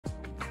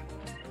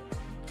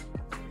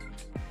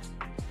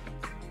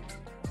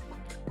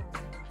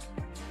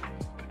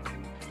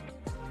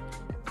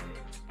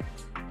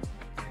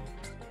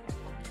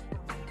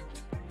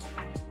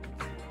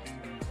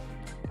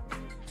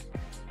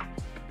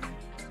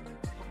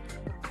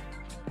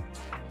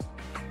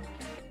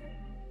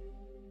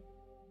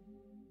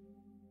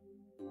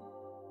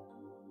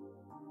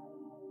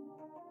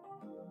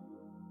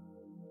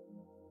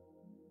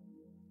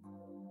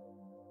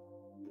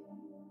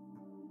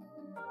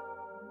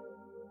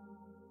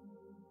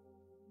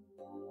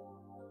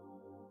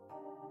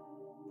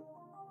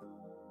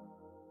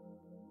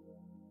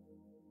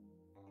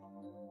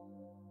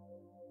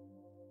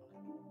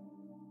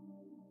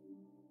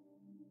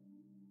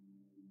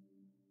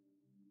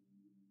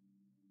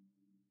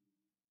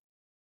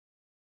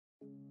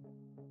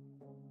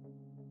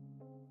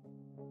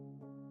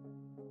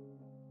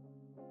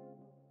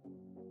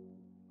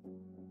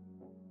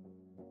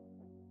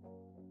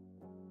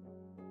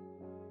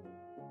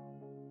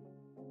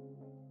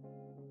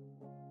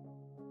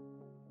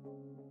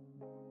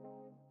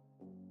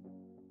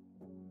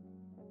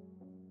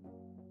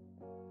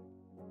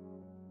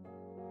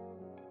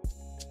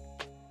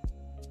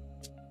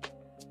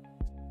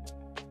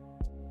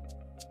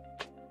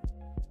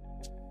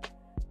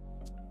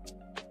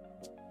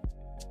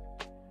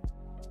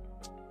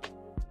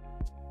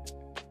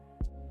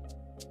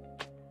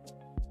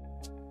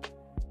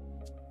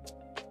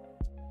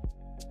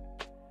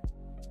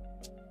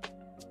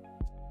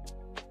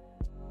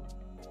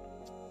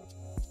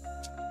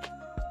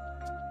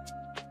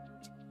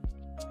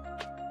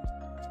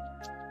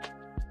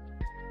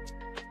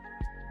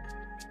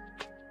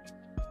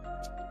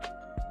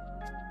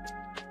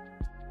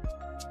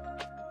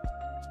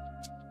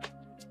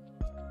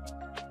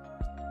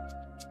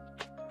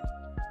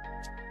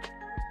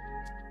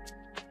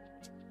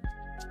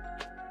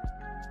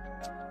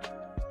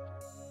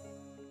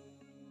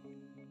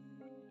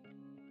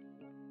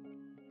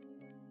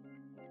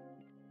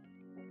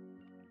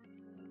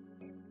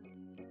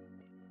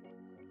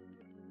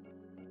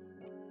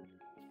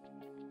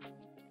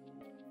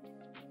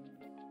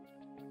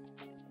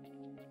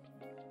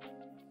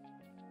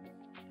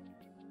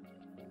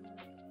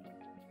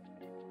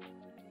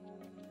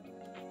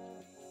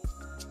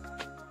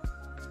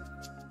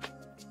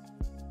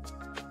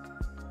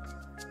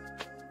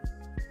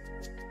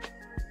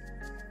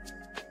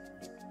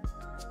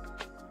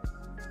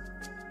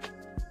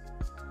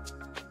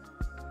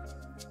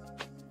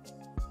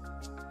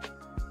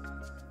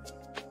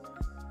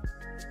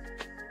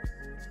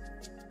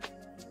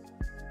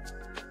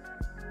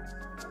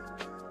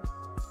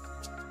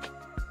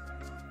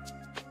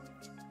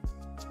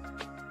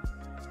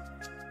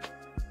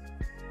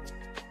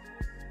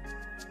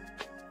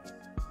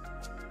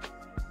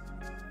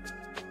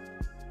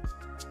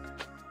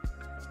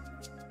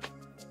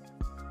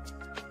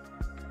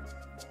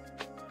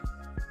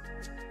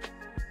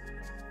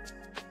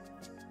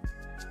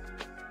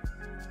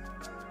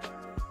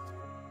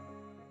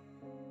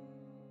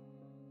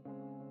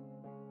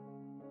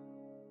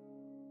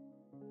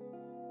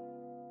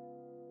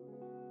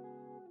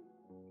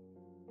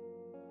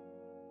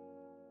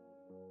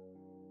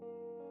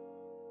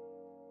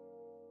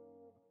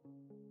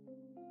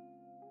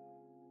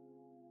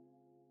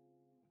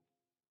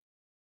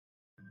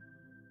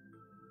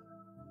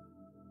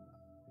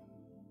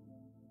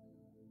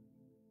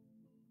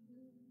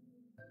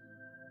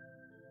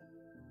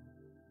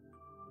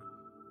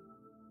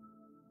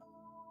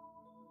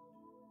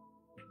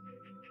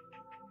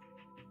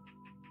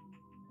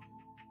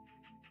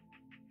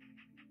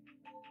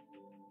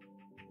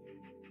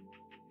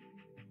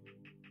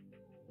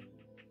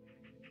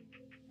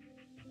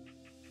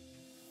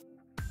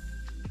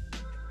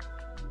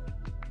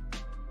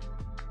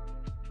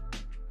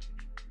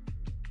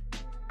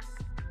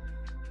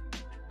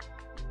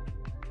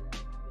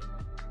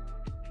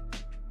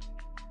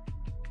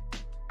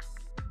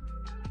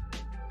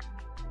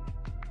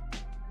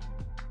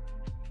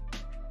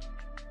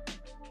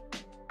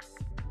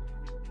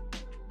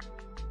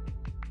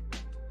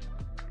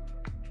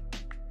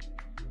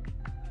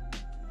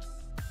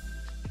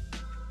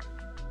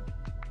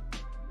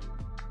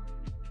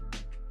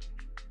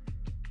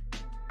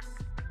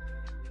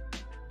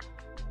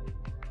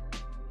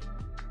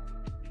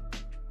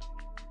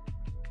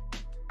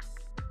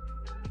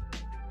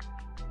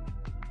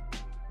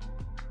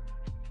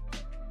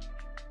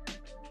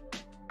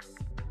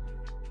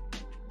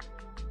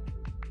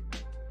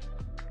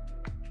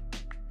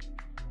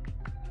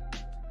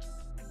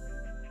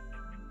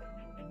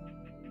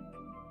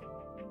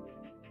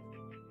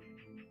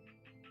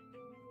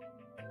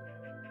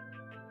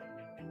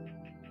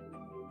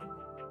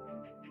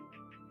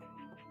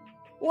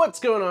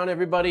What's going on,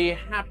 everybody?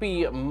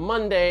 Happy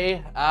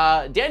Monday.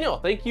 Daniel,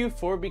 thank you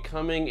for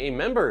becoming a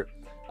member.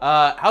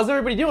 How's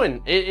everybody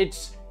doing?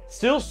 It's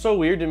still so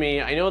weird to me.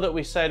 I know that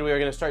we said we were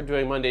gonna start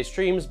doing Monday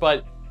streams,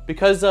 but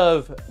because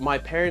of my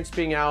parents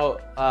being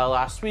out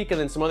last week and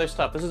then some other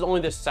stuff, this is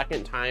only the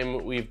second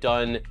time we've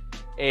done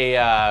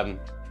a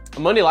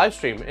Monday live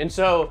stream. And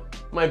so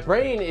my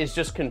brain is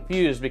just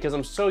confused because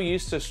I'm so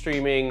used to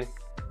streaming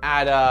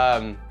at,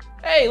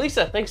 hey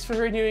Lisa, thanks for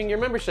renewing your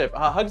membership.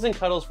 Hugs and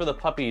cuddles for the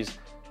puppies.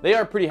 They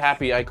are pretty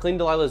happy. I cleaned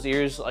Delilah's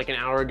ears like an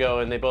hour ago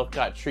and they both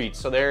got treats.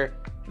 So they're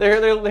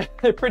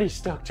pretty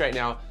stoked right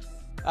now.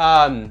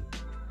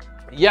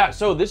 Yeah,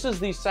 so this is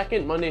the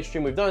second Monday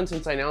stream we've done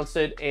since I announced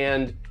it,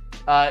 and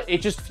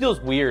it just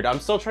feels weird. I'm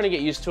still trying to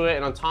get used to it,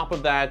 and on top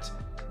of that,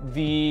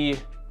 the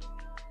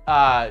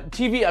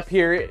TV up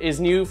here is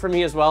new for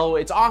me as well.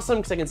 It's awesome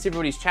because I can see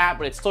everybody's chat,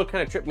 but it still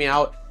kind of tripped me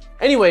out.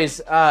 Anyways,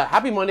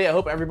 happy Monday. I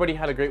hope everybody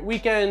had a great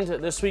weekend.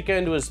 This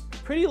weekend was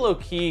pretty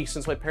low-key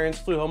since my parents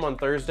flew home on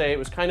Thursday. It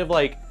was kind of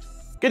like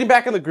getting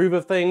back in the groove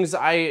of things.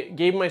 I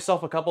gave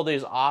myself a couple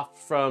days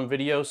off from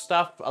video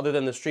stuff other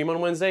than the stream on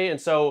Wednesday,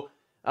 and so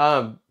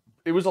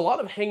it was a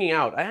lot of hanging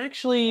out. I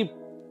actually,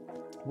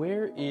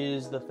 where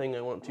is the thing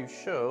I want to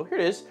show? Here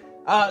it is.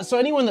 So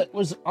anyone that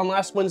was on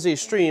last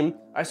Wednesday's stream,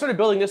 I started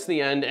building this at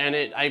the end and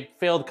I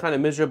failed kind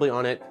of miserably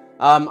on it.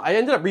 I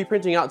ended up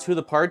reprinting out 2 of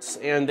the parts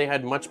and they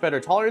had much better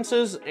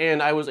tolerances,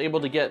 and I was able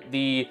to get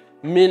the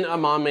Min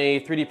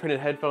Amame 3D printed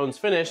headphones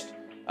finished,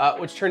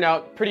 which turned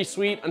out pretty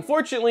sweet.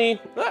 Unfortunately,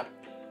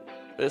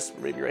 this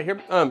maybe right here.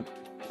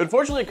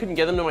 Unfortunately, I couldn't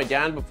get them to my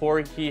dad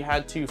before he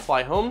had to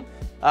fly home.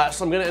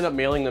 So I'm gonna end up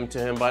mailing them to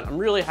him, but I'm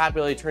really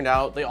happy how they turned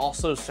out. They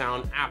also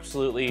sound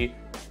absolutely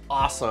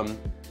awesome.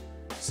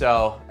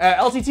 So,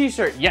 LTT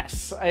shirt,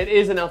 yes, it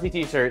is an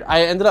LTT shirt.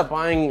 I ended up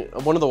buying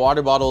one of the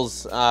water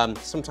bottles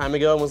some time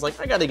ago and was like,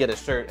 I gotta get a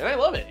shirt, and I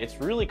love it. It's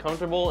really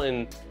comfortable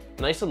and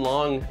nice and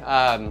long,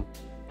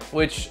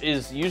 which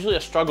is usually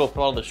a struggle for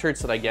all the shirts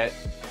that I get.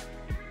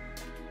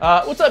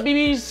 What's up,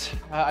 BBs?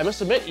 I must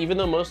admit, even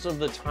though most of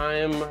the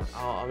time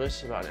I'll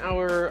miss about an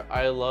hour,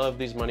 I love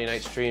these Monday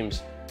night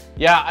streams.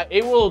 Yeah,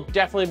 it will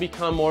definitely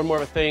become more and more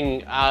of a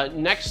thing.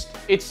 Next,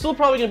 it's still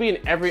probably gonna be an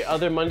every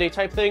other Monday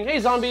type thing. Hey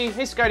Zombie,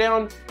 hey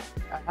Skydown.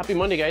 Happy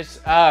Monday, guys.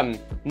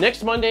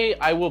 Next Monday,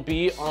 I will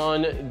be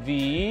on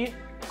the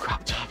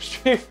crop top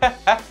stream.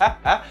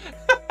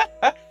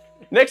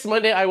 Next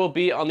Monday, I will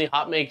be on the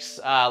Hot Makes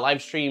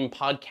live stream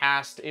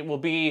podcast. It will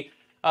be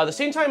the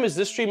same time as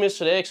this stream is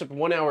today, except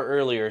 1 hour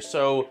earlier.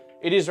 So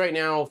it is right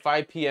now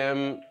 5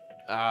 p.m.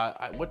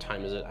 What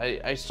time is it?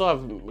 I still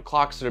have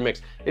clocks that are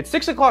mixed. It's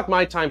 6 o'clock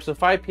my time, so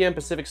 5 p.m.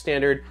 Pacific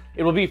Standard.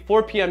 It will be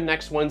 4 p.m.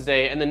 next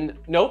Wednesday, and then,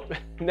 nope,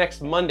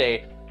 next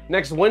Monday.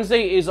 Next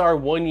Wednesday is our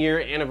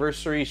 1-year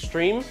anniversary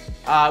stream,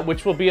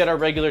 which will be at our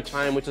regular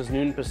time, which is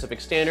noon Pacific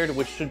Standard,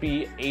 which should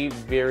be a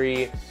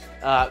very,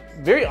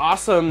 very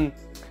awesome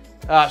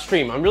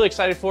stream. I'm really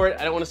excited for it.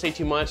 I don't want to say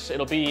too much.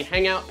 It'll be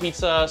hangout,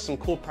 pizza, some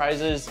cool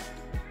prizes,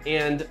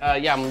 and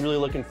yeah, I'm really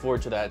looking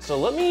forward to that. So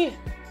let me,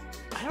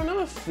 I don't know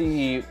if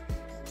the,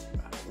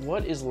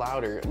 what is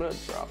louder? I'm gonna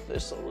drop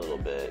this a little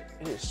bit.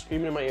 It is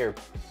screaming in my ear.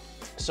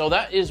 So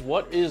that is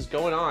what is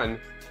going on.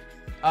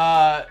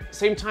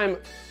 Same time,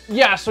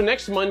 yeah, so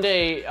next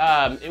Monday,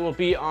 it will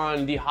be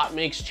on the Hot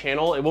Makes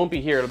channel. It won't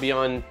be here, it'll be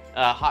on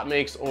Hot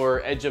Makes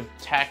or Edge of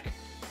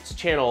Tech's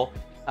channel.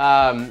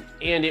 And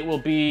it will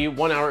be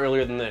 1 hour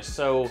earlier than this.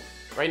 So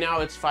right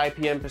now it's 5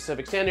 p.m.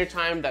 Pacific Standard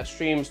Time. That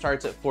stream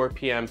starts at 4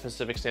 p.m.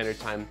 Pacific Standard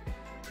Time.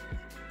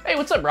 Hey,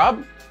 what's up,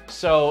 Rob?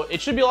 So it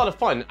should be a lot of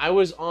fun. I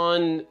was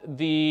on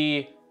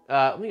the,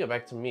 let me go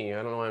back to me.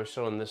 I don't know why I'm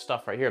showing this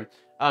stuff right here.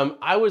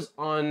 I was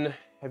on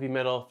Heavy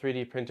Metal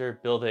 3D Printer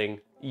Building.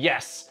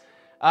 Yes.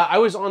 I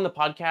was on the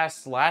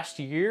podcast last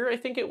year, I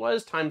think it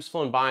was. Time's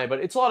flown by, but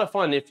it's a lot of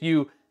fun. If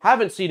you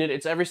haven't seen it,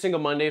 it's every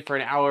single Monday for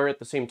an hour at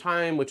the same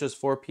time, which is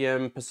 4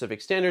 p.m. Pacific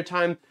Standard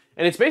Time.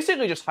 And it's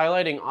basically just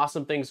highlighting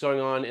awesome things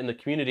going on in the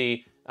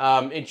community.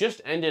 It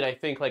just ended, I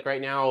think, like right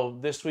now,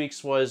 this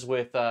week's was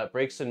with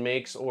Breaks and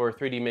Makes or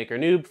 3D Maker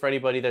Noob, for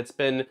anybody that's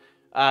been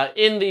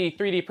in the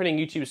 3D printing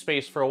YouTube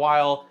space for a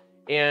while.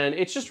 And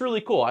it's just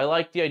really cool. I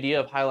like the idea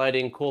of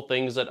highlighting cool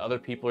things that other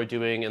people are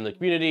doing in the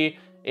community,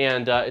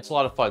 and it's a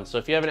lot of fun. So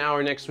if you have an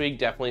hour next week,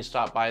 definitely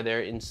stop by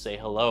there and say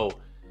hello.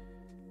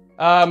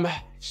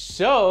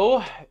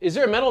 So, is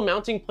there a metal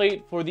mounting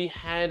plate for the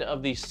head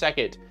of the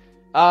SecKit?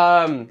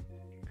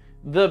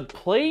 The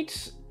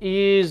plate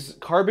is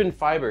carbon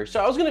fiber.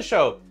 So I was gonna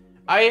show,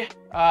 I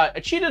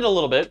cheated a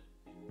little bit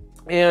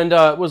and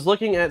was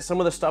looking at some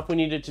of the stuff we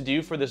needed to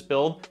do for this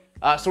build.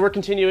 So we're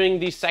continuing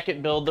the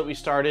SecKit build that we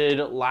started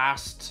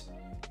last,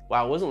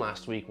 wow, it wasn't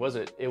last week, was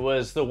it? It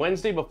was the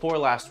Wednesday before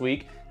last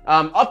week.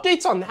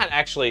 Updates on that,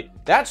 actually.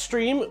 That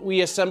stream,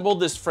 we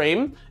assembled this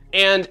frame,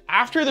 and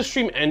after the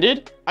stream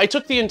ended, I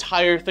took the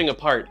entire thing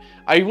apart.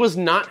 I was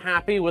not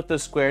happy with the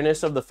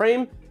squareness of the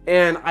frame,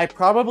 and I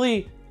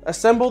probably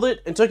assembled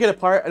it and took it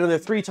apart another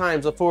 3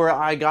 times before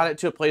I got it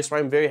to a place where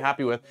I'm very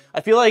happy with.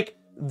 I feel like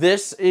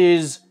this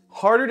is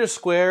harder to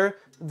square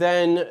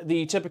than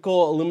the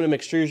typical aluminum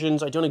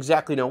extrusions. I don't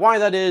exactly know why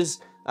that is,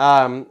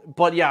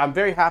 but yeah, I'm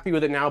very happy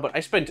with it now, but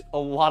I spent a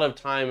lot of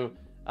time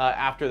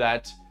after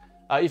that.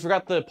 You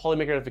forgot the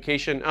Polymaker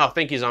notification. Oh,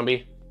 thank you,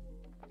 Zombie.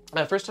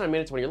 First time I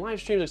made it to one of your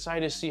live streams.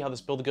 Excited to see how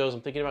this build goes.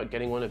 I'm thinking about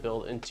getting one to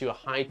build into a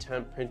high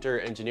temp printer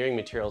engineering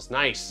materials.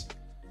 Nice.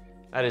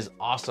 That is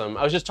awesome.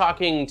 I was just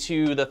talking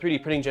to the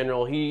 3D printing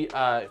general. He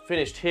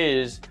finished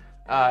his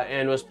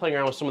and was playing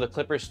around with some of the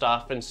Clipper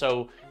stuff. And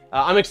so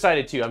I'm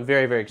excited too. I'm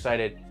very, very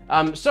excited.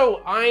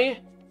 So I,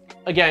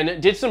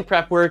 again, did some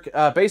prep work.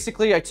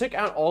 Basically, I took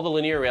out all the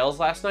linear rails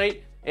last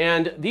night.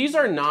 And these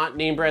are not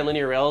name brand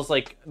linear rails.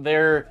 Like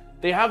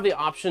they have the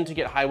option to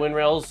get high wind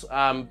rails,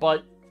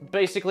 but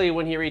basically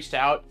when he reached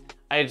out,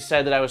 I had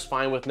said that I was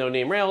fine with no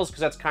name rails because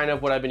that's kind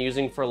of what I've been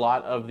using for a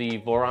lot of the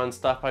Voron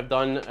stuff I've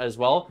done as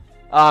well.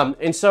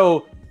 And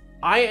so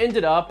I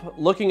ended up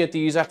looking at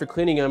these after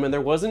cleaning them and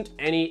there wasn't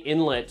any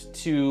inlet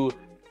to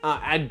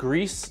add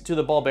grease to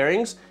the ball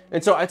bearings.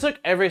 And so I took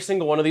every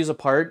single one of these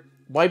apart,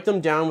 wiped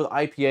them down with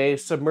IPA,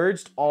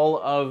 submerged all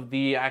of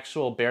the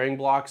actual bearing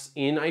blocks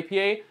in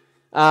IPA,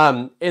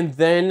 and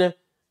then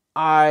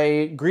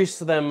I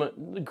greased them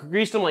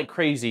like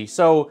crazy.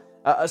 So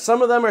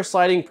some of them are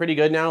sliding pretty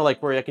good now,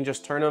 like where I can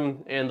just turn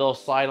them and they'll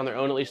slide on their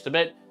own at least a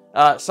bit.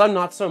 Some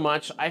not so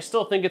much. I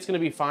still think it's gonna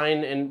be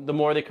fine, and the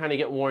more they kind of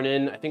get worn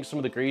in, I think some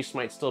of the grease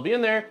might still be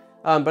in there.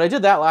 But I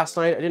did that last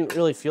night. I didn't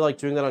really feel like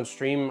doing that on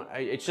stream.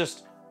 It's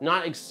just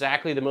not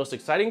exactly the most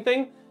exciting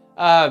thing.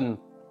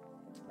 West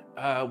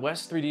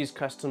 3D's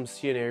custom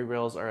CNA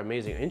rails are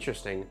amazing.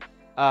 Interesting.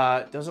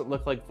 Doesn't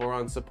look like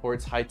Voron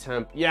supports high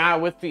temp. Yeah,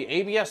 with the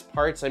ABS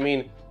parts, I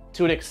mean,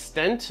 to an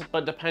extent,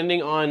 but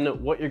depending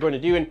on what you're going to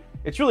do. And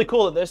it's really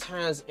cool that this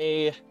has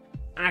a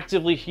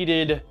actively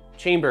heated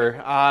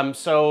chamber.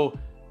 So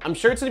I'm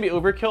sure it's gonna be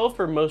overkill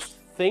for most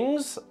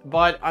things,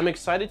 but I'm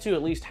excited to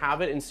at least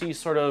have it and see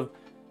sort of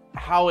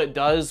how it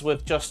does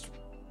with just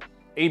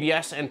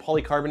ABS and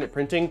polycarbonate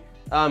printing.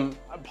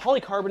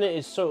 Polycarbonate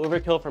is so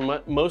overkill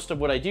for most of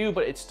what I do,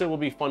 but it still will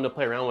be fun to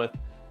play around with.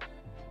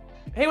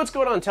 Hey, what's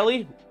going on,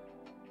 Telly?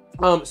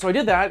 So I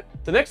did that.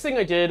 The next thing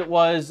I did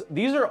was,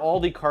 these are all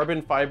the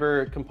carbon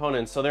fiber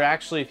components. So they're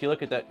actually, if you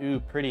look at that, ooh,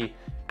 pretty,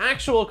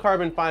 actual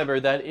carbon fiber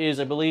that is,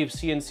 I believe,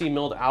 CNC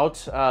milled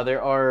out.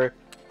 There are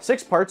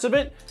 6 parts of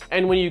it.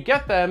 And when you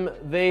get them,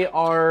 they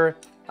are,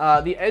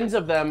 the ends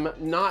of them,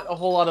 not a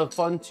whole lot of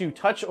fun to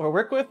touch or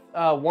work with.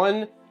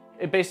 One,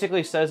 it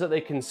basically says that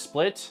they can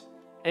split.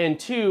 And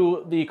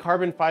 2, the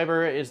carbon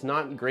fiber is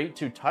not great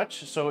to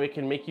touch, so it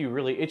can make you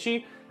really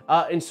itchy.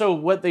 And so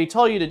what they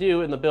tell you to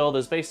do in the build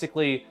is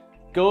basically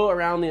go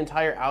around the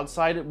entire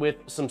outside with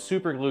some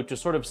super glue to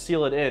sort of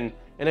seal it in.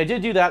 And I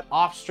did do that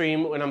off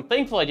stream, and I'm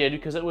thankful I did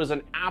because it was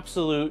an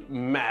absolute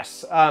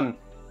mess. I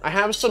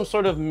have some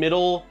sort of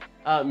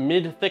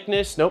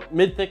mid-thickness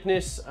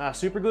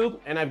super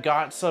glue, and I've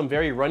got some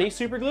very runny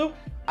super glue.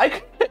 I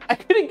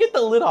couldn't get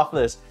the lid off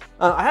this.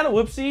 I had a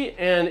whoopsie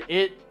and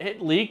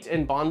it leaked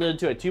and bonded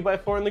to a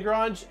 2x4 in the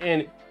garage,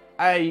 and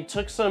I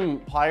took some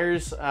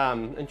pliers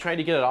and tried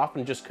to get it off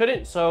and just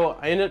couldn't. So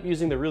I ended up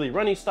using the really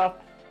runny stuff,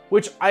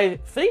 which I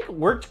think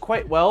worked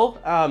quite well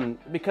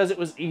because it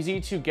was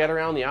easy to get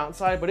around the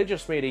outside, but it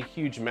just made a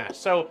huge mess.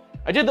 So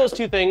I did those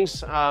 2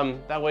 things.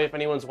 That way, if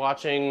anyone's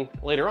watching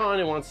later on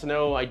and wants to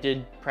know I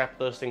did prep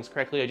those things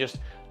correctly, I just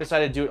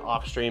decided to do it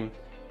off stream.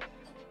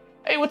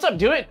 Hey, what's up,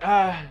 Do It?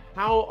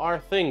 How are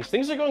things?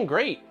 Things are going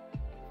great.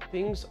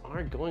 Things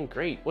are going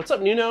great. What's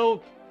up,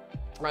 Nuno?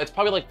 It's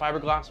probably like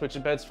fiberglass, which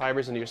embeds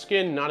fibers into your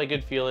skin. Not a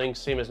good feeling,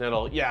 same as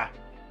metal. Yeah,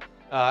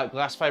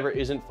 glass fiber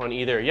isn't fun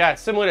either. Yeah,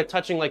 it's similar to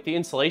touching like the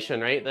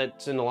insulation, right?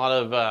 That's in a lot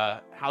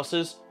of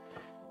houses.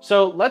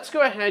 So let's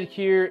go ahead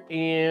here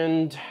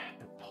and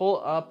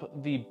pull up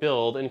the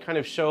build and kind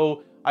of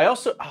show. I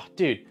also, oh,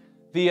 dude,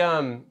 the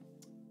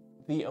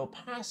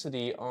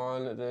opacity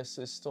on this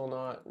is still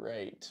not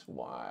right.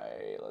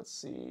 Why? Let's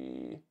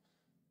see.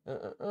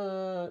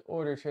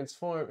 Order,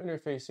 transform,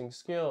 interfacing,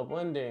 scale,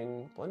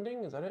 blending.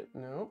 Blending, is that it?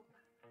 No.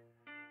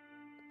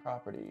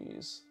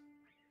 Properties.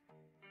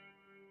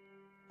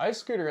 I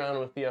screwed around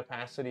with the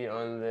opacity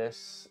on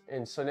this,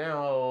 and so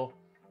now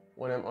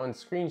when I'm on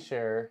screen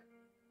share,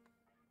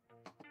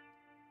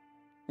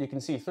 you can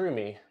see through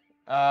me.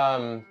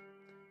 Oh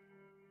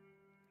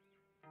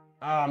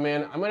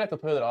man, I might have to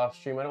put it off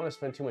stream. I don't want to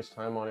spend too much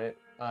time on it.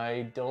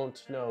 I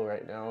don't know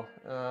right now.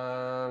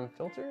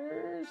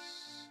 Filters.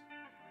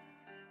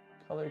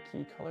 Color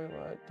key, color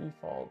LUT,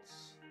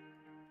 defaults.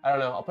 I don't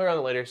know, I'll play around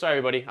with it later. Sorry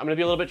everybody, I'm gonna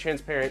be a little bit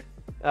transparent.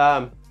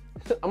 I'm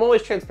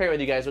always transparent with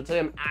you guys, but today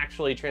I'm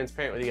actually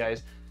transparent with you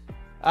guys.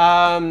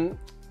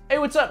 Hey,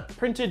 what's up,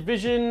 Printed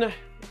Vision?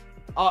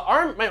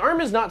 My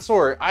arm is not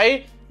sore.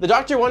 The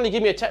doctor wanted to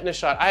give me a tetanus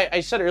shot. I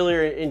said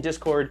earlier in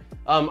Discord,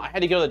 I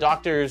had to go to the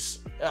doctor's.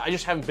 I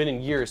just haven't been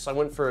in years, so I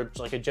went for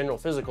like a general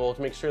physical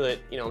to make sure that,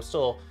 you know, I'm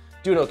still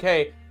doing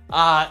okay.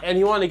 And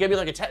he wanted to give me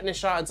like a tetanus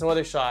shot and some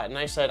other shot. And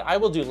I said, I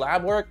will do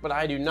lab work, but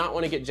I do not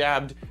want to get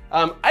jabbed.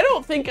 I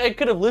don't think I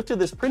could have lifted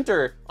this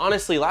printer.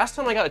 Honestly, last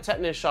time I got a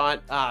tetanus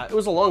shot, it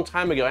was a long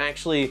time ago.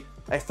 Actually,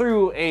 I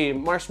threw a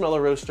marshmallow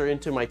roaster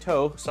into my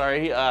toe,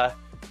 sorry,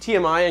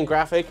 TMI and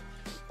graphic.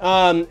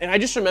 And I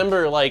just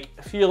remember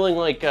like feeling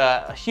like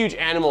a huge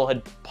animal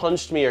had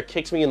punched me or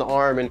kicked me in the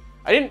arm, and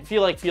I didn't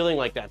feel like feeling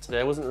like that today.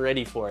 I wasn't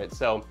ready for it,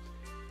 so.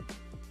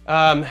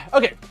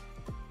 Okay,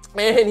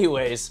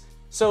 anyways,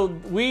 so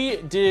we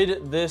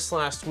did this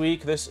last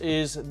week. This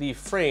is the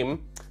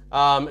frame.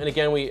 And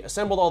again, we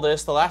assembled all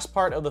this. The last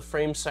part of the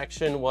frame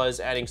section was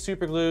adding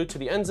super glue to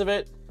the ends of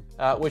it,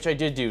 which I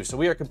did do. So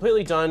we are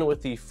completely done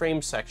with the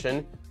frame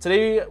section.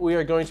 Today, we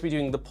are going to be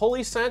doing the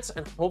pulley sets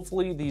and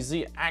hopefully the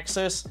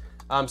Z-axis.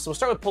 So we'll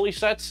start with pulley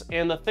sets,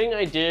 and the thing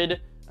I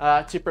did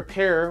to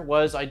prepare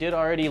was I did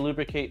already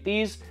lubricate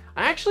these.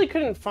 I actually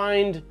couldn't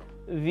find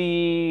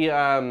the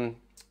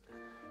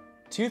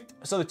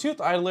the tooth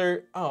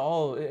idler,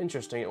 oh,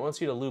 interesting. It wants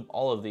you to lube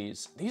all of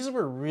these. These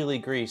were really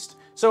greased.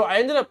 So I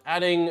ended up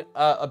adding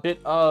a bit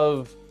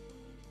of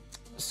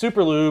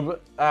super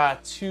lube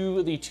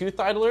to the tooth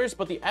idlers,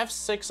 but the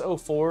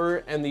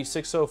F604 and the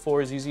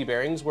 604 ZZ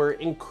bearings were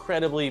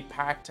incredibly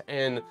packed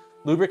and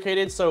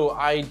lubricated, so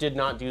I did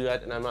not do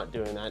that, and I'm not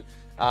doing that.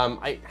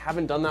 I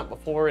haven't done that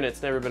before, and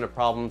it's never been a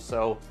problem,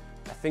 so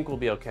I think we'll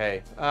be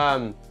okay.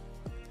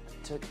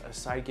 Took a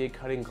side gig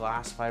cutting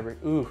glass fiber.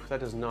 Ooh, that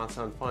does not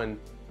sound fun.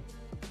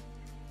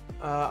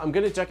 I'm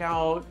gonna check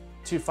out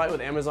to fight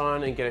with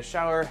Amazon and get a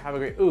shower. Have a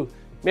great, ooh,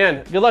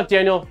 man, good luck,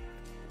 Daniel.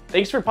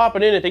 Thanks for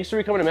popping in and thanks for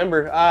becoming a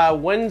member.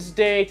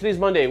 Wednesday, today's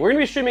Monday. We're gonna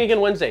be streaming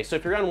again Wednesday. So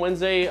if you're on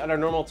Wednesday at our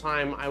normal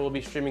time, I will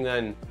be streaming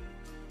then.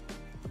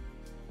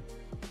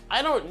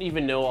 I don't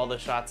even know all the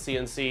shots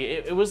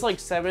CNC. It was like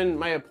 7,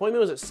 my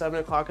appointment was at 7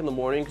 o'clock in the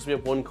morning because we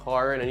have one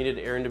car and I needed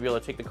Aaron to be able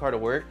to take the car to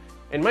work.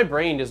 And my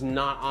brain does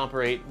not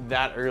operate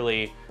that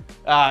early.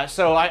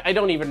 So I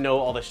don't even know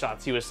all the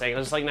shots he was saying. I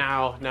was just like,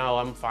 no,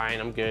 I'm fine,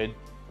 I'm good.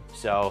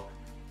 So,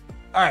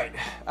 all right.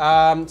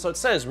 So it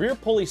says rear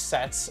pulley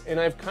sets, and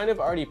I've kind of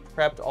already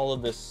prepped all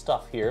of this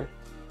stuff here.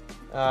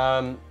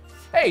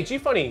 Hey,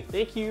 G-Funny,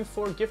 thank you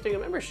for gifting a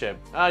membership.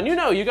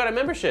 Nuno, you got a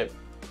membership.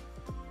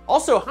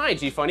 Also, hi,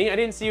 G-Funny, I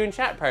didn't see you in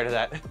chat prior to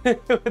that.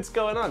 What's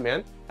going on,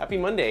 man? Happy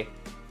Monday.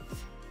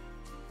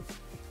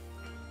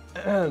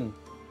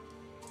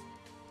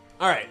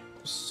 All right,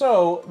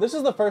 so this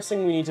is the first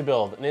thing we need to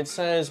build, and it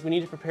says we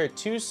need to prepare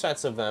 2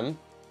 sets of them.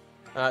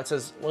 It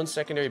says 1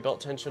 secondary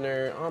belt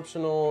tensioner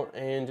optional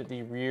and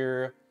the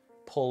rear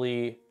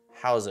pulley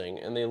housing,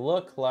 and they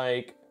look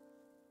like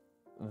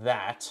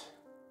that.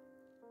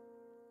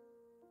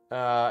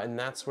 And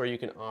that's where you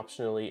can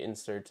optionally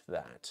insert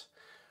that.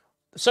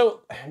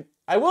 So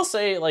I will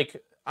say,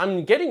 like,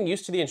 I'm getting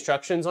used to the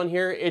instructions on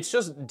here. It's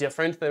just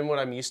different than what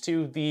I'm used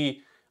to.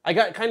 I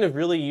got kind of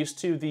really used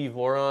to the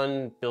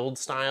Voron build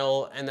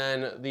style, and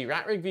then the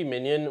RatRig V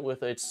Minion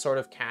with its sort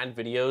of CAD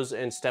videos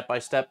and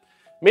step-by-step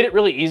made it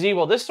really easy.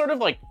 Well, this sort of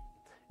like,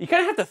 you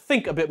kind of have to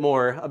think a bit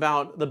more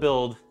about the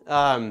build.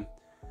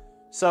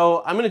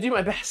 So I'm gonna do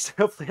my best.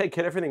 Hopefully I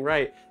get everything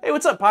right. Hey,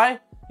 what's up, Pi?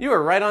 You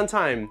are right on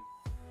time.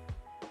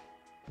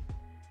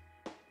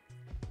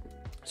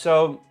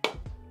 So,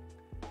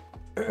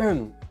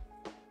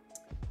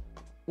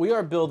 we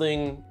are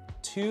building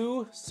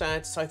 2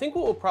 sets. So I think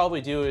what we'll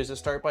probably do is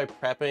just start by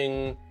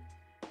prepping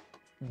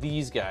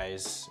these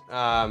guys.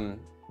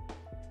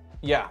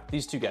 Yeah,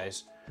 these 2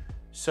 guys.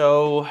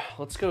 So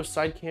let's go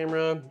side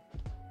camera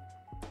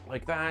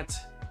like that.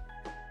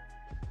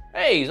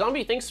 Hey,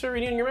 Zombie, thanks for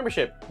renewing your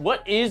membership.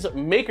 What is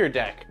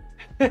MakerDeck?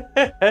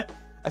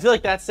 I feel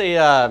like that's a,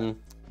 I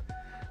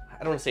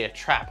don't want to say a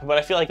trap, but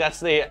I feel like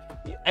that's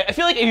I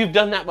feel like you've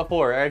done that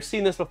before. I've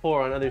seen this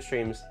before on other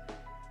streams.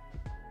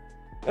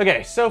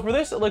 Okay, so for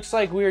this, it looks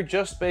like we're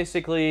just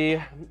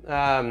basically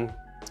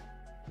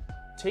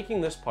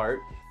taking this part,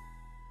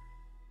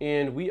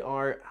 and we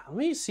are, let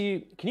me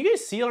see, can you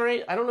guys see all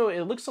right? I don't know,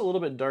 it looks a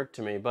little bit dark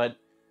to me, but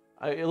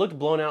it looked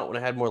blown out when I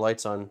had more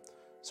lights on.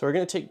 So we're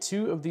gonna take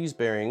 2 of these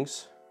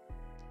bearings,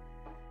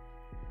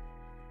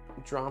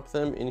 drop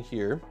them in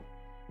here,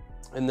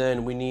 and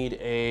then we need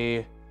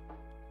a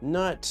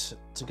nut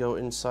to go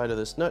inside of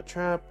this nut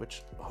trap,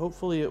 which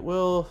hopefully it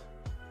will.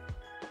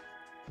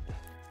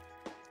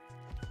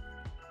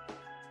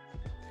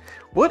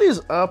 What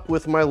is up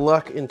with my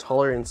luck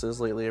intolerances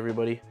lately,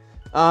 everybody?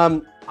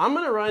 I'm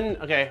gonna run,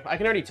 okay, I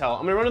can already tell.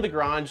 I'm gonna run to the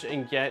garage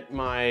and get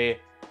my,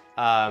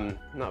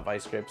 not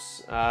vice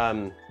grips,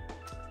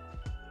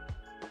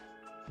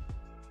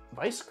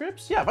 vice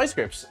grips? Yeah, vice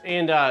grips,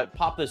 and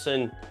pop this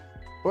in.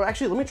 Or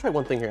actually, let me try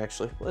one thing here,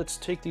 actually. Let's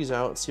take these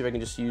out and see if I can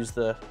just use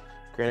the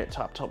granite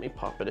top to help me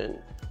pop it in.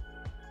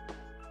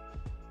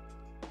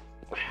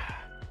 I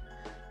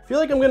feel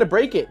like I'm gonna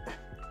break it.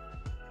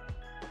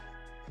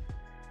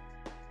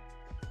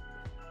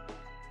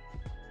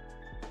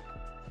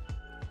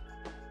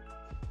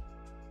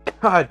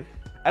 God,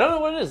 I don't know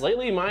what it is.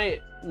 Lately,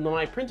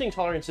 my printing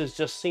tolerances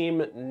just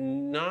seem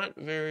not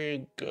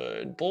very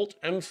good. Bolt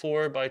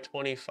M4 by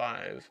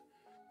 25.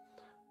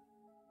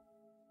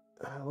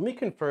 Let me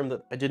confirm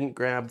that I didn't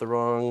grab the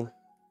wrong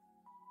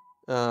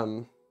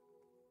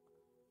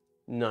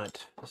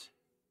nut.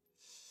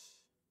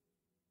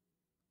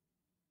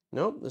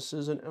 Nope, this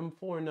is an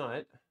M4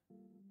 nut.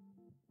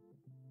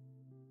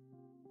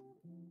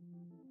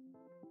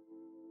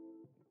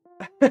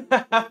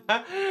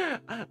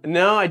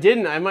 No, I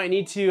didn't. I might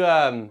need to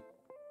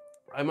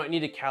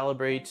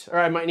calibrate, or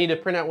I might need to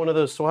print out one of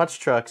those swatch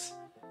trucks.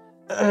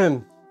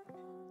 It's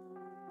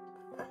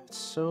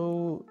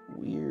so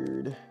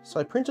weird. So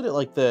I printed it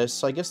like this,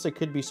 so I guess there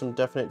could be some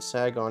definite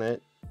sag on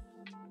it.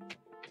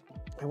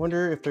 I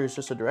wonder if there's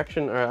just a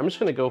direction. All right, I'm just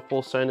gonna go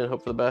full send and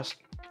hope for the best.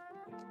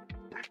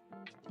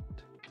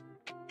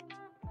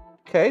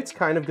 Okay, it's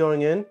kind of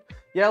going in.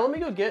 Yeah, let me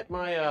go get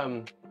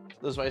my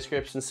those vice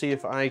grips and see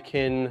if I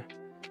can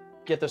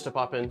get this to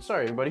pop in.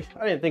 Sorry, everybody.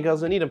 I didn't think I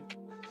was gonna need them.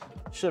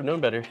 Should have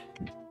known better.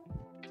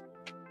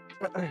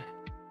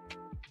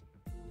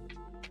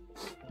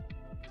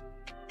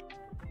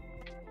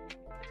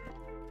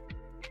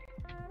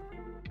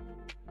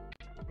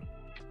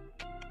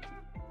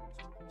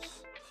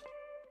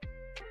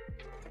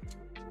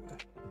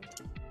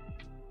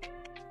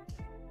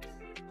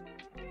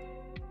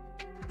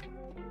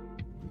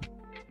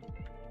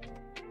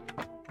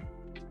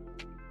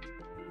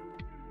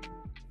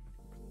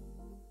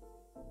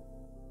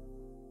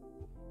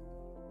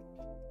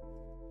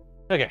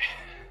 Okay.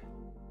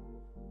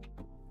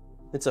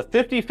 It's a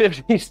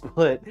 50-50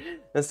 split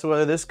as to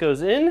whether this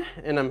goes in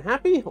and I'm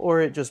happy or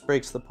it just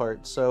breaks the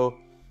part. So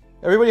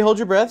everybody hold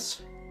your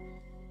breaths.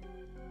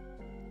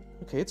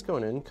 Okay, it's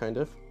going in, kind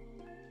of.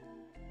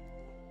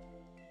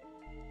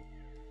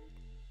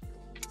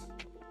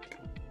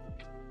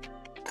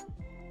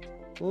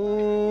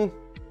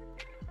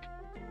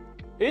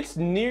 It's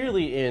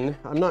nearly in.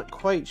 I'm not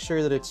quite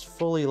sure that it's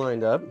fully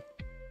lined up.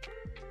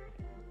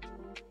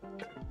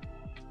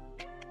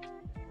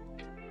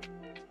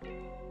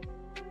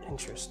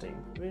 Interesting,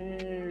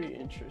 very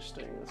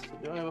interesting. Let's see,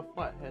 do I have a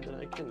flathead that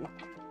I can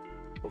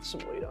put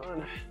some weight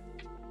on?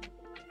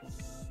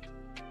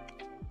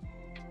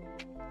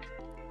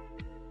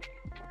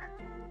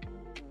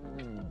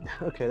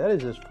 Okay, that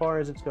is as far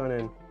as it's gone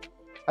in.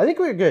 I think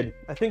we're good.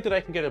 I think that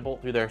I can get a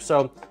bolt through there.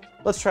 So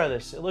let's try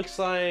this. It looks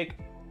like,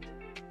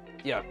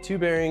 yeah, 2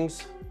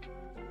 bearings.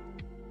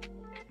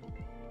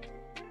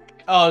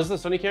 Oh, is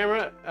this the Sony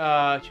camera?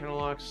 Channel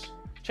locks.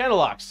 Channel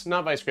locks,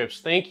 not vice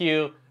grips. Thank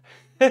you.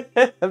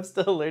 I'm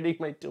still learning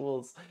my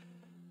tools.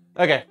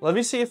 Okay, let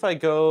me see if I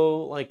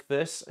go like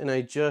this and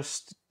I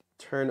just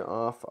turn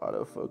off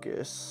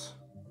autofocus.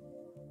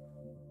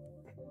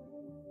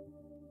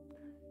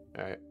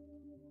 All right.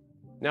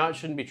 Now it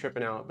shouldn't be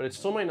tripping out, but it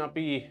still might not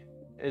be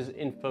as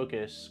in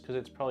focus because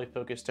it's probably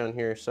focused down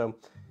here, so.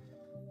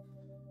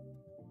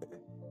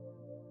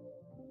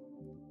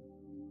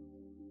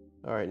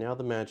 All right, now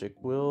the magic.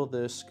 Will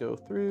this go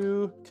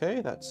through?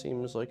 Okay, that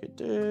seems like it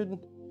did.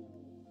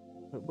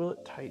 But will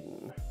it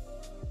tighten?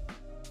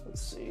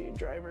 Let's see,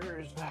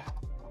 drivers.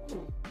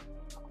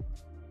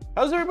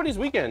 How's everybody's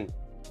weekend?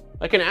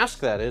 I can ask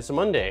that, it's a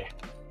Monday.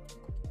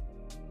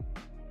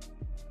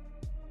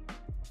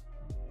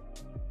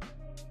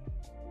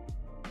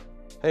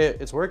 Hey,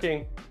 it's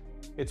working.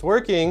 It's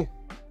working.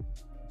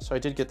 So I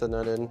did get the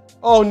nut in.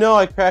 Oh no,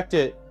 I cracked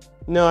it.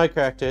 No, I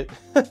cracked it.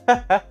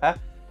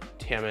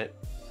 Damn it.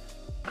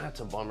 That's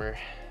a bummer.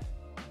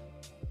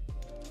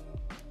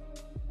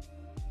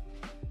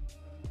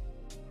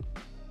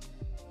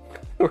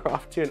 We're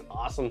off to an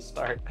awesome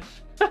start.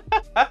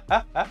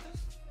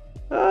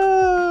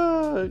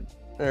 All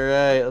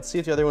right, let's see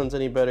if the other one's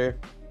any better.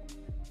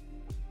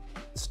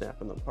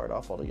 Snapping the part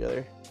off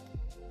altogether.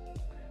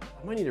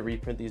 I might need to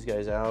reprint these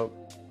guys out.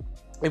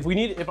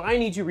 If I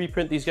need to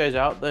reprint these guys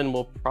out, then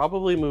we'll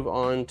probably move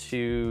on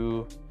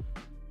to,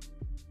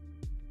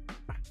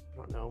 I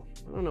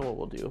don't know what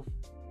we'll do.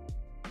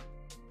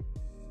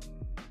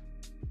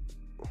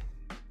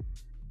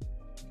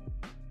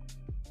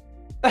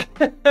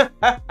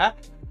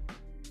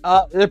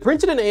 They're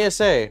printed in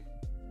ASA.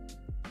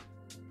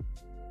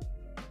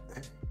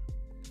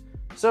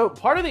 So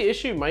part of the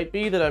issue might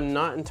be that I'm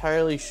not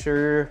entirely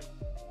sure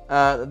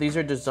that these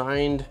are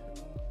designed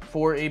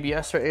for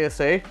ABS or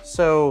ASA.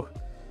 So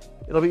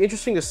it'll be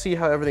interesting to see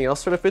how everything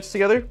else sort of fits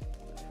together.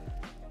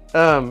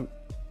 I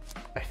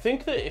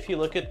think that if you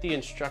look at the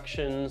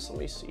instructions, let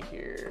me see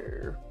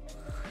here.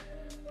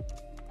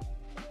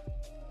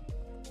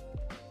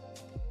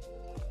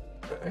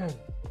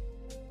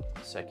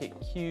 SecKit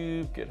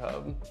Cube,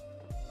 GitHub.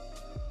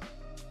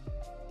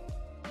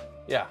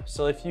 Yeah,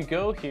 so if you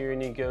go here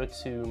and you go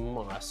to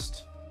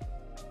must,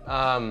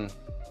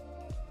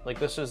 like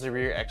this is the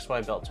rear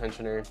XY belt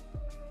tensioner.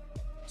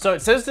 So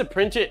it says to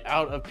print it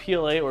out of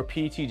PLA or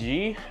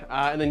PETG,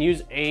 and then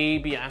use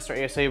ABS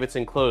or ASA if it's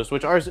enclosed,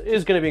 which ours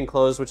is going to be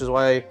enclosed, which is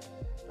why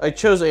I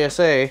chose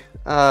ASA.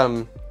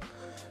 But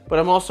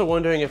I'm also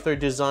wondering if they're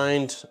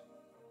designed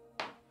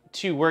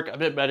to work a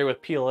bit better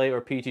with PLA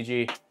or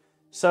PETG.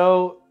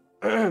 So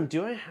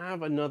do I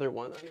have another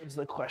one? That is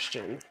the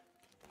question.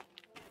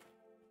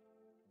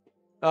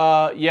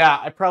 Yeah,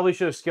 I probably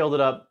should have scaled it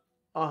up.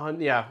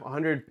 Yeah,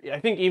 100. I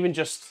think even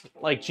just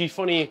like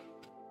G-Funny.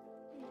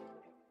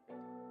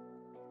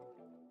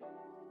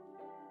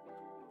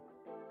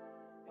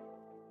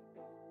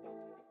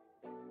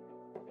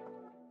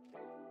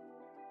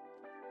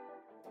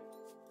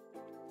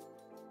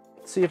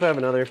 Let's see if I have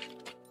another.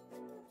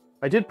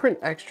 I did print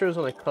extras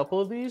on a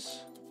couple of these.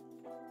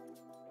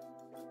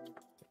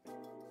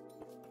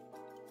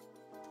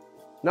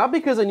 Not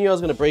because I knew I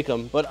was going to break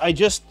them, but I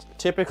just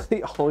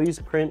typically always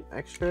print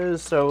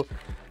extras. So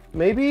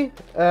maybe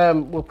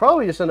we'll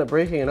probably just end up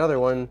breaking another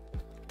one.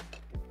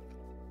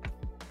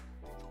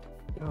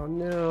 Oh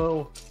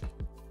no.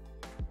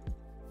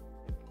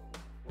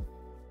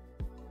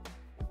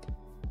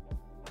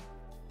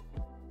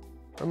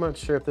 I'm not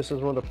sure if this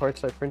is one of the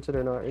parts I printed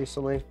or not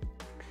recently.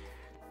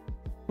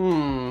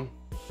 Let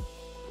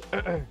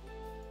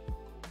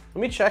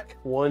me check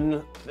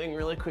one thing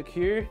really quick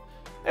here.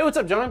 Hey, what's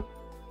up, John?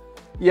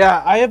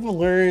 Yeah, I have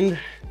learned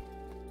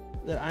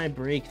that I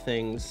break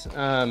things,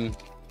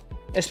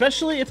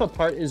 especially if a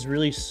part is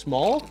really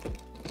small.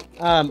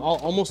 I'll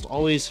almost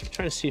always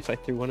try to see if I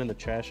threw one in the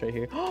trash right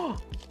here. Oh,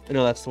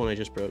 no, that's the one I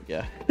just broke.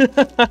 Yeah, I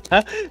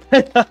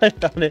thought I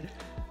found it.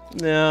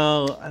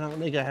 No, I don't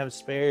think I have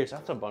spares.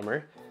 That's a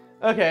bummer.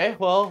 Okay,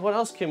 well, what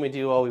else can we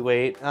do while we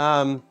wait?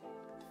 I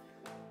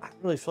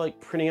don't really feel like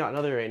printing out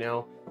another right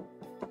now.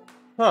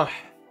 Huh.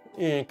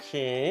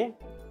 Okay.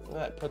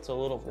 That puts a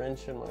little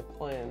wrench in my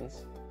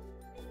plans.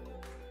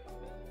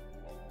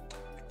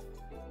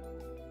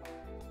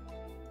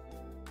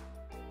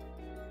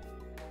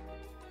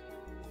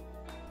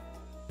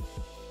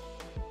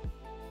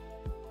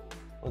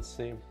 Let's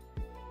see.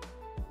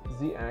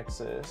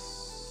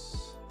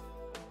 Z-axis.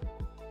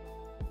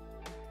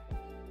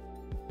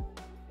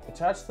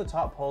 Attach the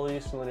top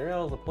pulleys to linear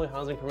rails. The pulley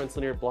housing prevents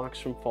linear blocks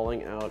from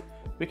falling out.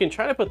 We can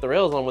try to put the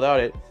rails on without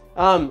it.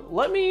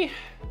 Let me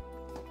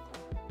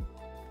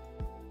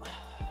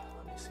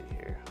see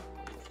here.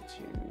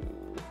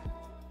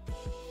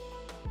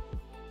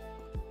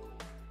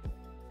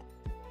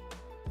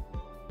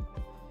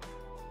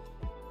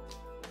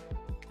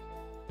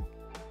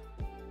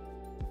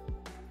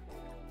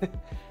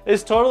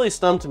 It's totally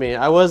stumped me.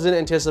 I wasn't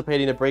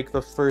anticipating to break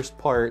the first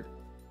part.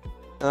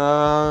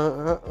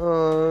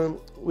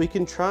 We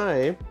can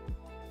try.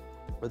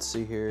 Let's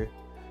see here.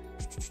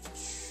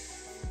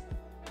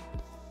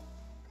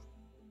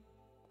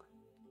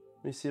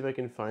 Let me see if I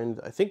can find,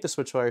 I think the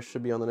switch wire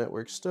should be on the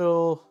network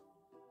still.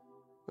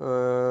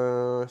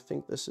 I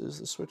think this is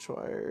the switch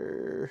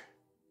wire.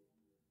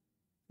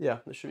 Yeah,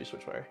 this should be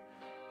switch wire.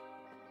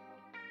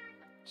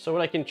 So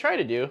what I can try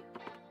to do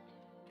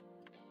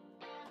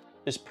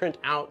is print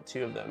out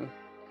two of them.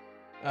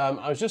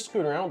 I was just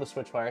screwing around with the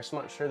switch wire, so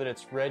I'm not sure that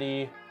it's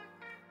ready.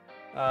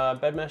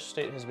 Bed mesh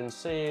state has been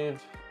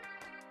saved.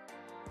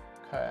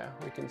 Okay,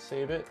 we can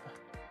save it.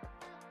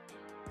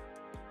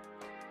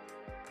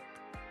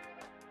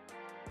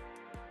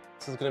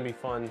 This is gonna be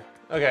fun.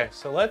 Okay,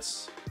 so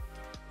let's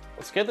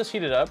get this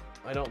heated up.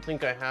 I don't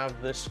think I have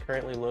this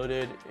currently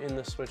loaded in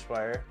the switch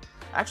wire.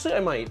 Actually, I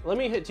might. Let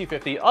me hit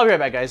 250. I'll be right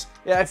back, guys.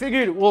 Yeah, I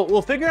figured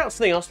we'll figure out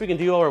something else we can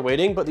do while we're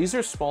waiting, but these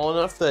are small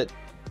enough that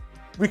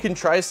we can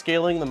try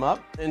scaling them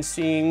up and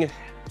seeing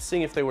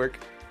if they work.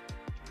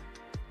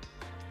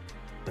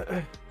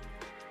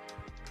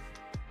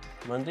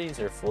 Mondays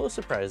are full of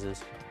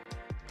surprises.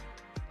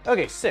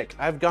 Okay, sick.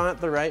 I've got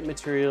the right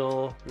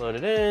material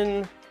loaded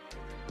in.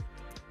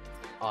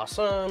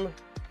 Awesome.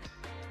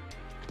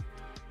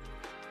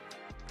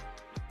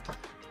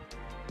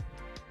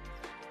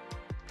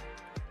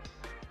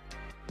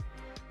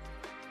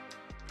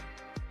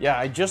 Yeah,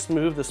 I just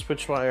moved the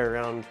switch wire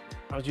around.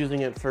 I was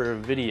using it for a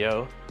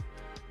video,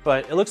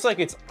 but it looks like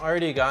it's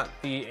already got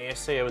the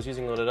ASA I was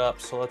using loaded up.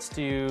 So let's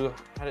do,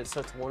 had it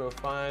set to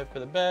 105 for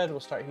the bed. We'll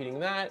start heating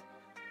that.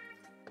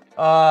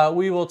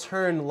 We will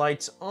turn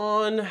lights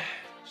on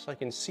so I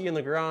can see in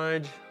the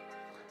garage.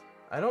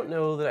 I don't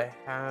know that I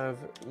have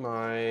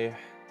my,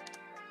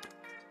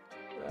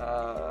 do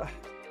I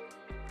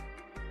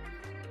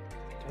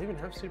even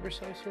have Super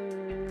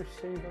Slicer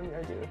saved on?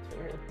 I do, it's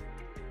right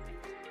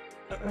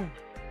here.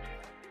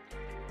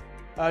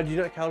 Do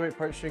you not calibrate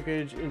part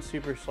shrinkage in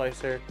Super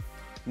Slicer?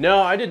 No,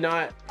 I did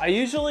not. I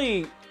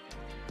usually,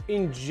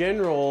 in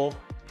general,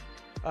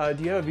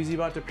 do you have a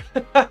VZBot to...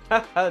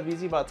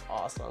 VZBot's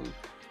awesome.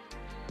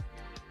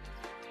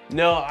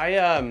 No, I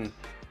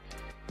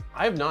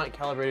have not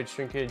calibrated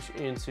shrinkage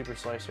in Super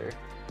Slicer.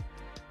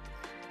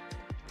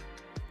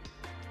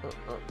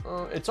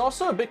 It's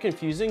also a bit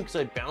confusing because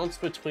I bounce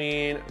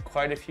between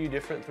quite a few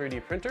different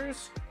 3D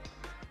printers.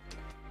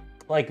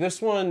 Like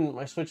this one,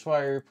 my switch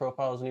wire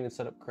profile isn't even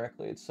set up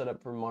correctly. It's set up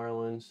for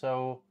Marlin.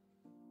 So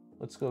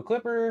let's go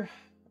Clipper.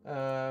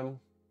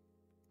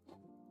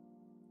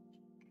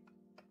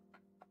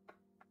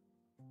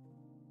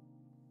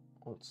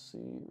 Let's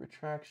see,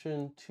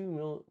 retraction, 2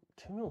 mil.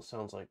 2 mil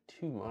sounds like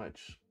too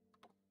much.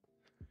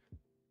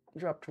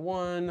 Drop to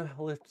 1,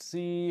 lift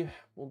Z.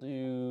 We'll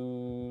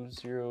do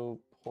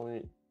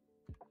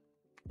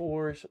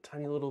 0.4, just a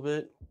tiny little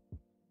bit.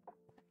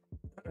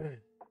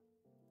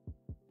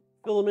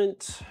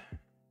 Filament.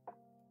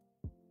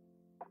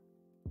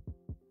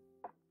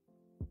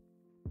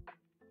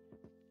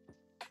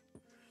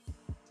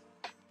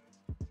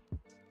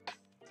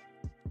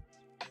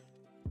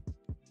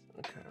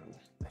 Okay,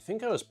 I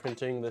think I was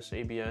printing this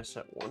ABS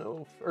at 10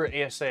 or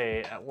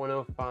ASA at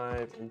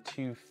 105 and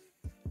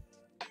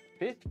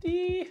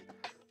 250.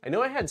 I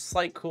know I had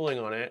slight cooling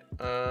on it.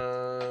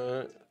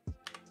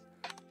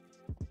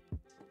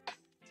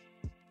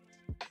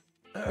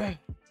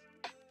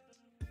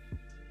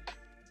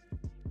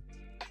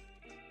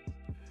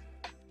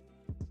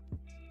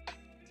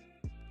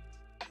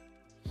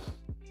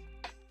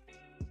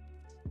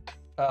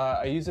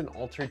 I use an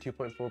altered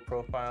 2.4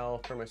 profile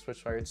for my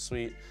switchwire. It's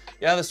sweet.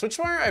 Yeah, the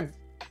switchwire,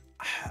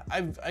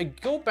 I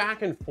go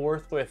back and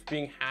forth with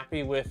being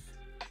happy with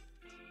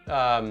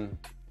the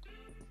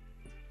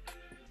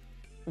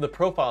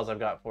profiles I've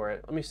got for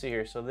it. Let me see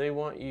here. So they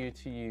want you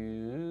to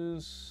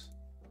use,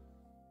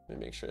 let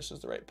me make sure this is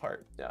the right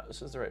part. Yeah,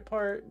 this is the right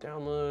part.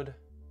 Download,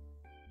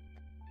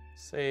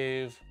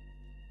 save,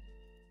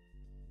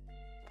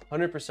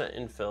 100%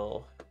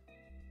 infill.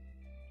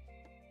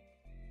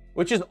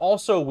 Which is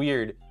also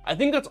weird. I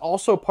think that's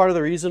also part of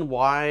the reason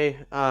why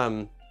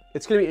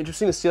it's gonna be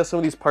interesting to see how some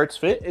of these parts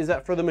fit, is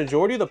that for the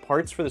majority of the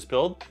parts for this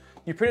build,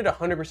 you printed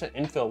 100%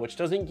 infill, which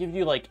doesn't give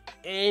you like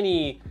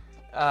any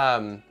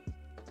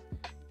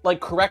like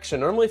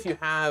correction. Normally if you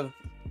have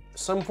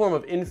some form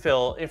of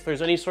infill, if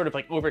there's any sort of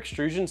like over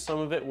extrusion, some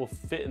of it will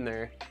fit in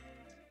there.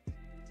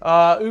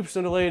 Oops,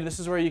 no delayed. This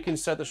is where you can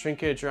set the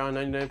shrinkage around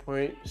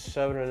 99.7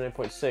 or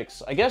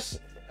 99.6. I guess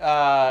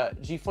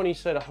G20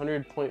 said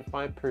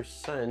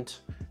 100.5%.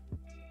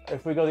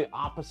 If we go the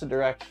opposite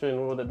direction,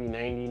 what would that be?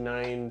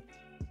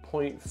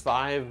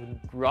 99.5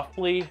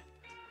 roughly?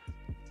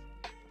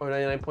 Or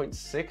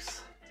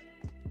 99.6?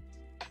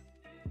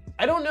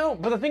 I don't know,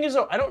 but the thing is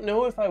though, I don't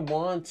know if I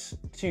want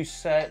to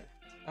set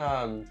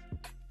a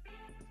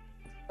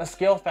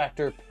scale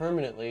factor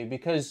permanently,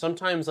 because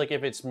sometimes like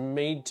if it's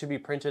made to be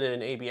printed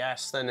in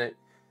ABS, then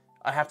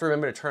I have to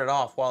remember to turn it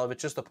off, while if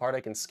it's just a part,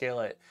 I can scale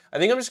it. I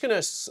think I'm just going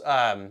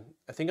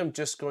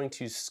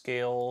to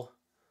scale,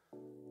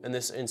 in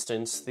this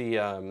instance,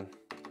 the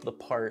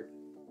part.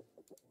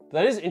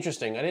 That is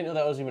interesting. I didn't know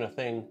that was even a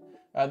thing.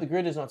 The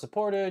grid is not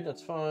supported,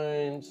 that's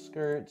fine.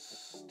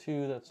 Skirts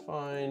 2, that's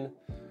fine.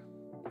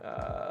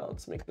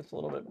 Let's make this a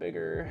little bit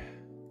bigger.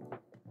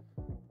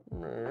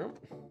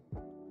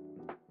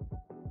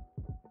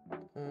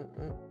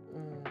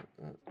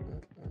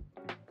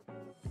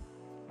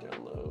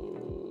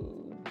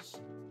 Downloads.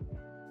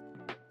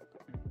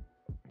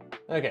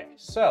 Okay,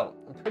 so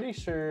I'm pretty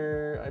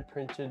sure I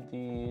printed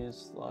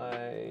these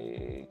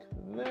like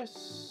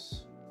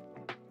this.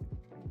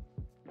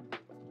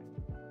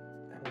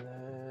 And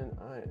then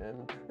I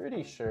am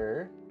pretty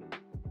sure,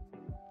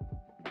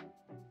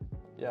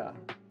 yeah.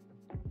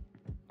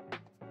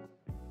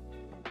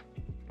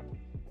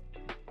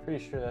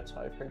 Pretty sure that's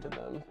how I printed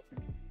them.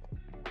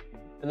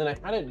 And then I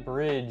had it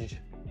bridge.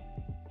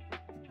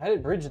 I had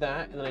it bridge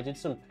that, and then I did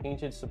some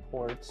painted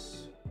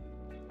supports.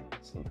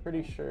 So I'm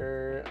pretty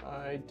sure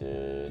I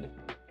did.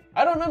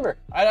 I don't remember.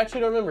 I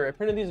actually don't remember. I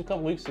printed these a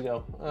couple weeks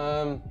ago.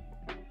 I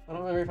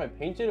don't remember if I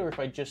painted or if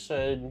I just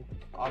said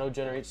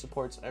auto-generate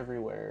supports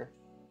everywhere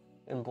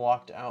and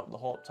blocked out the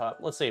whole up top.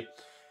 Let's see.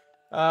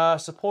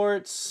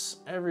 Supports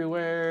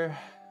everywhere.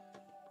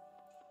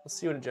 Let's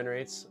see what it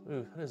generates.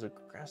 Ooh, that is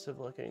aggressive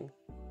looking.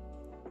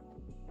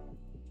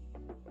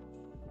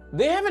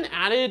 They haven't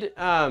added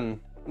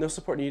no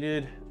support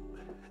needed.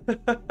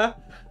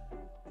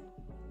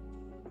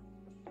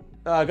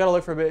 Gotta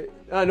look for a bit.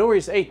 No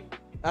worries. Hey,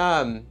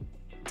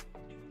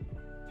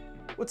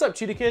 what's up,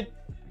 Cheetah Kid?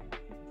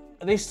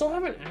 They still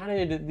haven't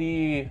added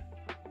the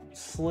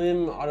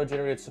slim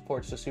auto-generated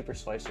supports to Super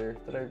Slicer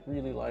that I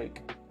really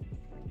like.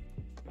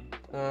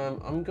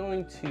 I'm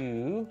going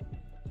to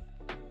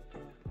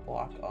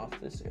block off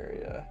this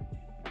area.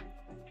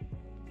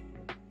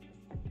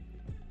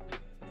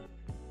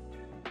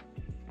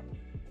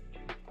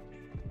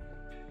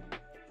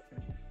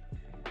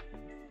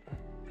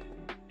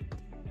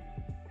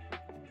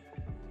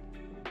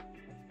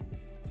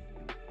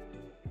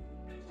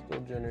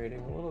 Still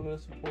generating a little bit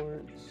of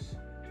supports.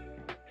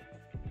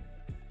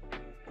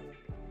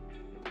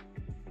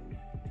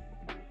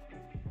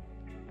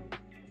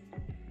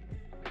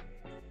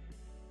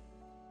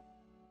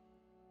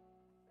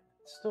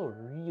 Still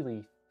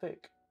really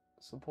thick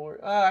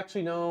support.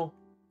 Actually, no.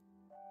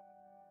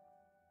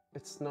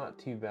 It's not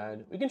too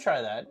bad. We can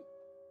try that.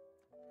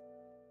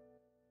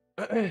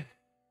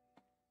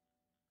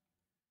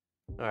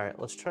 All right,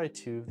 let's try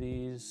 2 of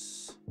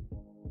these.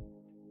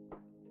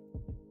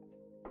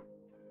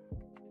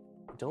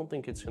 I don't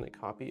think it's gonna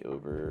copy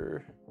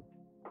over.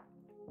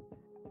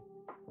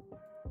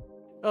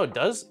 Oh, it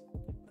does?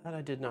 That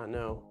I did not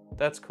know.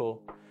 That's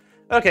cool.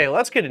 Okay, well,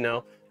 that's good to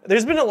know.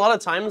 There's been a lot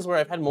of times where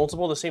I've had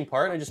multiple of the same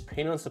part, and I just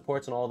paint on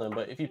supports on all of them.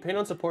 But if you paint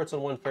on supports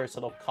on one first,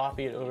 it'll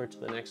copy it over to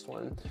the next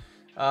one.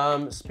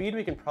 Speed,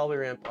 we can probably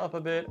ramp up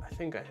a bit. I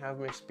think I have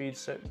my speed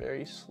set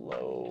very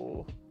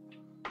slow.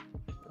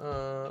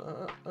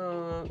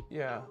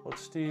 Yeah,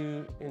 let's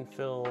do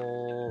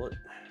infill.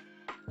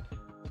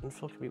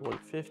 Infill can be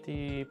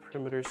 150,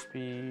 perimeter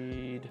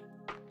speed.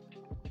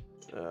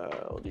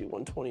 I'll do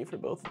 120 for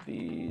both of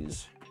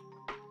these.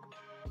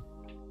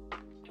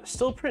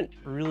 still print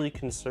really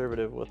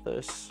conservative with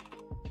this,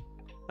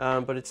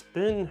 but it's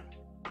been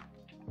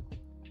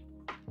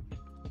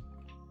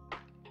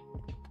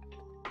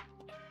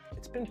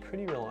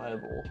pretty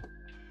reliable.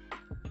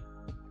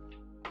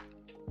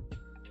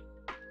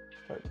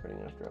 Start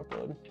printing after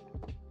upload.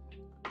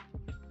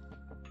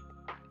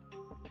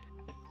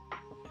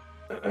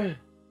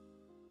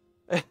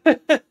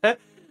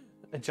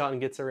 John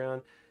gets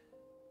around.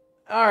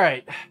 All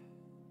right.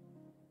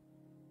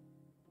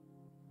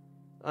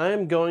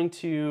 I'm going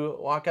to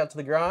walk out to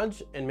the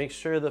garage and make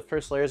sure the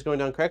first layer is going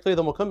down correctly.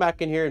 Then we'll come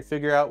back in here and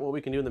figure out what we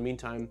can do in the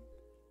meantime.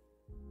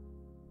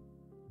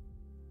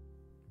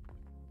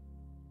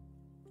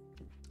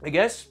 I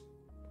guess,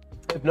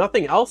 if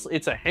nothing else,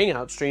 it's a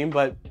hangout stream,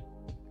 but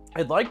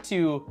I'd like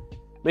to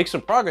make some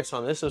progress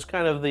on this. It was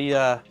kind of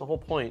the whole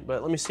point,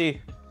 but let me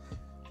see.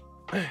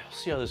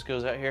 See how this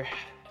goes out here.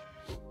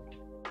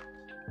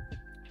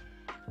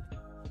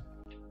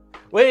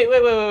 Wait.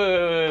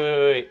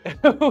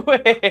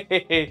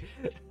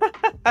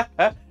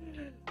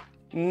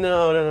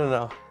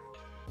 No.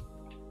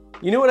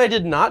 You know what I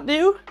did not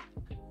do?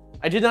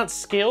 I did not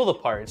scale the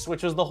parts,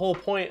 which was the whole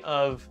point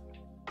of...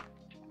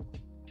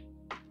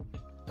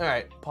 All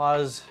right,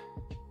 pause.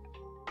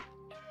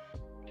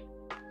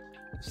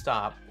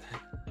 Stop.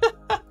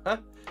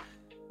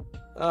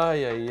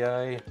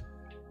 Ay.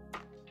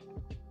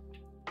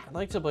 I'd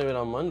like to blame it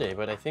on Monday,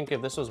 but I think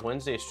if this was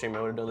Wednesday's stream,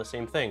 I would have done the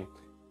same thing.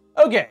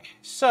 Okay,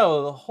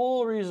 so the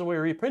whole reason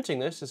we're reprinting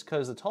this is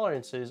because the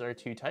tolerances are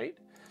too tight,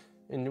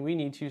 and we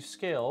need to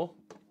scale.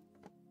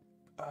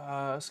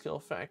 Scale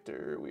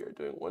factor, we are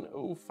doing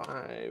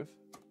 105.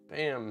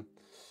 Bam.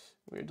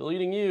 We're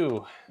deleting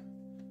you.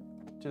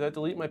 Did that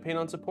delete my paint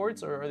on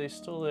supports, or are they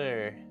still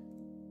there?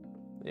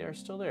 They are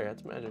still there.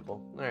 That's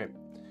magical. All right.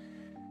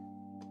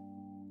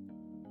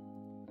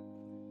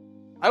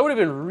 I would have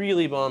been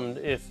really bummed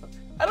if...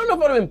 I don't know if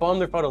I would have been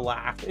bummed or if I would have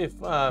laughed if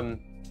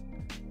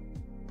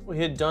we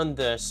had done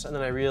this and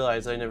then I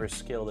realized I never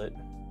scaled it.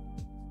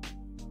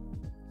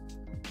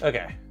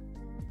 Okay.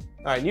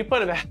 All right, new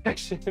point of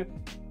action.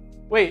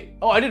 Wait.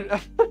 Oh, I didn't...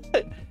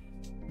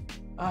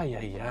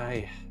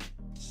 Ay.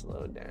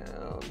 Slow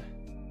down.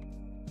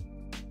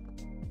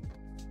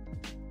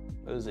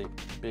 That is a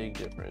big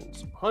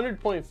difference.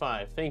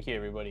 100.5. Thank you,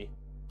 everybody.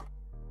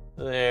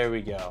 There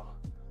we go.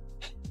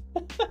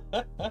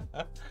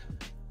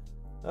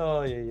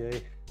 Oh,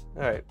 yay.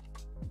 All right.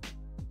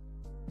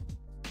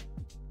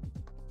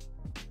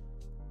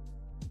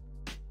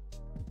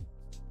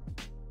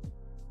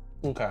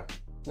 Okay.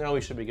 Now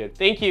we should be good.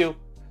 Thank you.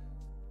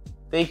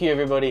 Thank you,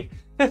 everybody.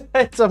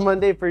 It's a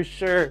Monday for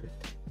sure.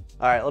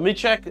 All right, let me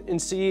check and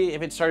see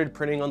if it started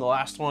printing on the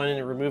last one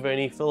and remove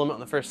any filament on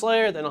the first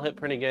layer. Then I'll hit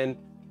print again.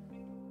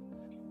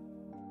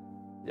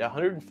 Yeah,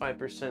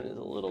 105% is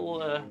a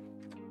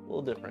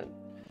little different.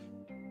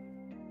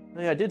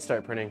 Oh, yeah, I did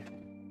start printing.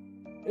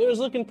 It was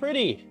looking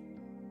pretty.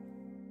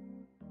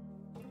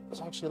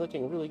 It's actually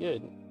looking really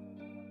good.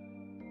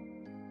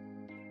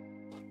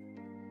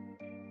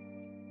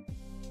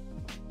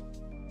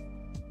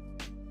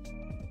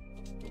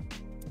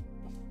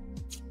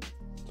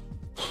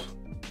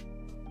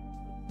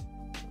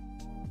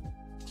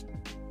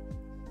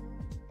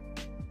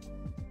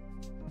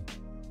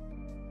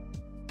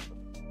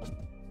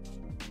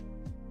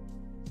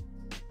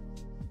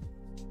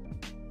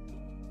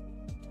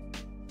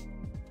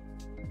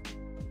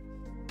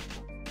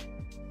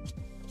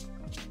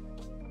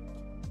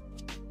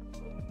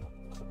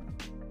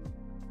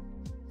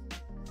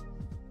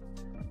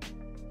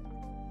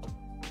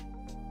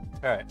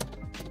 All right,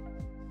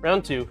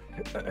 round two.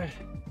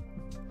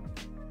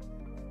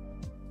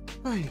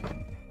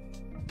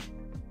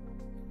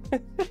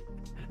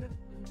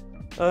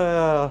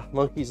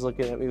 Monkey's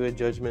looking at me with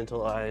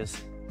judgmental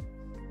eyes.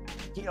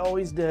 He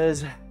always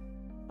does.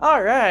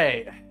 All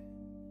right,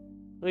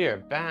 we are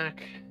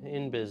back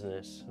in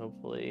business,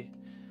 hopefully.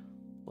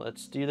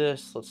 Let's do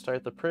this. Let's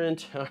start the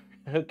print.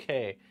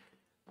 Okay.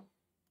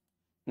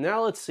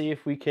 Now let's see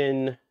if we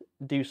can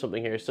do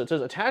something here. So it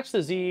says attach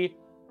the Z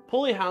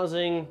pulley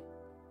housing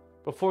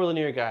before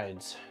linear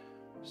guides.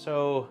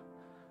 So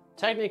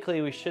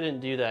technically we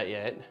shouldn't do that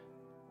yet,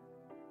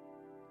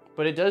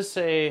 but it does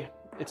say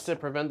it's to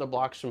prevent the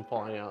blocks from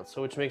falling out.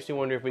 So which makes me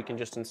wonder if we can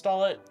just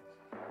install it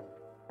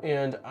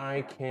and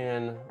I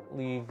can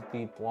leave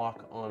the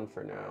block on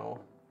for now.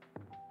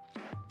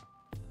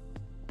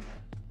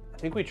 I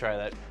think we try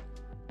that.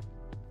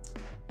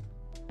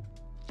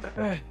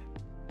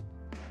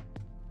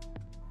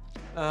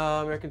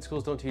 American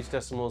schools don't teach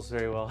decimals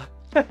very well.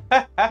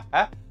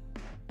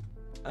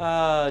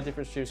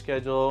 Different stream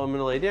schedule. I'm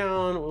gonna lay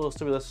down. We'll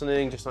still be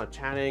listening, just not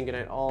chatting. Good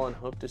night all, and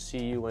hope to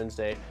see you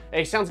Wednesday.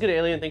 Hey, sounds good,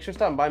 Alien. Thanks for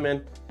stopping by,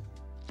 man.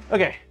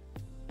 Okay,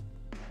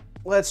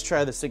 let's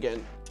try this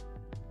again.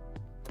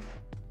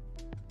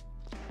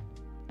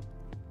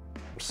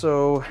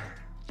 So,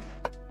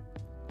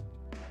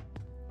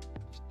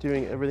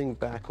 doing everything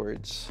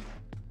backwards.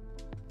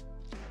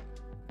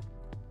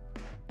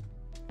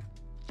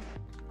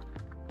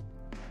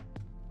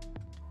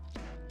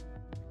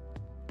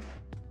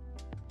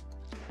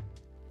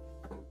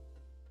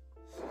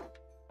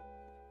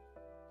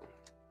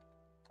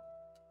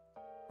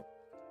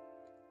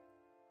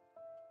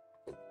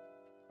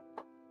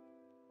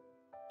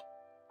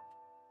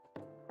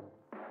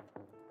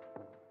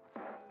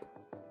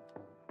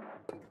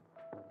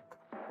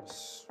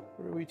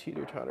 What are we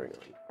teeter-tottering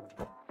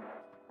on?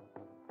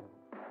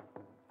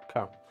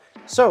 Okay.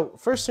 So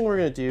first thing we're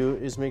gonna do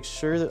is make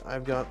sure that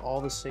I've got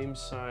all the same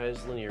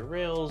size linear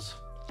rails.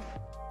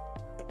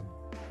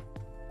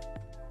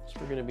 So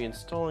we're gonna be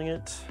installing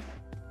it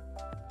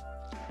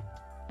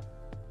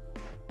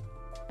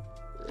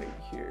right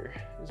here.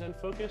 Is that in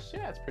focus?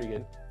 Yeah, it's pretty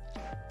good.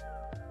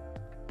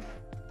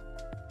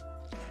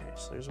 Okay,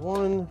 so there's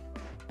 1,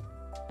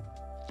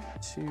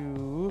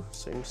 2,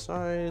 same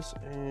size,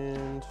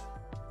 and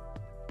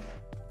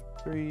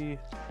 3,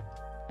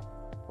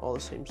 all the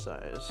same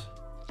size.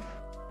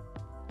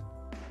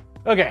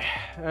 Okay,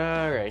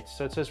 all right,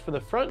 so it says for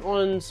the front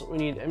ones, we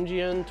need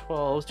MGN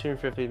 12s,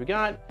 250. We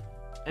got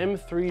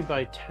M3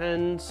 by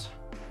 10s.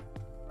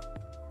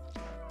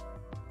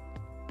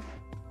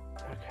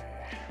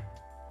 Okay.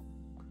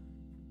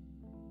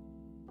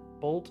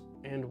 Bolt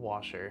and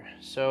washer.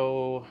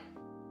 So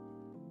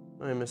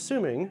I'm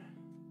assuming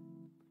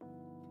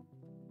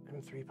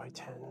M3 by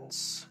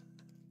 10s.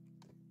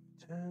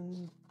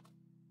 10,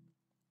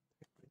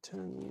 3 by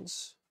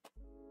 10s,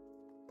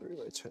 3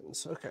 by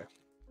 10s, okay.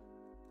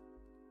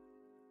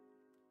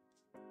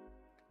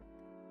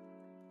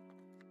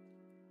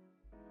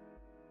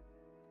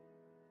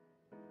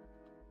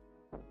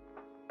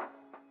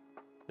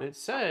 It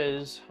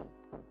says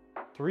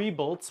 3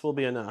 bolts will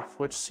be enough,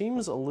 which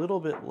seems a little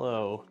bit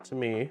low to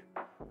me.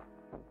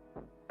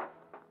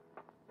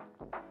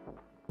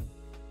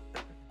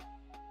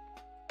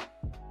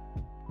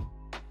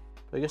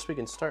 I guess we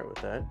can start with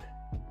that.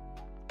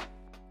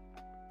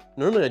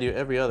 Normally I do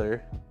every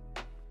other.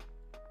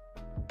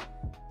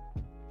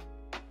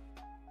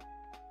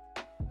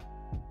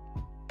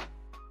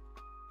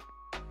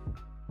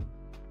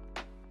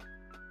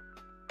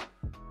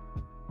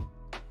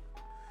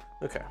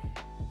 Okay.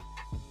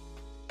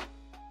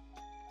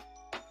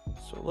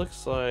 So it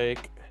looks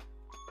like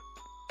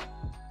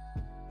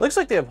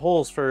they have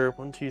holes for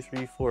 1, 2,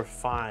 3, 4,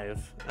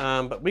 5.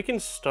 But we can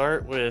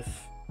start with,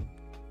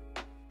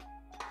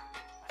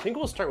 I think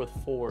we'll start with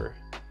 4.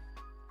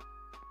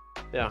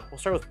 Yeah, we'll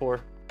start with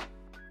 4.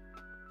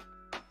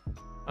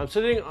 I'm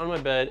sitting on my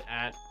bed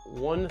at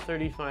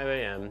 1:35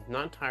 a.m.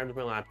 Not tired with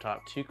my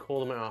laptop, too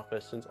cold in my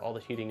office since all the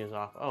heating is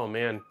off. Oh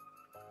man.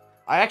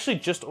 I actually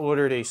just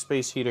ordered a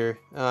space heater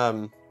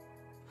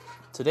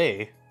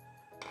today.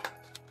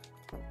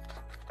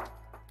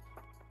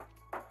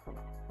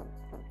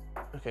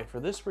 Okay, for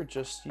this we're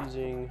just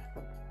using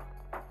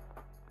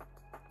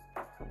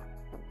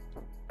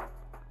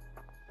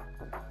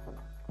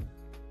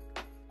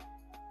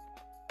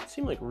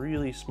seem like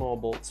really small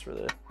bolts for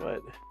this, but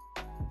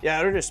yeah,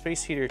 I ordered a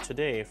space heater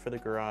today for the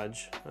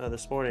garage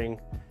this morning.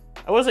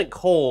 I wasn't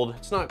cold.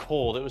 It's not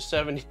cold. It was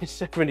 70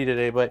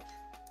 today, but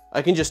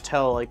I can just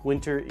tell like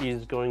winter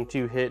is going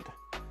to hit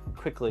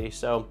quickly.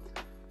 So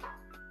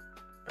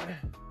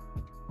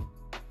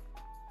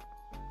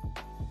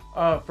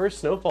first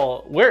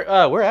snowfall. Where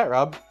at,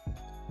 Rob?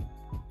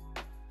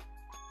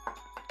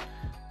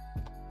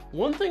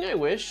 One thing I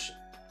wish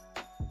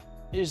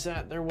is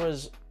that there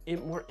was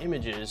more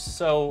images.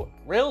 So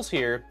rails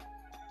here.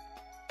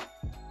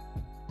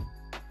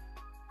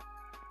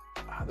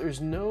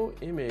 There's no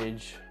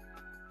image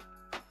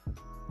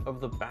of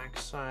the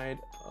backside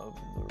of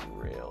the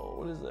rail.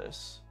 What is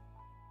this?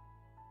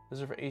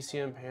 These are for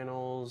ACM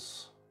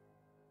panels.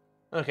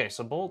 Okay,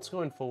 so bolts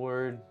going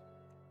forward.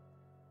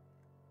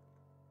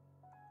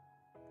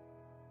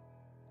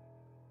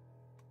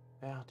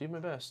 Yeah, I'll do my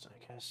best,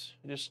 I guess.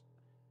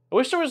 I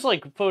wish there was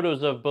like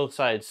photos of both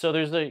sides. So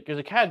there's a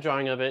CAD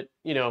drawing of it,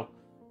 you know,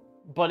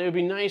 but it would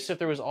be nice if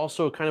there was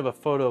also kind of a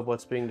photo of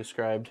what's being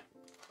described.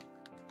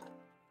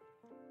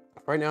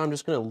 Right now, I'm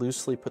just gonna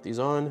loosely put these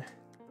on.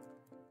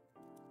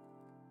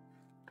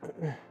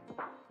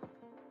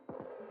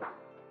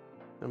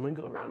 I'm gonna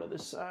go around to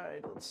this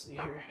side. Let's see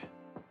here.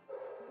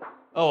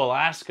 Oh,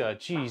 Alaska.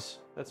 Jeez,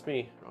 that's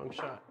me. Wrong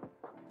shot.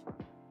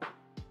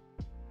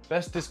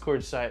 Best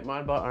Discord site,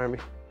 Modbot Army.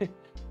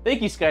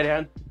 Thank you,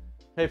 Skydown.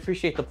 I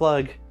appreciate the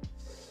plug.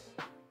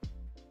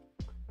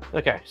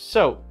 Okay,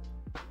 so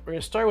we're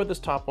gonna start with this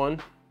top one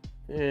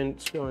and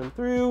it's going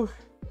through.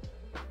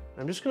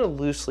 I'm just gonna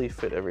loosely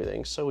fit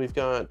everything. So we've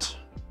got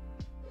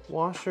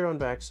washer on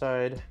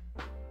backside,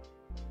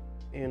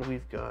 and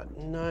we've got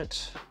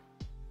nut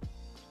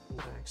on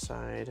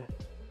backside.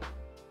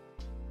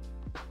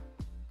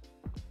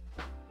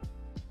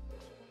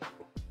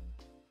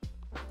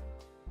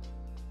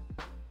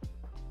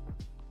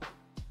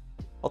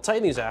 I'll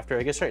tighten these after.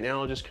 I guess right now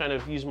I'll just kind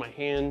of use my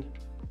hand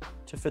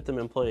to fit them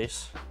in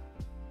place.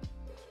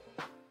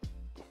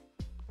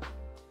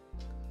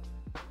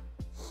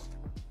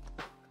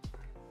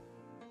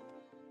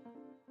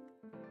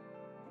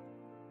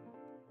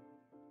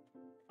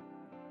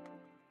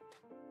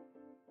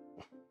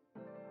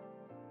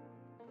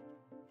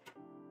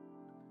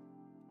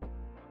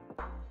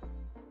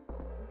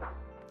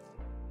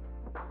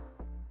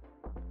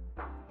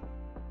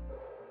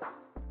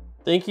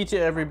 Thank you to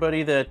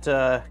everybody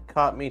that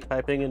caught me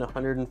typing in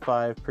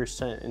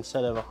 105%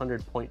 instead of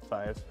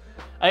 100.5.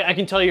 I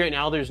can tell you right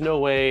now, there's no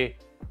way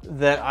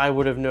that I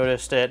would have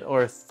noticed it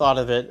or thought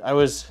of it. I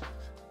was,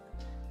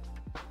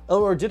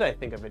 oh, or did I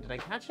think of it? Did I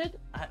catch it?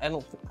 I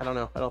don't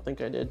know. I don't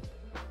think I did.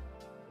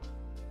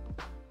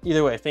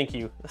 Either way, thank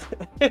you.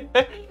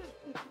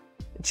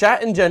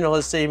 Chat in general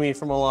has saved me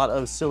from a lot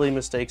of silly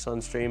mistakes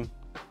on stream.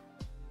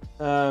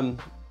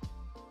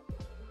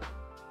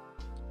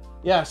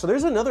 Yeah, so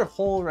there's another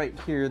hole right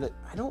here that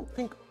I don't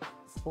think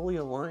fully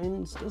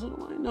aligns. Does it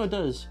align? No, it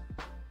does.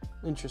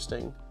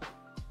 Interesting.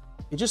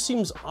 It just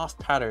seems off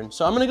pattern.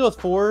 So I'm gonna go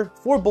with four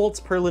bolts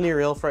per linear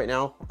rail for right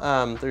now.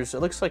 It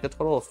looks like a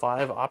total of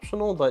 5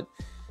 optional, but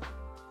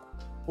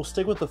we'll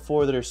stick with the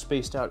 4 that are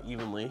spaced out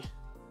evenly.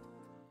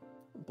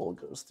 The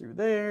bolt goes through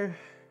there.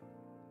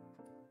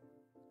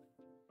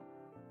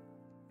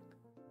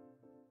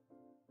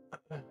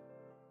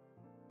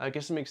 I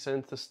guess it makes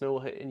sense. The snow will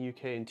hit in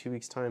UK in 2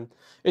 weeks' time.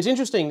 It's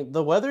interesting.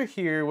 The weather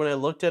here, when I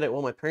looked at it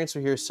while my parents were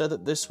here, said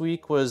that this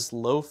week was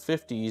low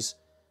 50s.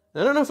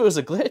 And I don't know if it was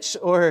a glitch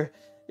or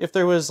if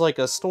there was like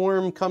a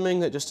storm coming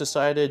that just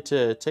decided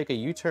to take a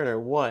U-turn or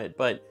what.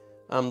 But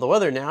the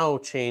weather now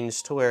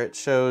changed to where it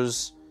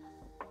shows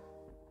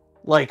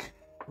like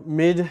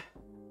mid.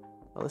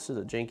 Oh, this is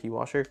a janky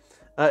washer.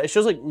 It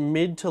shows like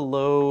mid to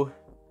low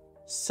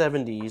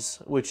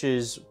 70s, which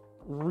is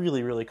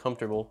really, really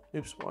comfortable.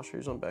 Oops,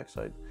 washers on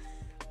backside.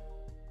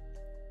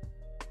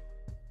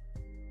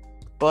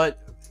 But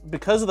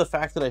because of the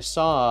fact that I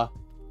saw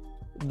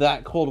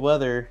that cold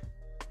weather,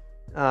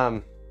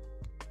 I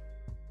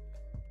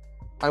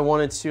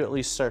wanted to at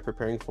least start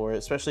preparing for it,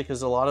 especially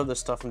because a lot of the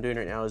stuff I'm doing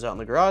right now is out in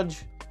the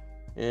garage,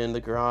 and the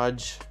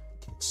garage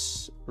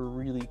gets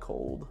really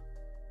cold.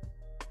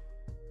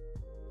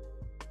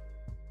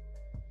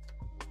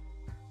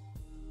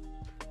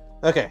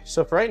 Okay,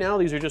 so for right now,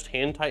 these are just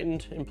hand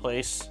tightened in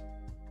place.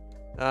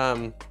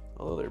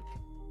 Although they're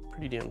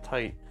pretty damn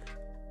tight.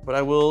 But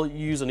I will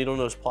use a needle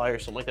nose plier or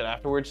something like that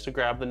afterwards to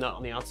grab the nut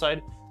on the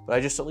outside. But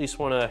I just at least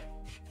want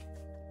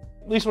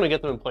to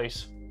get them in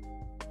place.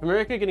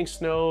 America getting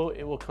snow,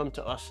 it will come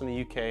to us in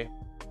the UK.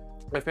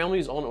 My family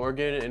is all in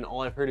Oregon, and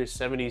all I've heard is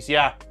 70s.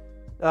 Yeah,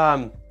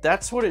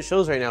 that's what it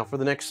shows right now for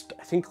the next,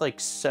 I think, like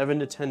 7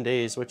 to 10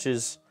 days, which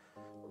is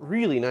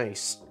really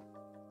nice.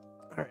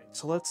 All right,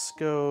 so let's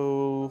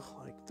go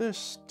like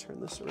this, turn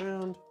this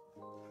around.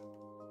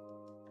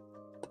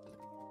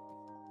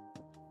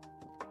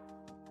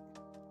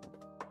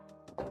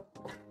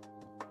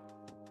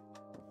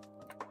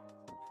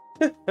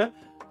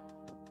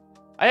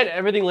 I had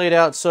everything laid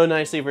out so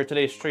nicely for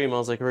today's stream. I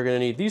was like, we're gonna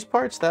need these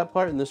parts, that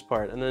part, and this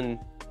part, and then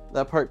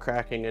that part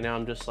cracking, and now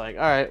I'm just like,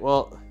 all right,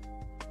 well,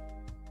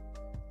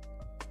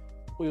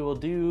 we will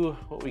do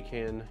what we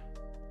can.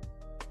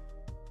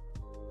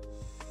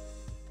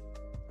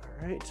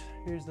 All right,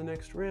 here's the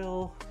next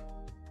rail.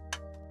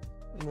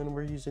 And then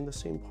we're using the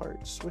same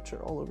parts, which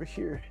are all over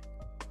here.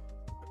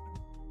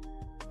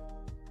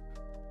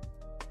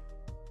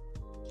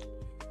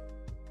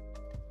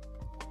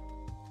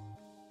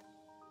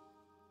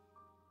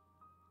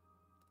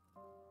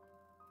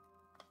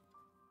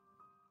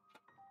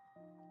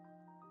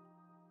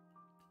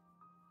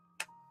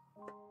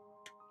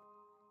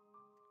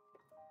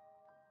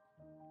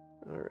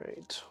 All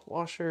right,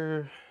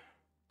 washer.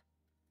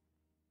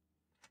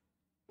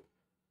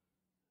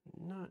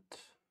 Nut.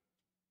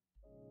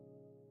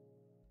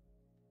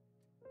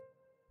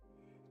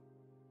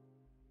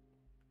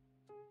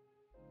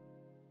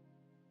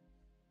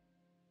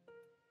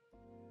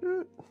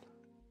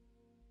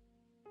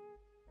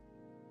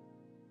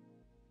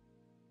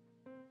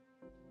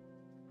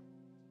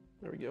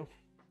 There we go.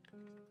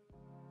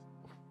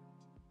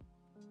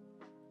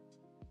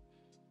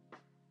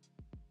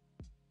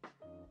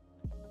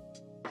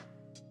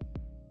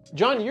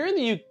 John, you're in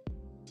the UK.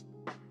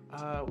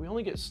 We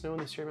only get snow in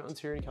the Sierra Mountains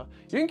here in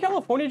California. You're in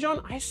California,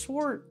 John? I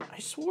swore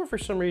for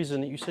some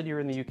reason that you said you were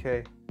in the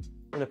UK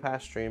in a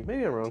past stream.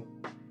 Maybe I'm wrong.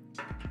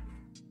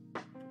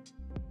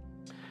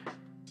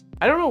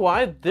 I don't know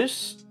why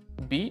this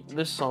beat,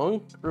 this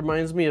song,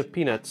 reminds me of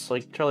Peanuts,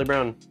 like Charlie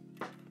Brown.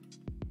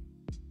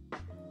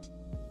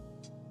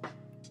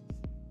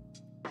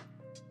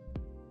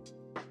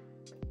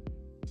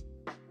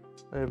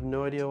 I have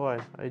no idea why.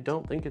 I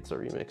don't think it's a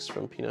remix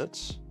from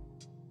Peanuts.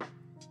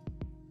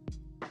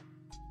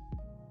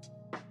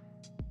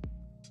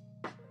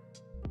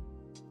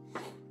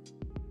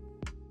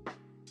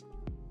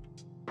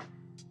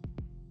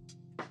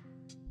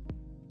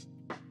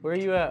 Where are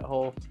you at,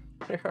 Hole?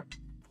 There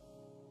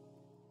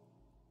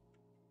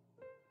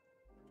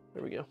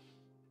we go.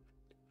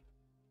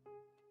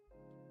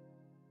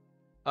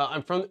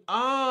 I'm from,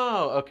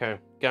 oh, okay,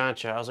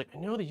 gotcha. I was like, I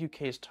know the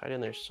UK is tied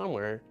in there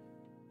somewhere.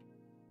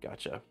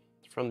 Gotcha.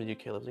 From the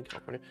UK, lives in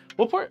California.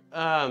 What part?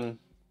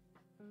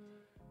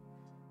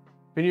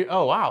 Been here,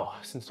 oh wow,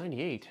 since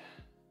 '98.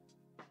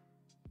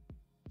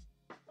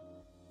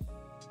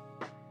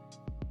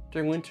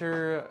 During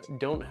winter,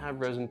 don't have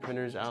resin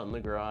printers out in the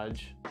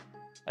garage.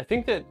 I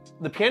think that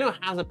the piano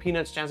has a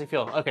Peanuts jazzy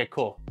feel. Okay,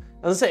 cool.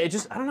 I was gonna say, it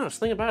just, I don't know,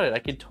 something about it. I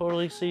could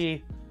totally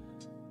see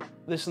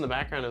this in the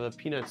background of the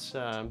Peanuts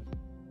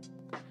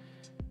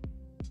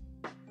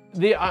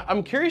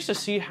I'm curious to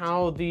see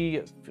how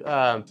the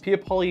Pia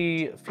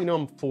Poly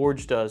Phenome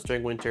Forge does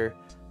during winter.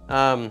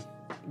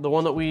 The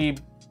one that we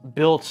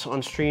built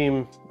on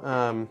stream,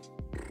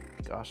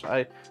 gosh,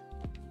 I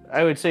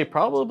would say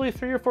probably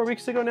 3 or 4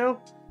 weeks ago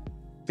now,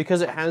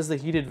 because it has the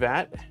heated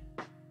vat.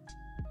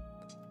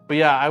 But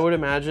yeah, I would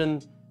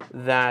imagine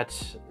that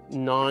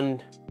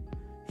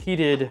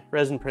non-heated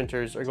resin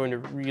printers are going to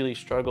really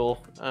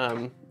struggle,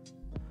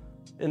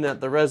 in that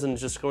the resin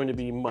is just going to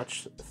be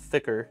much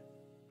thicker.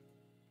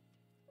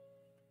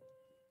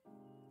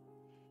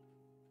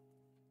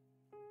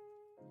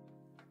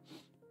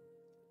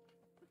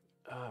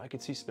 I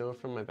could see snow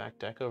from my back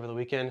deck over the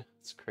weekend.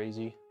 It's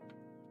crazy.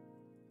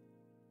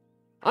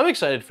 I'm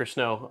excited for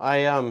snow.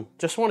 I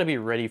just want to be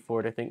ready for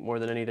it, I think, more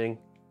than anything.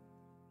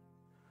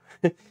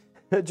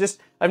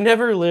 I've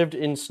never lived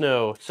in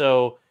snow,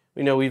 so,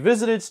 you know, we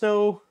visited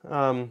snow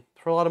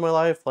for a lot of my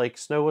life. Like,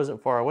 snow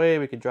wasn't far away.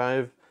 We could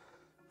drive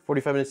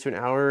 45 minutes to an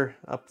hour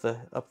up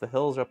the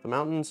hills or up the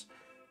mountains.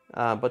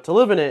 But to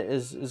live in it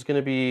is going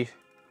to be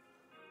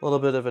a little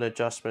bit of an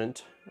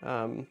adjustment,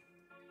 I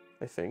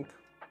think.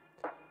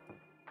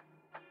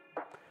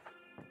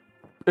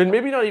 And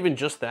maybe not even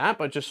just that,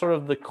 but just sort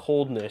of the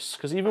coldness.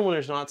 Because even when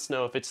there's not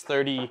snow, if it's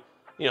 30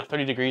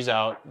 degrees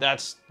out,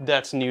 that's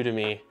new to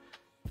me.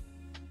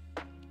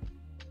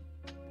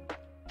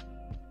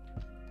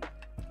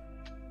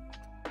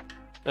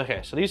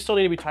 Okay, so these still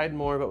need to be tightened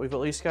more, but we've at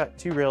least got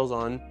 2 rails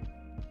on.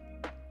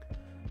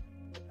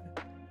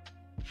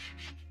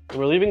 And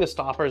we're leaving the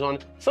stoppers on.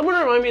 Someone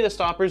remind me the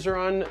stoppers are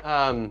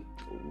on,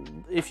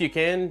 if you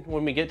can,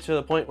 when we get to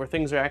the point where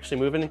things are actually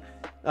moving.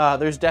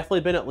 There's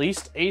definitely been at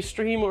least a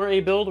stream or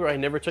a build where I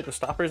never took the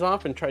stoppers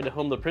off and tried to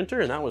home the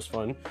printer, and that was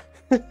fun.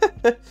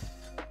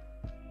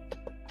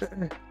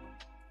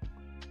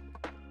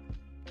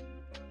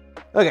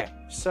 Okay,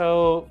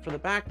 so for the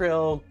back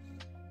rail,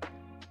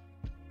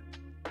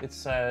 it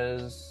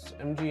says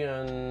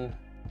MGN,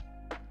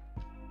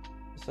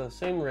 so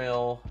same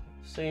rail,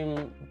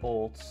 same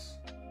bolts,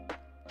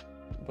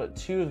 but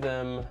 2 of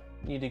them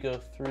need to go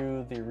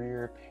through the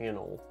rear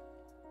panel.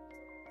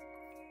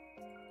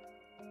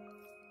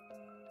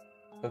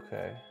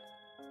 Okay.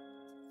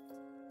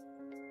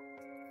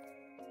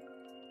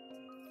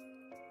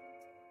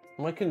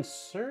 My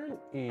concern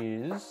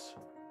is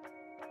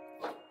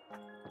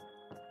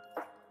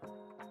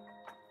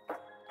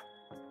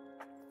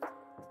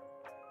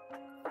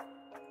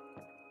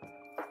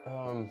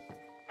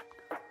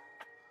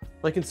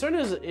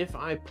if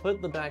I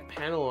put the back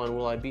panel on,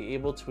 will I be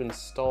able to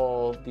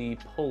install the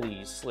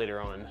pulleys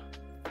later on?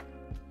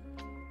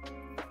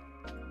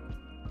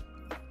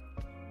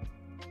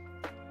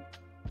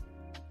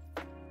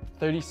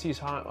 $30°C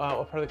hot. Wow,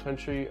 what part of the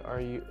country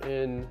are you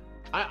in?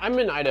 I'm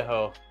in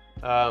Idaho.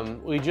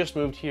 We just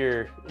moved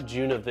here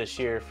June of this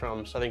year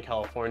from Southern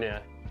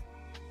California.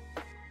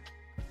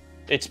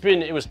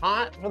 It was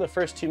hot for the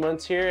first 2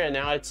 months here, and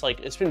now it's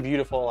been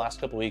beautiful the last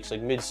couple weeks,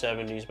 like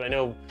mid-70s, but I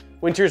know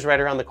winter's right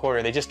around the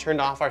corner. They just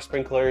turned off our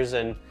sprinklers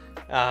and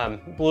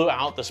blew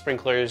out the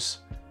sprinklers,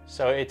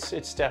 so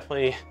it's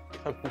definitely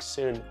coming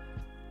soon.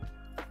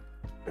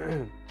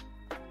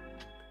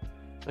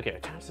 Okay,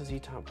 attach the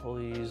Z-top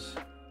pulleys.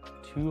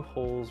 2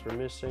 holes we're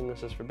missing.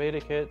 This is for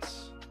beta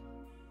kits.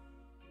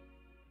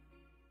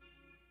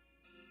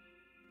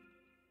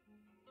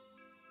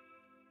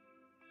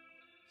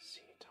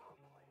 Z-top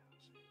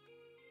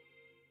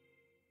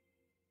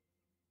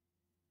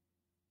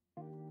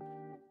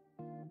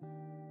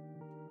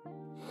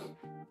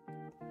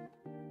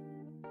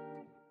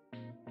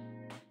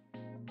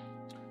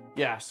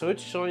Yeah, so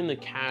it's showing the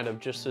CAD of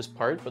just this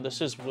part, but this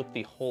is with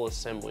the whole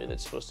assembly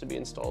that's supposed to be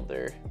installed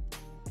there.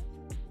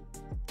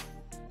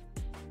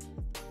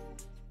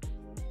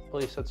 At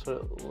least that's what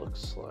it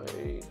looks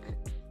like.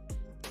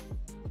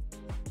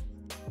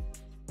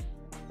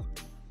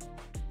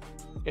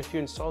 If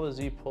you install the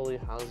Z pulley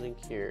housing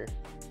here.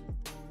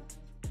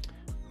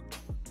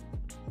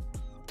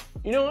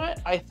 You know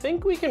what? I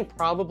think we can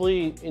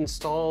probably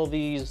install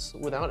these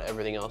without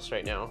everything else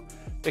right now,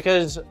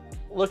 because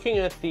looking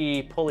at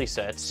the pulley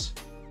sets,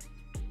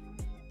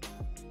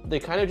 they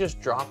kind of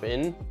just drop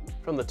in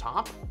from the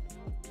top.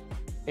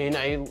 And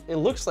it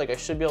looks like I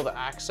should be able to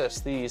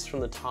access these from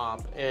the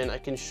top, and I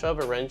can shove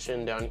a wrench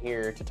in down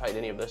here to tighten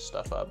any of this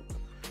stuff up.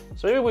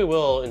 So maybe we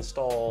will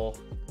install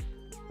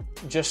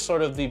just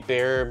sort of the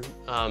bare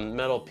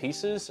metal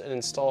pieces and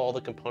install all the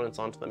components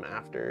onto them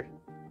after.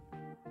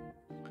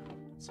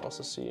 Let's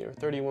also see, we're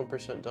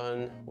 31%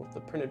 done with the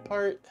printed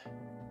part.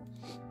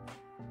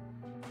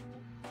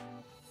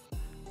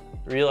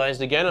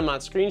 Realized again, I'm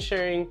not screen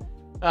sharing.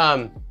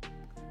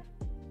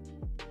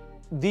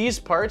 These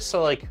parts,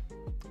 so like,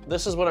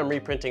 this is what I'm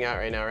reprinting out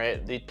right now,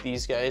 right?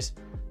 These guys.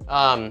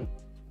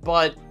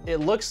 But it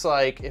looks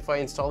like if I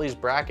install these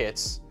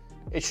brackets,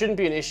 it shouldn't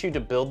be an issue to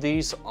build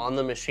these on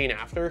the machine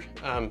after.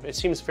 It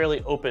seems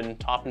fairly open,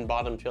 top and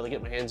bottom, to be able to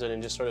get my hands in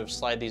and just sort of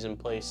slide these in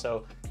place.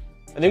 So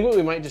I think what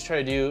we might just try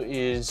to do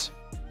is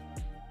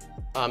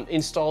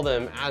install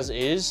them as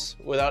is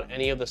without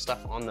any of the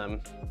stuff on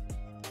them.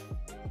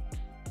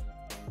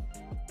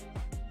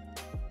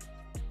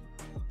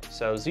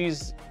 So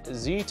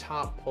Z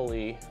top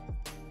pulley.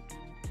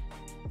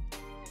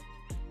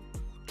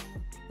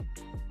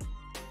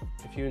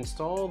 If you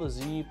install the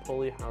Z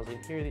pulley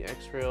housing here, the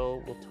X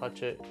rail will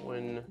touch it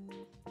when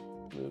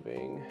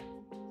moving.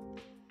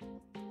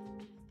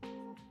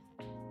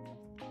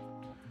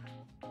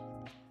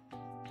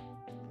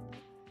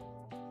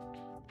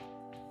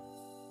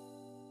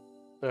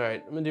 All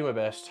right, I'm gonna do my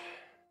best.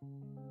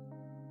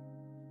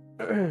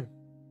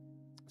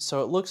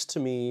 So it looks to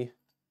me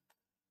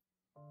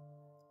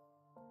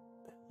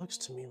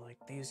like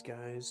these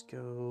guys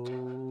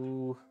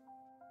go.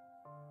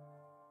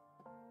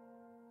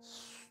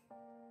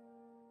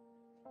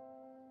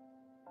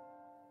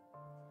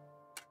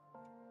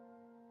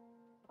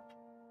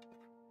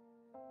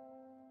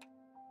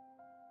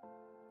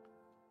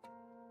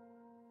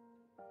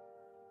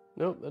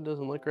 Nope, that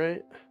doesn't look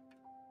right.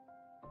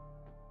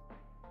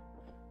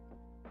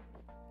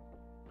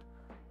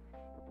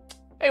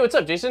 Hey, what's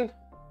up, Jason?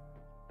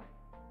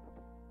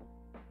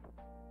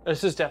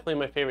 This is definitely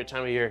my favorite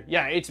time of year.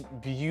 Yeah, it's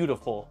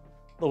beautiful.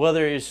 The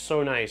weather is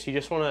so nice. You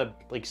just want to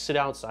like sit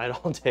outside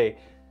all day.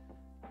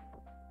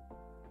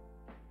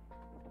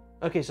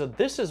 Okay, so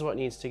this is what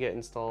needs to get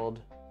installed.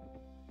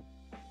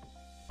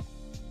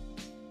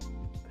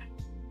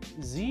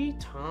 Z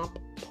top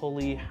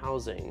pulley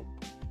housing.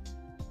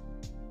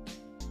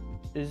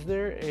 Is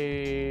there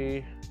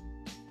a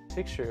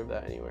picture of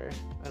that anywhere?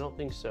 I don't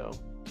think so.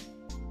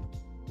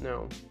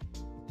 No.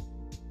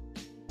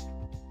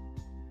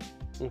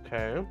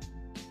 Okay.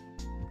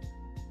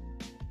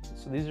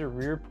 So these are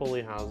rear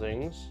pulley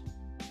housings.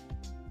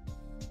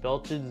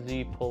 Belted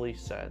Z pulley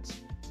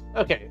sets.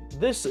 Okay,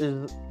 this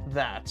is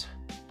that.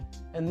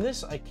 And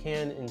this I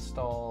can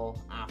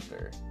install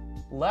after.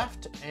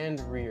 Left and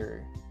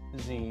rear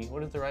Z.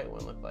 What does the right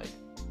one look like?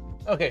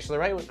 Okay, so the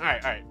right one, all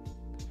right.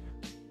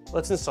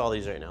 Let's install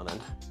these right now then.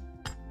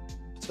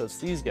 So it's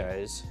these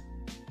guys.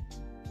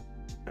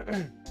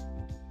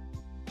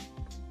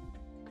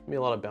 Be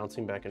a lot of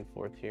bouncing back and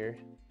forth here.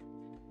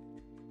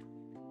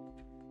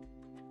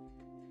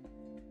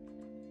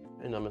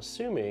 And I'm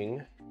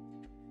assuming,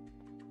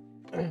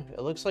 it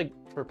looks like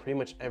for pretty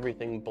much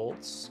everything,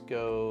 bolts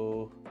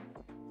go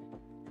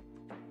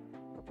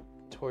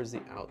towards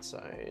the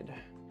outside.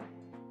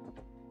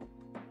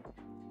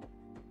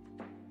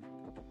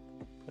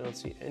 I don't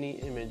see any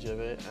image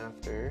of it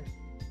after.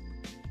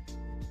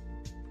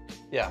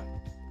 Yeah,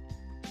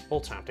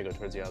 bolts have to go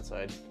towards the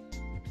outside.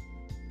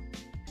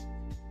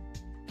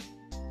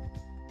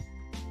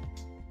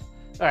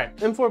 All right,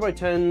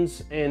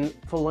 M4x10s and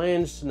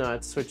flanged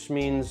nuts, which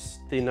means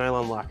the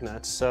nylon lock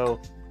nuts. So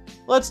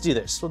let's do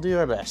this. We'll do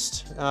our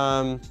best.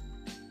 I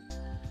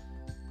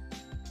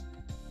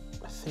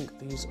think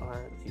these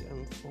are the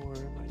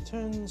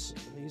M4x10s,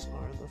 and these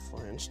are the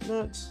flanged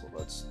nuts.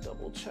 Let's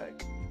double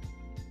check.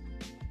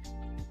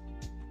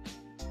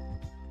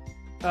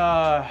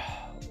 Why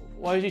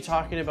are you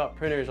talking about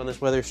printers on this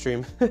weather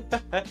stream?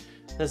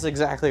 That's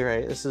exactly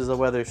right. This is a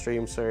weather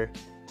stream, sir.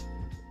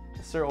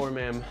 Sir or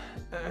ma'am.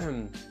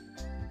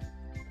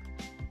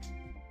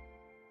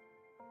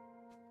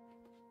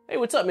 Hey,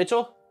 what's up,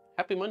 Mitchell?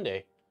 Happy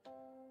Monday.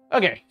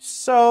 Okay,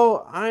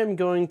 so I'm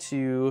going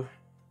to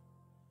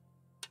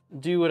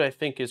do what I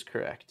think is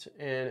correct.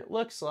 And it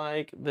looks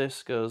like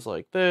this goes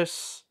like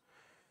this,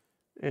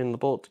 and the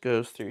bolt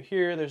goes through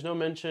here. There's no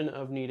mention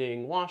of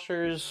needing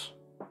washers.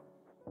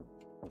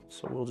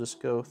 So we'll just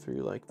go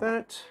through like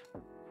that.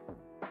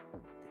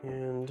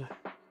 And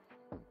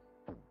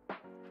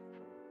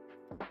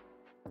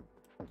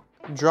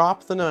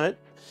drop the nut,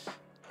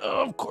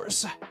 of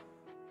course.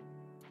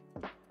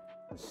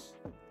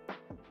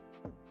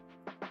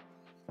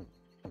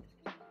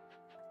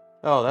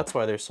 Oh, that's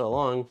why they're so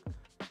long.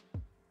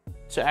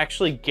 To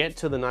actually get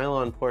to the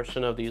nylon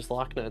portion of these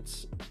lock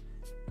nuts.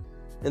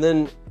 And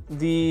then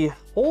the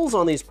holes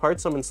on these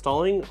parts I'm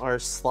installing are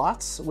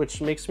slots,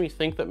 which makes me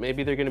think that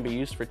maybe they're going to be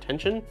used for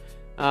tension.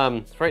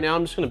 Right now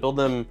I'm just going to build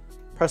them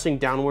pressing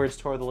downwards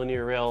toward the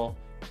linear rail,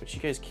 which you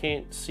guys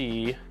can't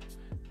see.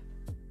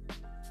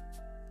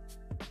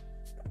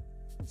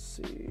 Let's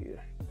see.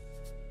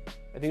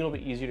 I think it'll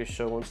be easier to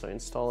show once I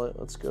install it.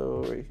 Let's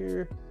go right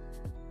here.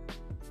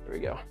 There we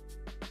go.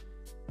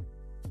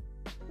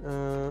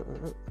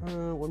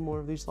 One more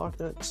of these lock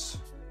nuts.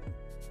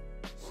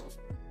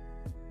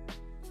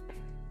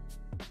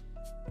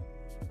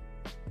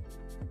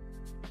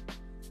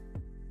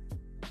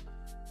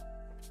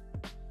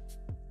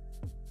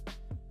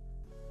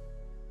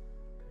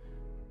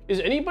 Is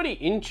anybody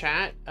in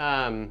chat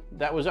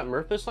that was at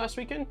Murph this last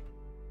weekend?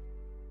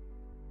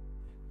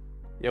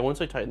 Yeah, once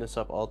I tighten this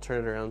up, I'll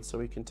turn it around so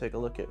we can take a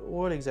look at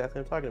what exactly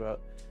I'm talking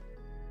about.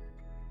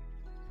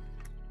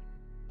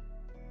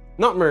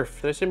 Not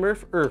Murph. Did I say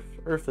Murph?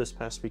 Earth this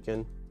past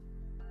weekend.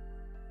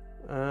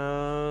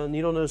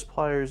 Needle nose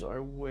pliers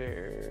are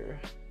where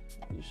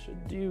you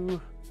should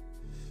do.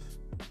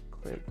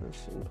 Clamp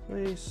this in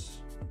place.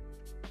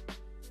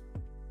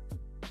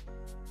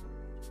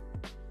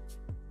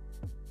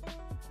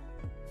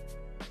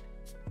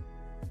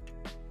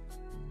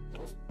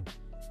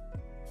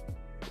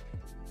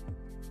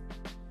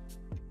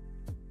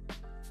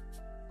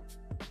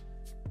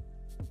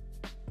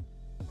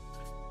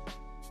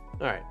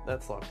 All right,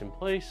 that's locked in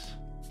place.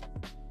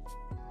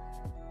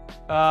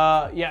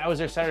 Yeah, I was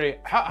there Saturday.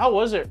 How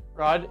was it,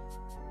 Rod?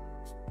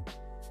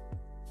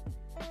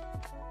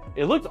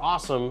 It looked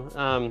awesome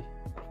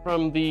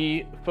from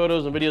the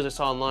photos and videos I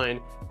saw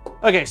online.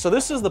 Okay, so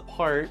this is the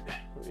part.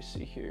 Let me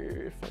see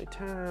here. If I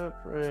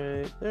tap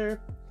right there.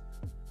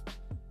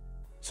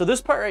 So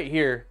this part right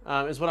here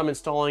is what I'm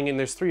installing, and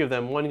there's 3 of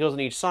them. One goes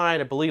on each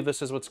side. I believe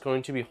this is what's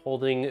going to be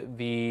holding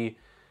the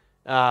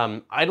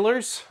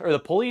idlers or the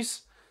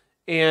pulleys,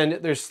 and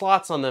there's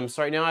slots on them.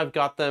 So right now I've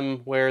got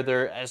them where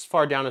they're as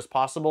far down as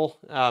possible,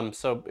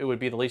 so it would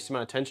be the least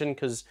amount of tension,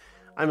 because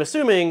I'm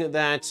assuming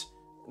that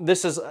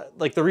this is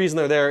like the reason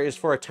they're there is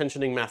for a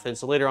tensioning method.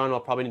 So later on I'll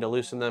probably need to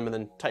loosen them and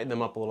then tighten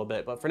them up a little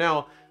bit. But for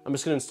now, I'm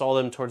just going to install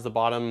them towards the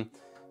bottom,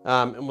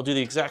 and we'll do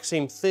the exact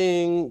same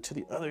thing to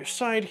the other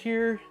side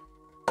here,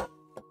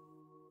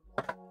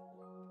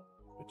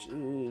 which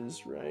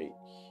is right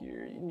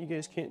here. You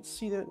guys can't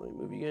see that. Let me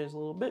move you guys a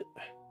little bit.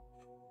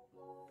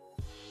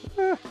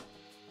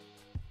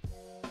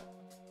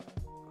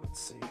 Let's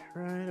see,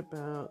 right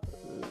about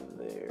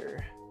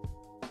there.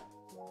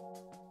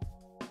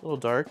 A little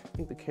dark. I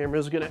think the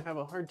camera's gonna have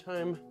a hard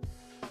time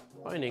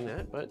finding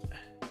that, but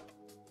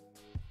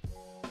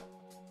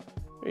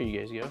there you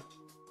guys go.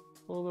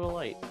 A little bit of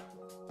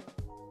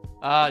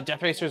light.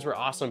 Death racers were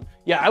awesome.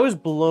 Yeah, I was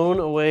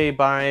blown away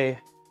by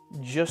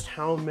just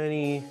how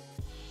many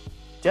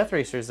death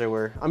racers there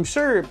were. I'm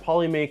sure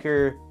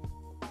Polymaker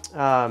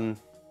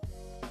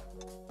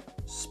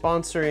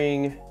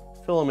sponsoring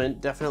filament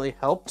definitely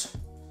helped.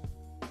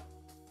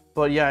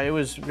 But yeah, it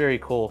was very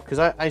cool, because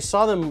I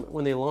saw them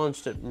when they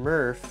launched at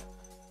Murph,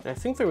 and I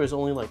think there was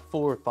only like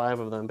 4 or 5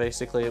 of them.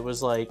 Basically, it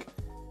was like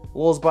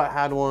Wolfsbot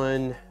had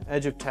one,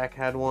 Edge of Tech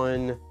had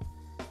one,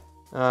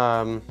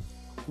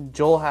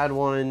 Joel had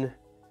one,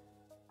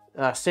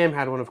 Sam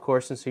had one, of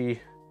course, since he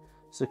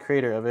is the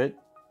creator of it.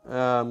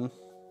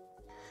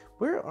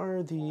 Where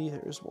are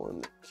there's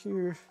one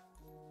here.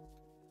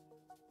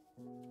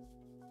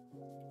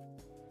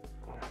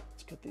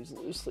 Let's get these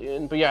loosely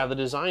in. But yeah, the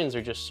designs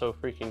are just so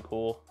freaking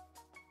cool.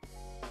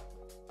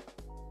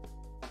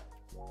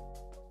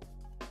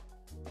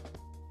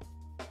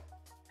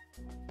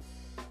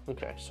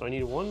 Okay, so I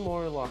need one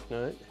more lock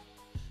nut.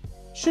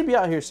 Should be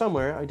out here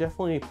somewhere. I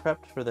definitely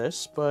prepped for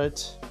this,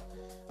 but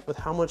with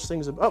how much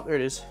things, oh, there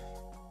it is.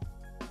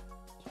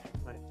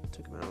 I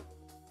took them out.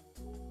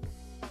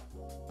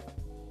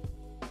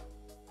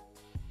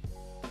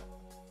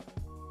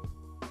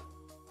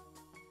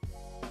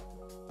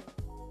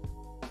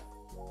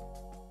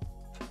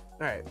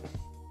 All right.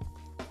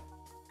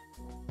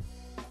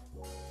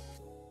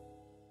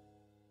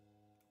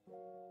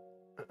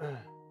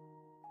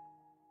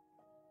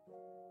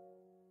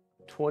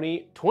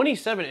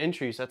 27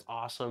 entries, that's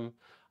awesome.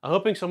 I'm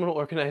hoping someone will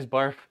organize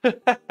barf.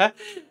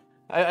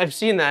 I've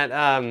seen that.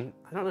 I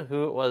don't know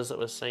who it was that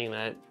was saying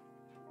that.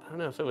 I don't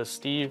know if it was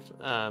Steve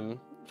from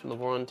the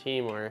Voron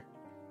team or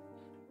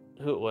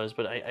who it was,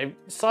 but I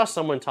saw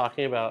someone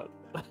talking about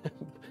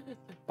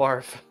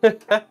barf.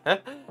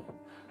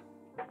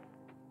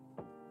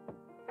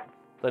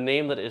 The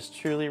name that is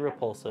truly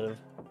repulsive.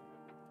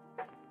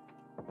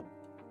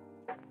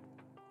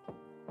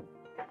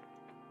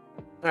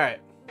 All right.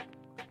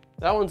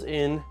 That one's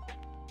in.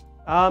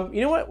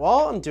 You know what?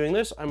 While I'm doing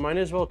this, I might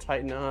as well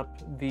tighten up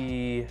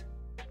the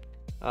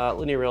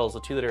linear rails,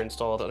 the 2 that are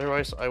installed.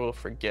 Otherwise, I will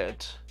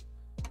forget.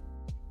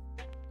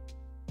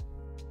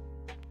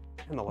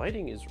 And the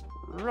lighting is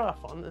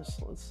rough on this.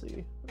 Let's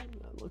see.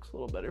 That looks a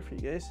little better for you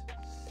guys.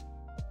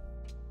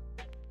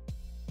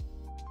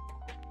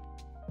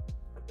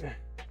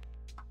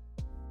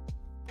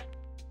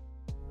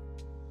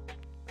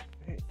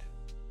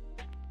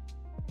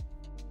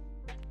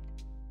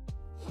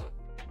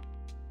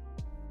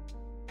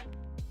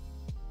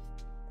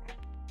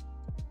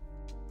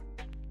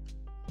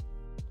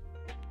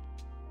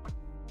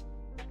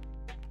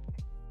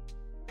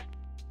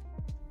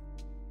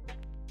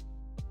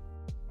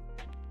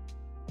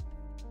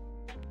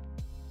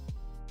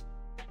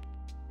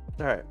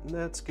 All right,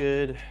 that's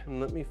good.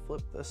 And let me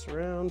flip this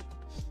around.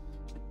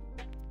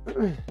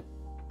 Well,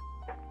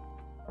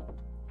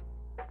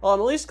 I'm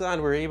at least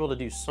glad we're able to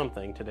do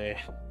something today.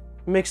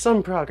 Make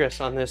some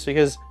progress on this,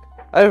 because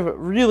I've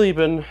really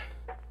been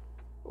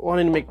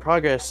wanting to make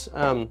progress.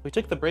 We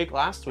took the break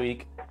last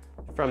week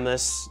from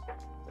this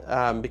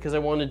because I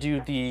wanted to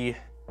do the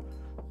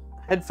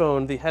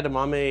headphone, the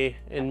Hedamame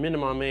and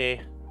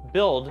Minamame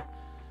build.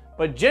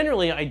 But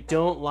generally, I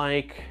don't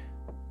like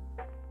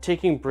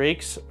taking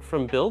breaks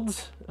from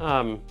builds.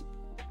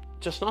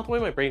 Just not the way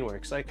my brain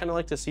works. I kind of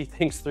like to see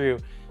things through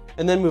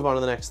and then move on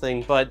to the next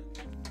thing. But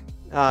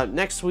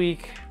next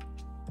week,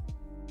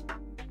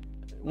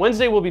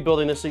 Wednesday we'll be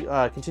building this,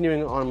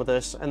 continuing on with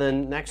this, and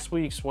then next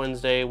week's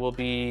Wednesday will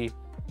be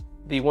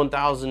the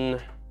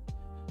 1000,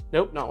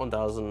 nope, not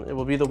 1000. It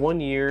will be the 1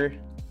 year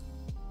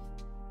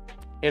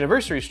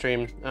anniversary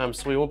stream,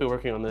 so we won't be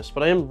working on this,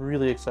 but I am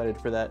really excited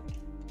for that.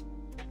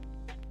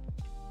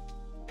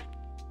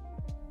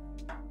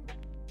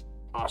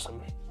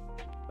 Awesome.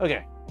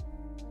 Okay.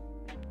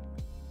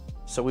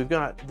 So we've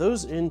got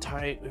those in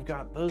tight. We've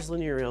got those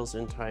linear rails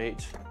in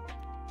tight.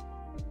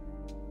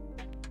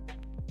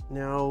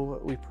 Now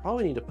we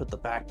probably need to put the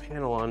back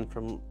panel on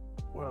from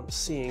what I'm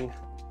seeing.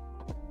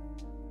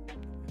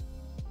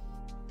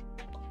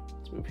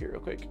 Let's move here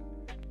real quick.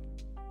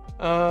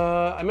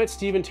 I met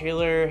Steve and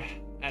Taylor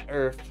at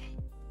EARF.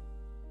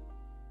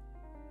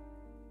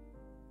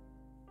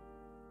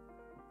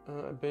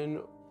 I've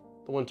been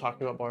the one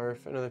talking about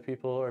BARF, and other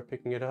people are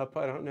picking it up.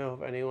 I don't know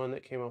of anyone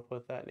that came up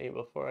with that name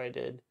before I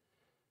did.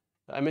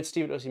 I met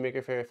Steve at OC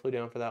Maker Fair. I flew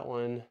down for that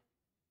one.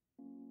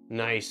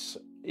 Nice.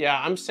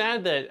 Yeah, I'm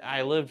sad that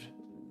I lived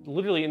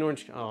literally in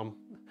Orange.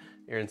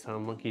 Aaron's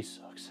home. Monkey's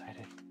so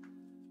excited.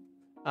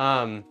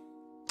 That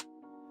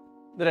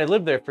I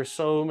lived there for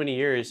so many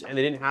years and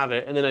they didn't have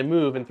it. And then I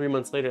moved, and 3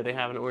 months later they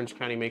have an Orange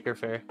County Maker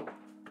Fair.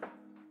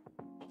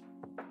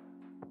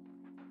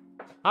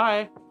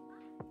 Hi.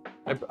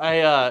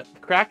 I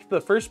cracked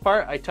the first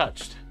part I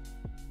touched.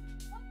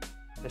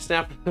 I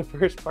snapped the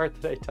first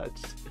part that I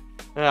touched.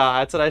 Yeah,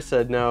 that's what I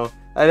said. No,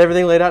 I had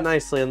everything laid out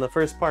nicely, and the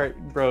first part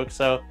broke.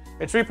 So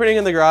it's reprinting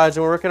in the garage,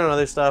 and we're working on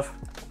other stuff.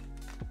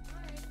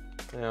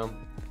 Yeah.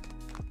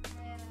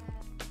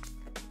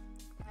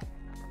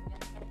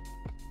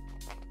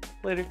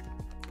 Later.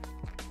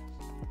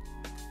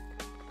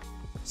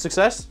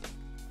 Success?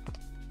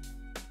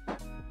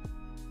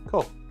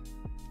 Cool.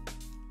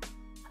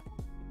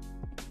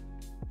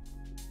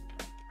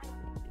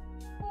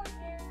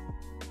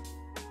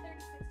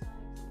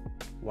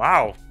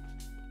 Wow.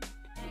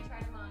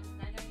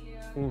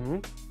 Mm-hmm.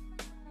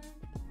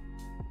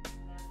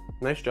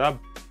 Nice job.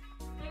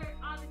 They're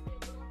obviously a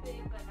little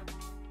big, but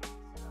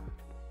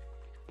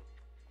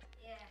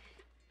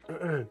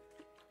so, yeah.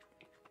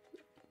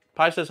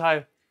 Pi says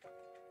hi.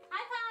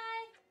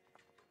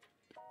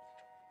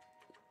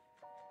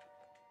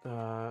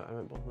 Hi, I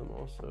meant both of them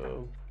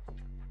also.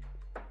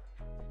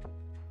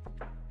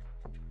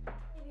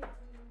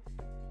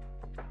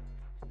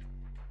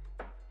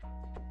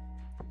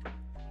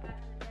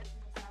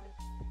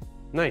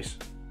 Nice.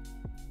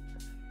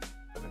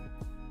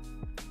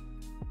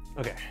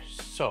 Okay,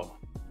 so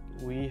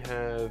we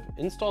have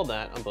installed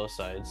that on both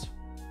sides.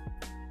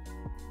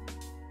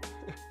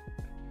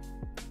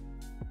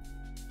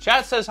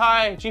 Chat says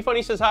hi.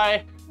 G-Funny says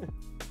hi.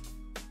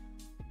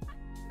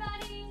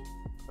 buddy.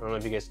 I don't know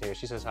if you guys can hear.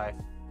 She says hi.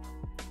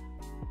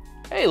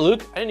 Hey,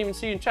 Luke. I didn't even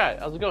see you in chat.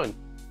 How's it going?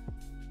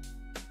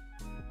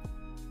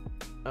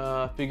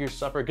 Figure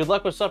supper. Good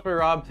luck with supper,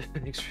 Rob.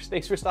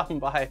 Thanks for stopping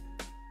by.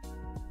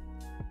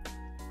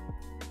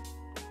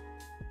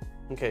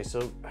 Okay,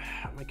 so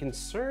my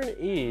concern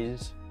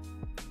is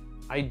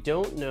I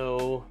don't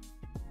know.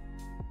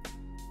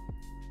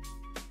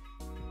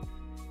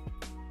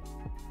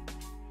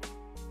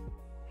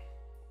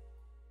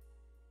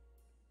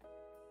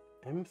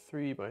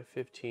 M3 by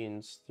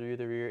 15s through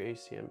the rear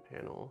ACM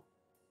panel.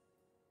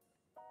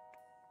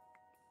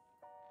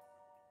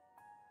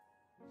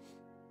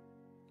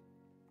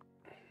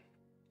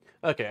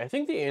 Okay, I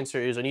think the answer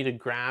is I need to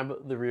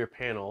grab the rear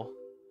panel.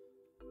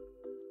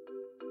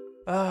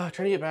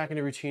 Trying to get back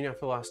into routine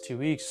after the last 2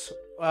 weeks.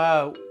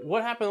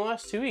 What happened the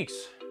last 2 weeks?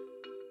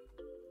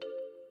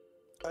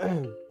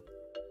 All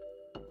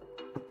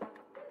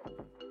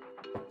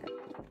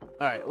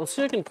right, let's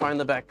see if I can find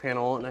the back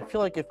panel. And I feel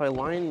like if I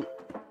line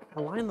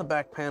the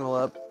back panel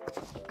up,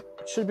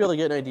 I should be able to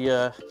get an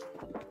idea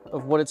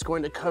of what it's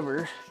going to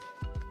cover.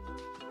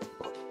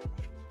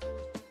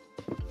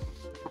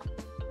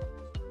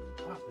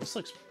 Wow, this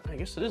looks, I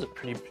guess it is a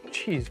pretty,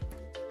 geez,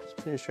 this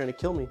printer's trying to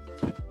kill me.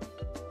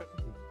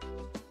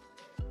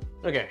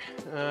 Okay,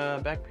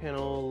 back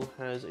panel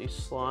has a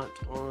slot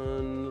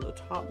on the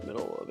top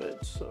middle of it,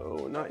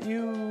 so not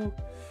you,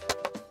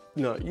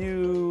 not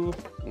you,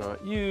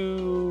 not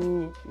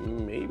you,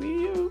 maybe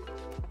you?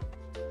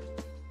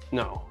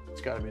 No,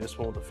 it's gotta be this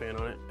one with the fan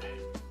on it.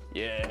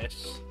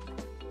 Yes.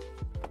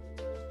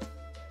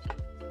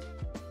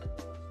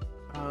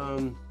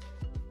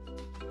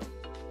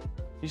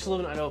 Used to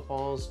live in Idaho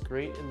Falls,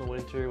 great in the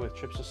winter with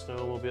trips to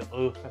snowmobile.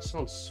 Oh, that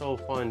sounds so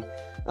fun.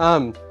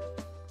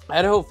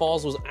 Idaho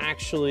Falls was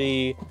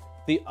actually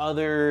the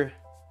other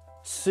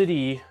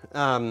city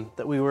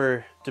that we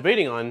were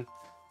debating on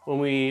when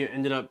we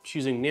ended up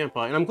choosing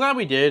Nampa. And I'm glad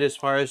we did, as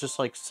far as just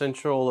like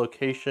central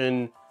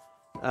location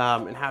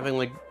and having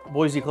like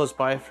Boise close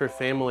by for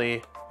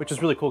family, which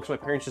is really cool because my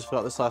parents just flew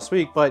out this last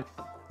week. But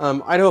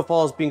Idaho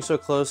Falls being so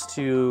close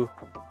to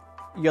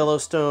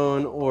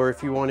Yellowstone, or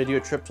if you want to do a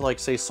trip to like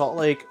say Salt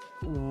Lake,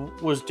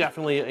 was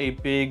definitely a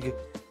big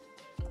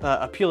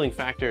appealing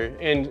factor.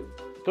 And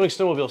going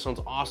snowmobile sounds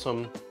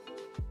awesome.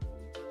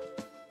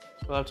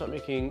 My laptop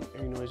making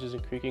airy noises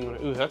and creaking.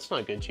 Ooh, that's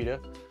not good, Cheetah.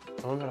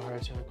 I'm at a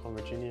heart attack in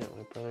Virginia at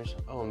my brother's.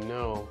 Oh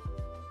no.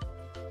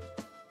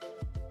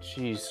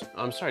 Jeez,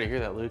 I'm sorry to hear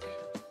that, Luke.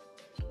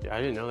 Yeah,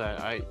 I didn't know that.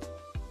 I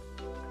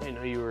didn't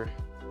know you were.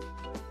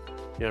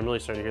 Yeah, I'm really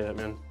sorry to hear that,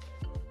 man.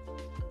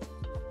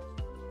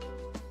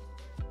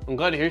 I'm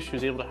glad to hear she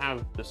was able to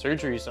have the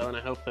surgery, so, and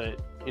I hope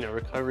that, you know,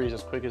 recovery is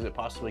as quick as it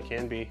possibly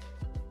can be.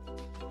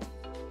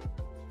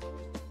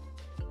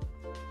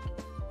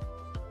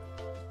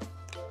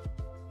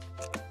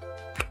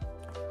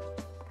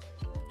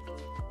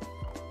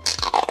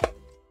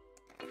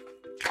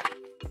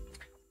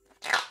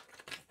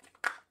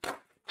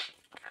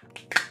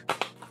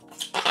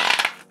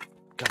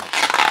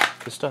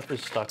 This stuff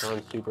is stuck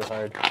on super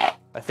hard.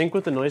 I think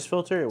with the noise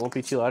filter, it won't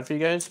be too loud for you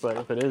guys, but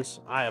if it is,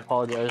 I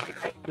apologize.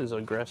 This is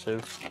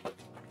aggressive.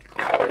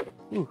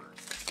 Ooh.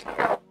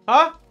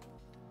 Huh?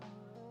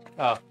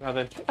 Oh,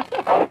 nothing.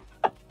 I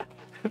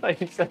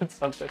thought you said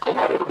something.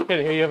 I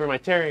couldn't hear you over my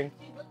tearing.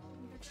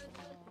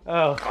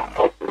 Oh.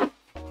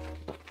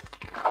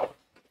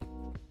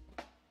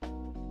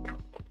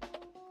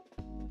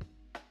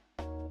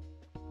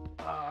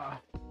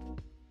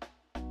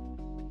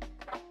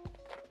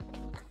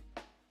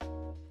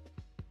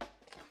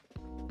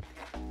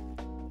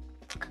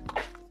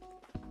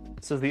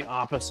 This is the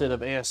opposite of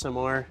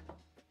ASMR.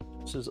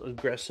 This is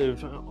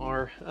aggressive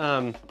R.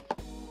 All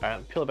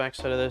right, peel the back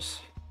side of this.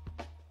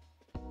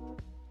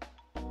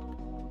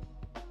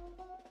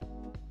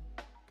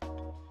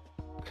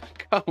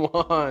 Come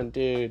on,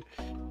 dude.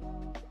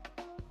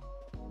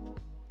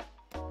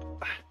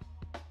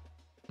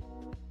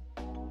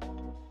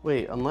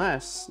 Wait,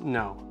 unless,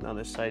 no,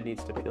 this side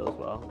needs to peel as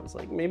well. It's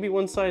like, maybe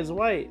one side's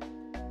white.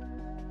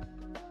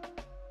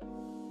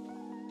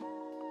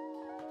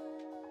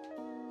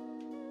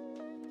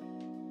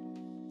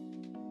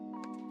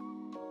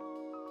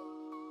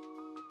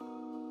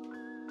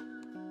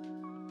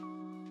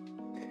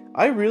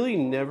 I really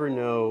never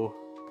know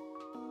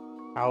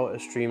how a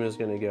stream is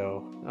gonna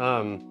go.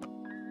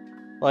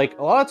 Like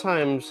a lot of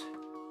times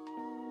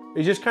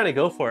you just kind of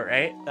go for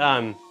it,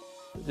 right?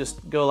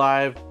 Just go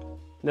live,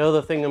 know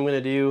the thing I'm gonna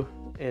do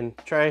and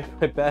try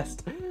my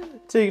best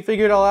to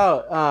figure it all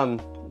out.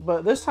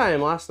 But this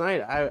time, last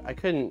night, I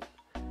couldn't,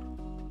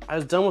 I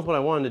was done with what I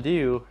wanted to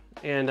do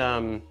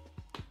and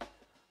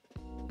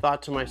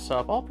thought to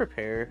myself, I'll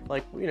prepare,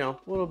 like, you know,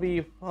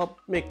 I'll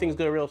make things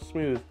go real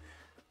smooth.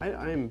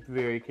 I am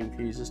very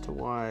confused as to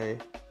why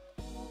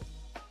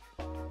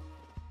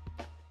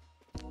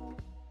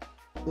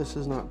this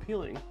is not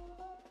peeling.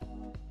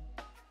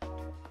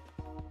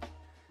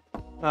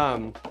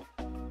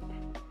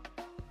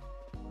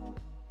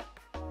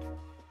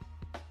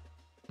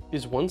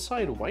 Is one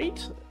side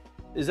white?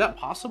 Is that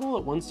possible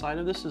that one side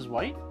of this is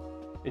white?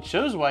 It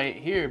shows white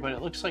here, but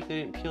it looks like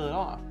they didn't peel it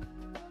off.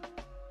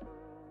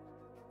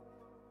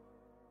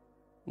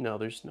 No,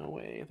 there's no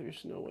way,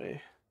 there's no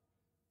way.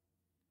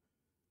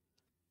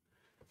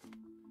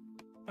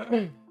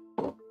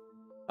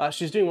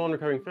 She's doing well and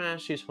recovering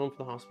fast. She's home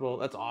from the hospital.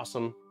 That's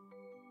awesome.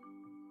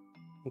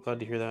 I'm glad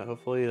to hear that.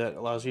 Hopefully that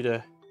allows you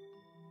to,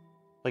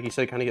 like you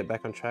said, kind of get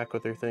back on track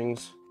with her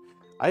things.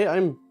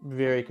 I'm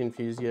very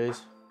confused,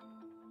 guys.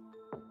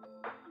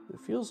 It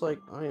feels like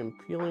I am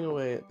peeling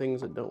away at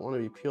things that don't want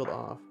to be peeled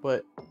off,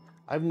 but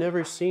I've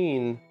never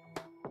seen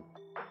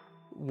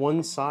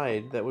one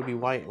side that would be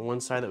white and one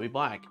side that would be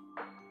black.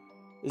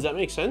 Does that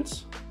make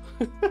sense?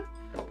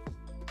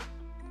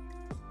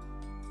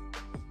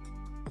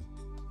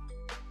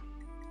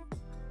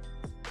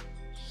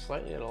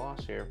 Slightly at a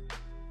loss here.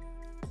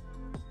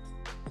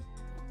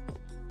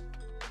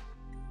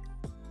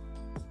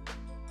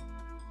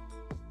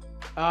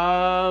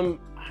 I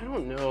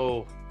don't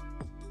know.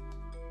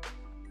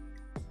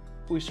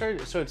 We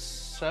started, so it's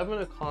 7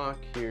 o'clock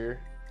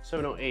here,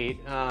 7:08.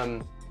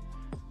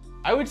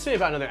 I would say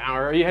about another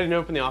hour. Are you heading to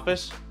open the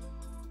office?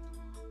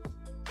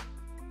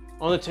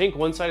 On the tank,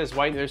 one side is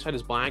white and the other side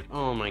is black.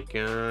 Oh my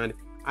God.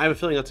 I have a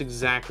feeling that's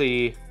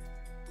exactly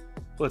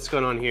what's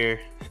going on here.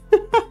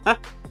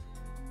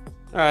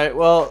 All right,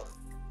 well,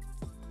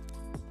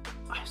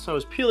 so I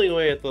was peeling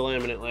away at the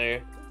laminate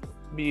layer.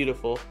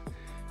 Beautiful.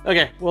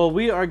 Okay, well,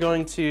 we are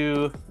going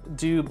to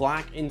do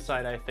black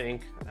inside, I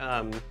think,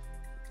 and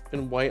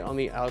white on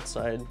the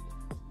outside.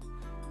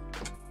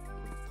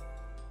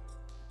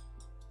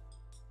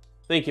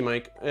 Thank you,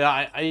 Mike.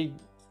 Yeah, I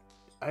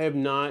have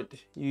not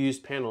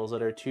used panels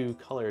that are too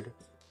colored.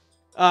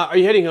 Are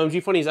you heading home,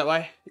 G-Funny? Is that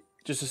why?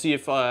 Just to see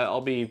if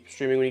I'll be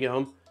streaming when you get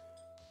home?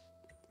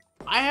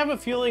 I have a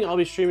feeling I'll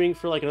be streaming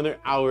for like another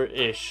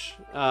hour-ish,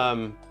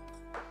 but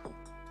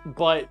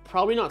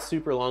probably not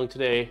super long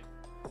today.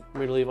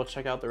 I'm gonna leave, I'll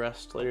check out the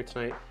rest later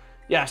tonight.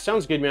 Yeah,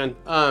 sounds good, man.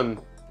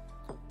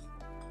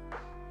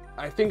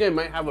 I think I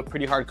might have a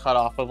pretty hard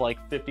cutoff of like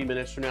 50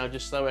 minutes from now,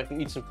 just so I can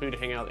eat some food,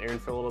 hang out with Aaron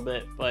for a little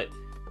bit. But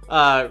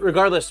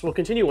regardless, we'll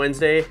continue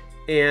Wednesday,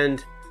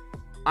 and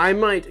I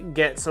might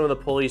get some of the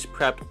pulleys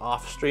prepped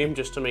off stream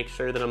just to make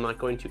sure that I'm not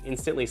going to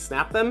instantly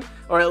snap them,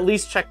 or at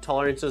least check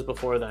tolerances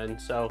before then.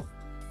 So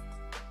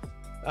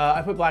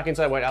I put black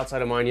inside, white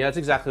outside of mine. Yeah, that's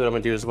exactly what I'm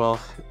gonna do as well.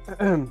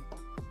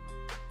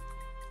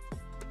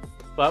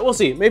 But we'll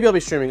see. Maybe I'll be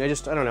streaming. I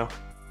don't know.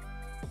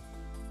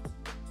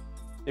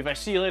 If I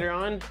see you later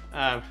on,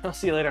 I'll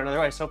see you later on.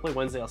 Otherwise, hopefully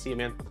Wednesday I'll see you,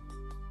 man.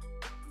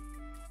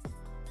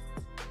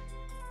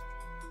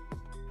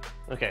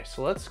 Okay,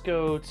 so let's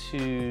go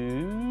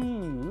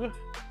to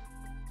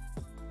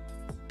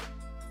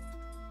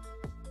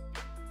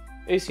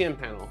ACM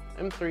panel,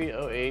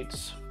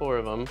 M308s, 4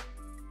 of them.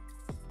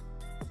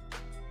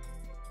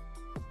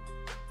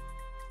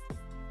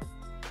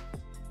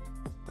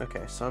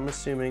 Okay, so I'm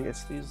assuming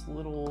it's these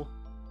little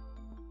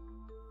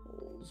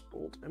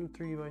bolt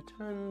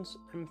M3x10s,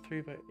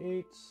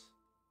 M3x8s,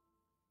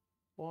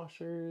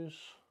 washers.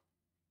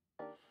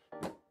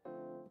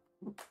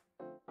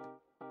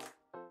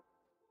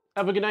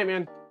 Have a good night,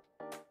 man.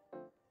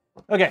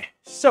 Okay,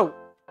 so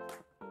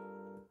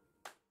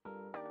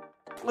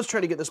let's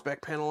try to get this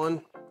back panel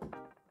on.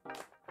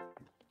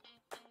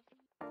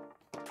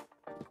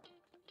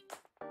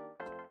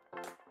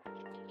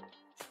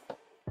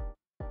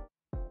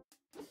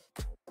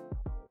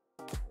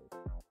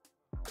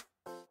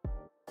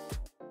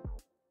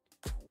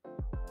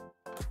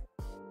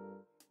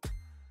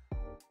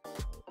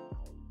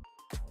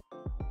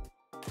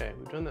 Okay,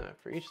 we've done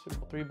that. For each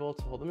 3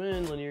 bolts to hold them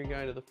in, linear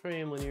guide of the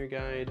frame, linear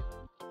guide,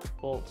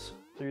 bolts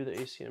through the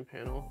ACM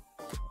panel.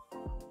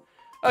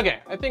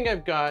 Okay, I think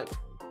I've got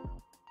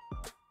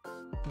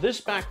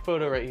this back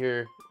photo right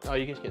here. Oh,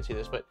 you guys can't see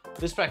this, but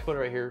this back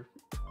photo right here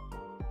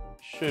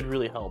should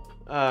really help.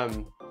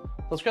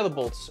 Let's grab the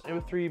bolts,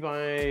 M3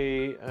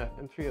 by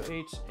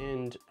M308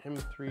 and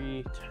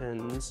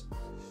M310s.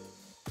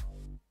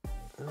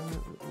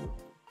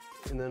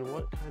 And then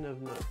what kind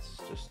of nuts?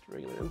 Just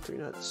regular M3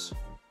 nuts.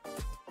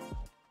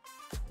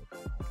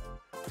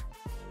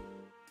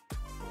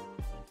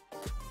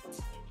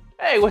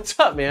 Hey, what's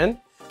up, man?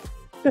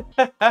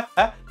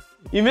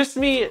 You missed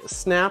me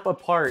snap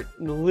apart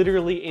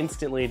literally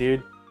instantly,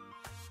 dude.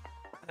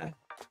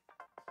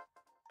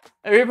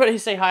 Everybody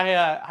say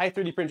hi, hi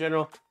 3D Print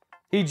General.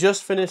 He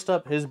just finished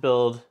up his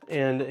build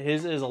and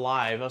his is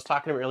alive. I was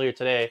talking to him earlier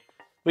today.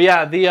 But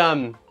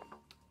yeah,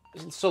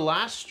 so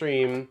last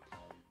stream,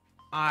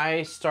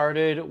 I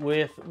started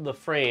with the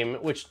frame,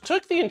 which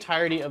took the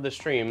entirety of the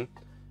stream.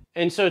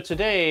 And so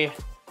today,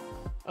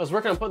 I was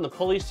working on putting the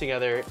pulleys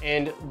together,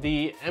 and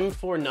the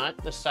M4 nut,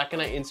 the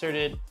second I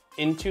inserted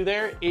into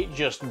there, it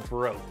just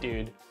broke,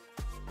 dude.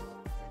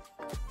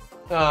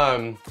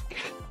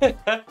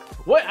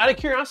 What, out of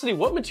curiosity,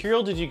 what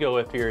material did you go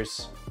with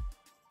yours?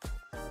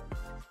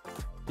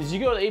 Did you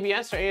go with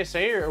ABS or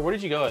ASA, or what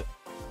did you go with?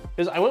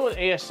 Because I went with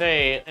ASA,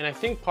 and I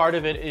think part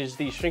of it is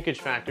the shrinkage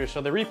factor. So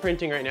they're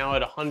reprinting right now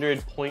at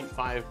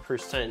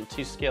 100.5%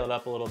 to scale it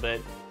up a little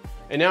bit.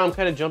 And now I'm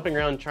kind of jumping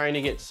around trying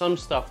to get some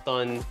stuff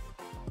done.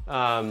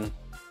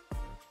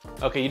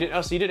 Okay, you did,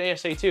 oh, so you did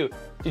ASA too.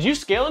 Did you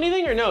scale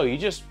anything or no? You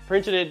just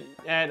printed it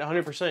at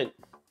 100%?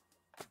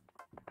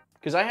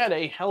 Because I had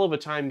a hell of a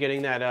time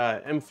getting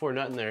that M4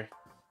 nut in there.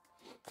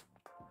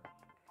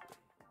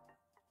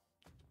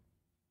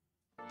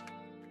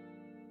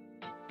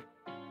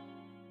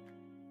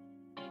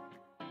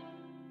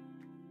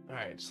 All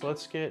right, so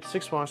let's get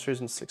 6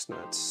 washers and 6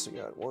 nuts. We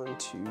got 1,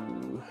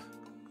 2...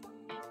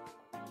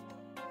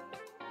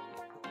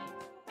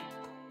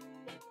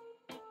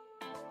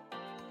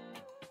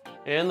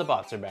 And the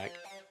bots are back.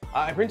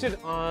 I printed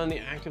on the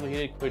actively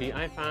heated Quiddy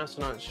iFast.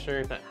 I'm not sure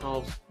if that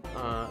helps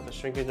the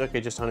shrinkage. Okay,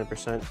 just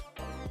 100%.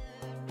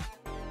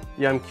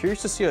 Yeah, I'm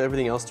curious to see how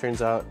everything else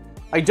turns out.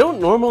 I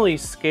don't normally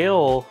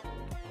scale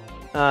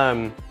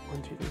 1,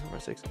 2, 3, 4,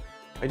 5, 6.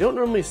 I don't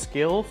normally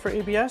scale for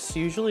ABS.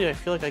 Usually I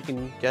feel like I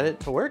can get it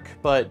to work,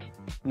 but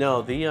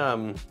no,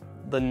 the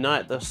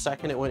nut, the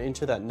second it went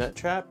into that nut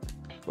trap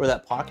or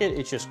that pocket,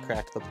 it just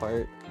cracked the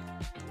part.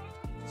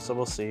 So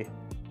we'll see.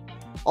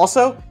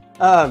 Also,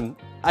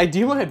 I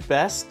do my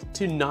best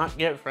to not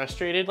get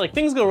frustrated. Like,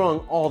 things go wrong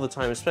all the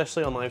time,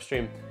 especially on live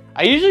stream.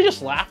 I usually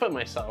just laugh at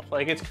myself.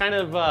 Like, it's kind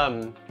of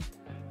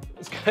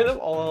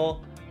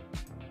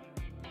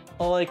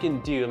all I can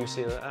do. Let me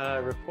see.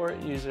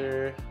 Report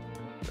user.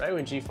 Right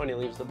when GFunny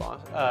leaves the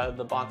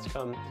bots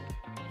come.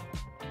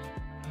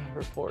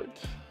 Report.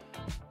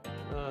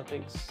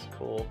 Thanks.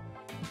 Cool.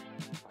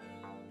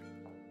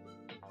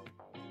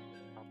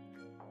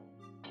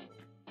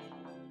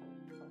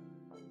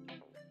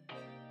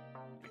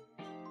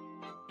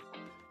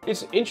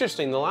 It's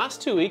interesting, the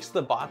last 2 weeks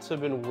the bots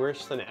have been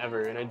worse than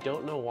ever, and I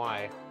don't know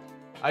why.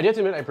 I do have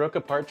to admit, I broke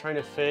apart trying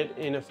to fit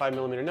in a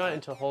 5mm nut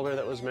into a holder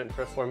that was meant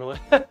for a 4mm.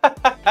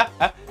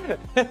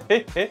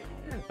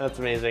 That's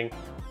amazing.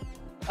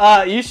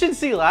 You should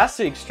see last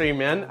week's stream,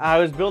 man. I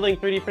was building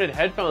 3D printed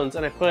headphones,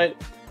 and I put,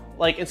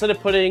 like, instead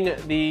of putting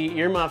the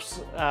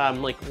earmuffs,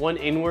 like, one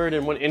inward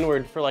and one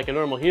inward for, like, a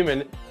normal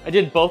human, I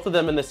did both of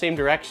them in the same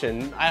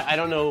direction. I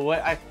don't know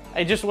what,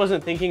 I just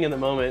wasn't thinking in the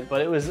moment,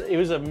 but it was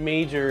a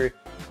major,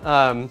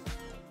 it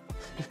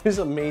was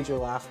a major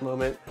laugh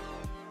moment.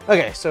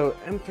 Okay, so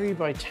M3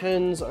 by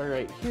 10s are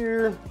right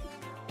here.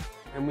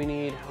 And we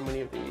need, how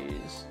many of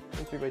these?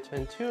 M3 by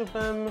 10, 2 of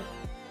them.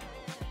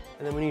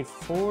 And then we need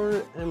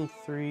 4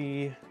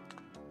 M3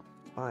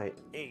 by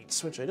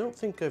 8s, which I don't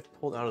think I've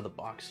pulled out of the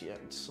box yet.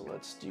 So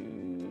let's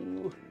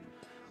do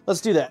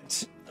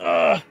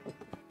that.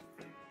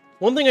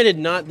 One thing I did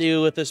not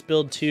do with this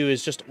build too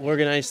is just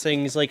organize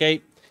things. Like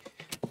I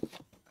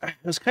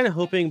was kind of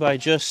hoping by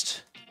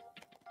just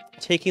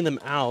taking them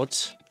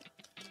out.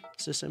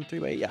 Is this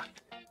M3 by 8? Yeah.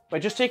 By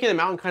just taking them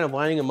out and kind of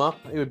lining them up,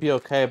 it would be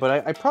okay.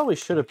 But I probably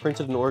should have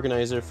printed an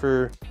organizer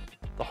for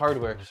the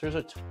hardware, because there's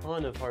a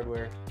ton of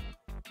hardware.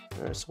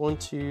 All right, so 1,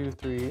 2,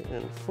 3,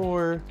 and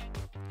 4.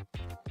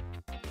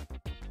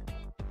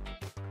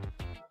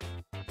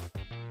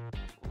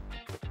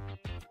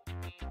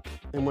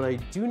 And what I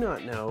do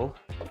not know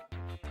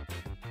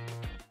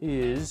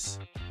is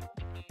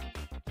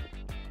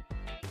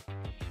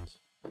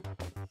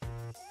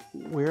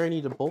where I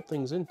need to bolt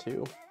things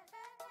into.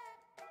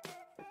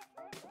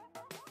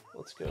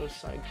 Let's go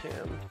side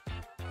cam.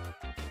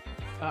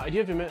 I do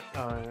have to admit,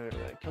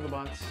 kill the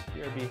bots,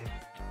 BRB.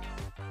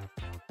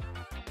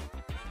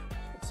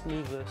 Let's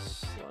move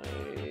this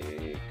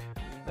like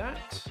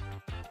that.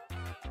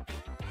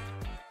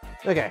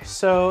 Okay,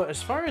 so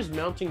as far as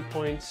mounting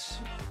points,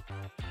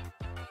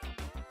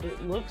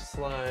 it looks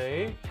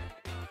like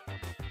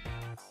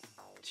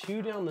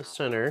 2 down the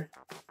center.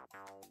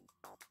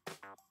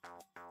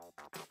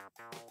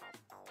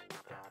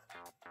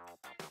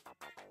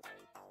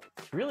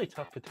 It's really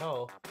tough to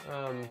tell.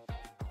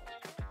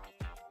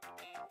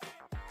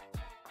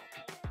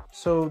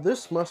 So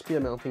this must be a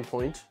mounting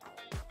point,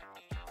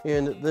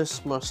 and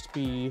this must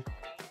be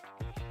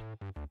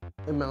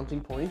a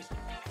mounting point.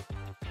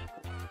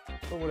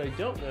 But what I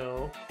don't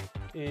know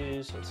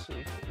is, let's see,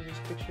 does this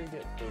picture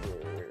get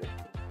bigger?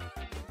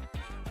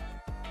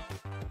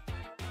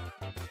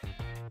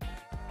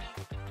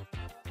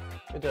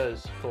 It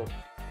does, cool.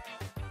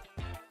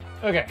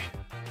 Okay,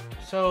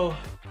 so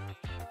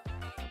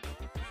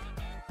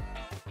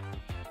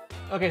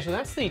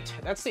that's the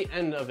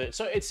end of it.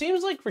 So it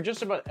seems like for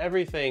just about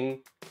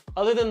everything,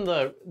 other than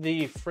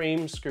the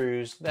frame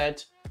screws,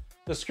 that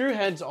the screw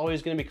head's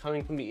always going to be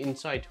coming from the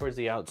inside towards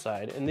the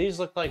outside, and these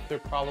look like they're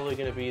probably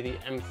going to be the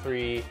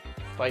M3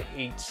 by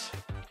 8s.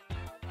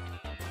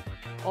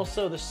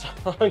 Also, the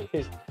song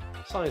is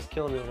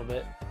killing me a little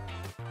bit.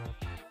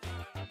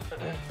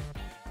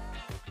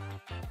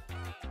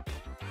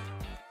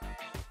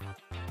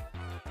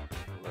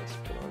 Let's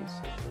put on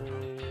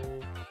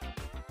something.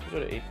 Go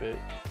to 8-bit.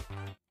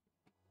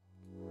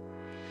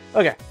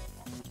 Okay.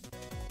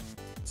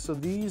 So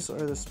these are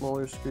the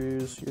smaller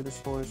screws. You're the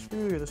smaller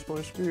screw, you're the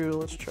smaller screw.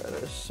 Let's try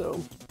this. So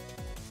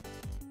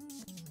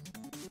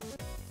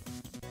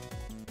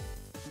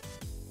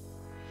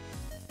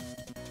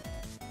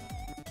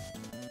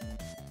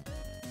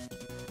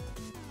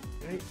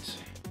right.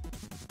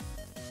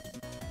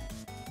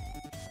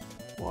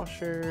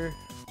 Washer.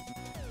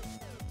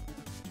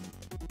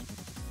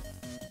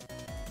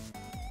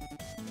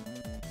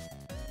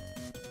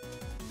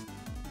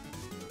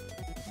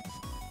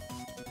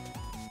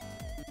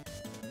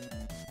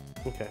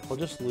 Okay, we'll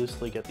just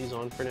loosely get these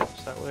on for now,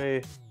 so that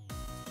way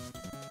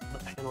the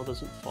panel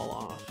doesn't fall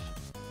off.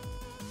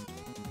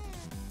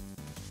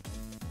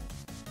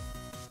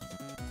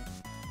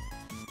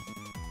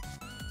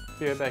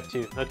 Be right back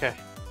too. Okay.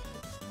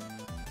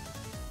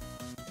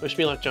 Wish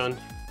me luck, John.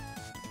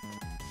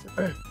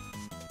 There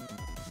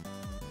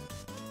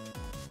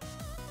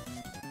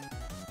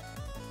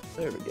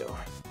we go.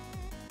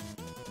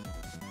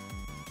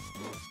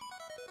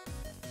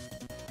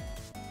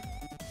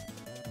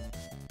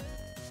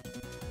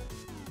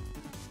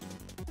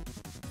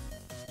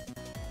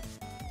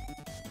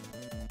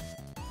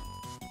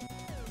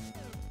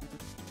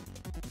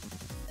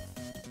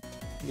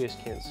 You guys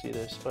can't see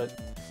this, but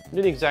I'm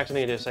doing the exact thing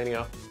I did a second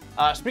ago.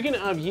 Speaking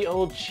of ye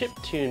old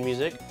chiptune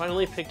music,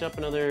 finally picked up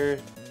another.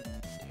 Dude,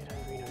 I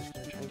was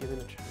gonna try and get in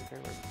the tracker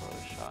before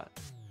I shot.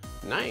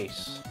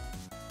 Nice.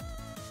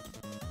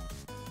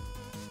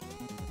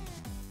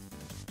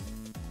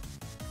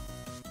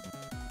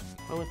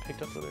 Finally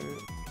picked up another.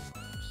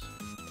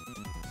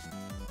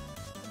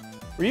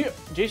 Were you,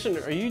 Jason?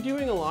 Are you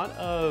doing a lot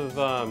of?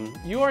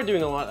 You are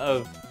doing a lot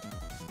of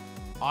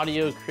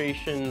audio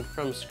creation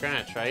from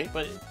scratch, right?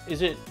 But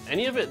is it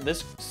any of it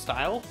this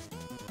style?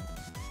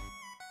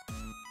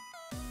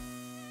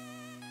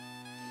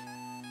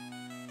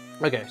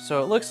 Okay,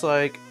 so it looks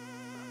like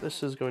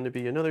this is going to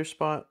be another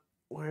spot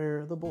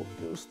where the bolt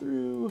goes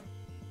through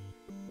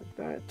like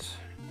that.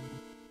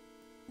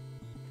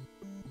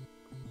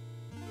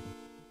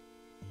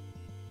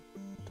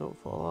 Don't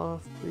fall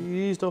off,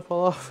 please don't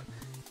fall off.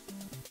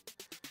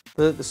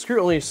 The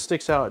screw only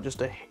sticks out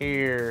just a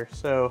hair,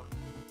 so.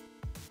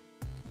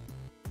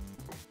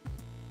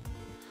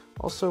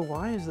 Also,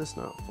 why is this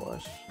not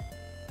flush?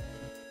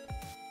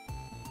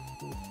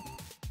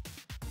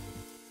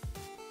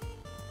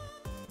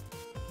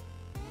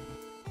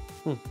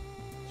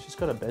 It's just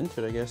got a bend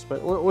to it, I guess.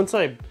 But once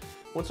I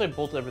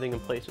bolt everything in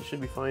place, it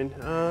should be fine.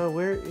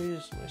 Where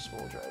is my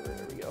small driver?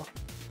 There we go.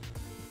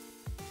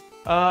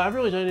 I've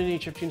really done any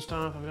chiptune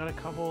stuff. I've got a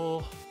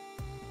couple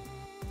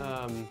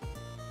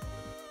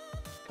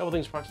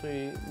things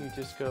approximately new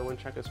disco, one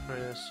track that's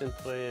kind of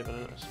synthwave,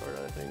 and a sort of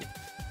other thing.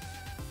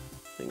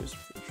 Thing's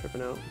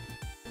tripping out.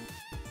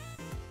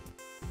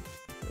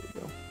 There we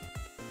go.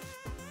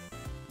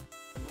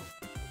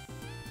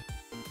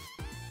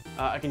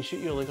 I can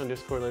shoot you a link on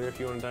Discord later if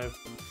you want to dive.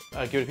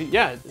 Give it a peek.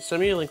 Yeah,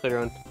 send me a link later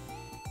on.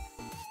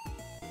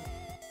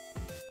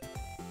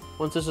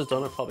 Once this is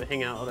done, I'll probably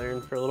hang out there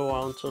for a little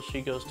while until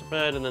she goes to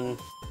bed, and then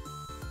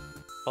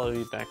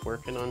probably be back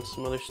working on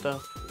some other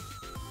stuff.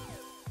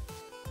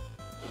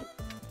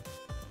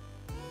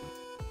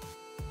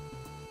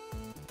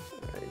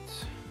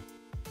 Alright.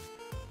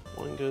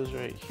 One goes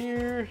right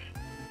here.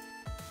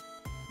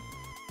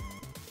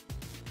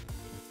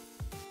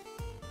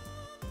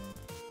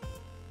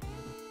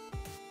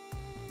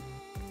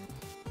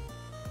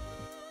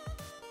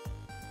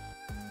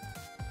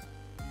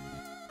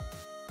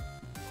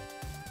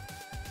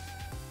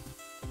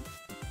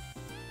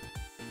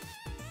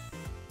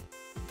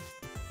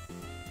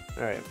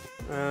 All right,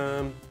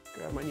 grab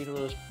my needle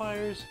nose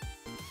pliers.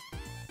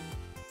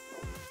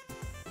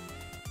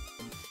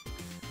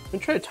 I'm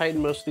gonna try to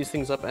tighten most of these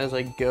things up as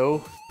I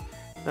go.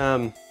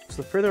 So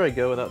the further I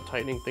go without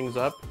tightening things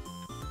up,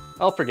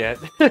 I'll forget.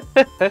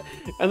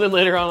 And then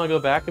later on I'll go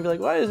back and be like,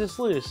 why is this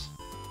loose?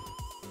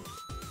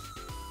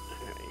 All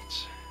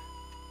right.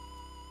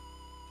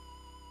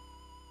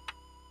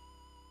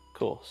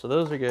 Cool, so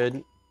those are good.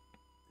 It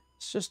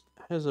just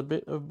has a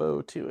bit of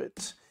bow to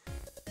it.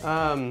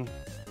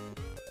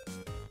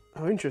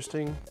 Oh,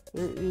 interesting.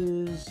 There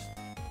is,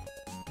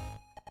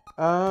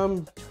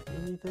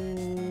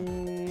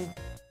 anything?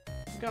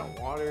 I've got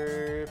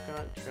water, I've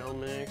got trail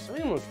mix. I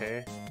think I'm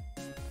okay.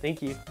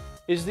 Thank you.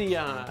 Is the,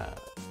 I'm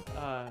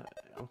kind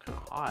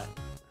of hot.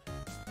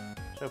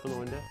 Should I open the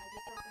window?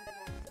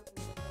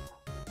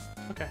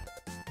 Okay.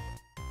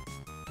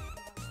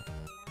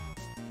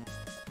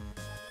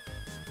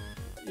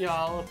 Yeah,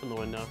 I'll open the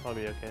window.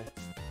 Probably okay.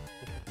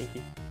 Okay, thank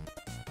you.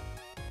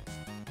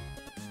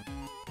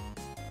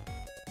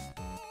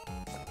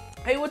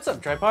 Hey, what's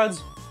up,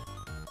 tripods?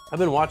 I've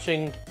been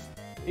watching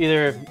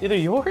either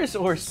yours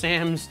or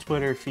Sam's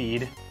Twitter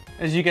feed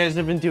as you guys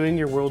have been doing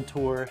your world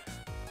tour.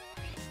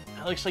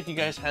 It looks like you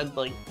guys had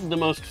like the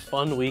most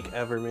fun week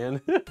ever, man.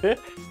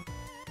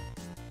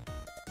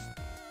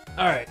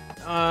 All right,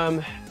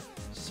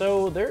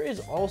 so there is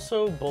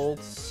also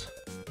bolts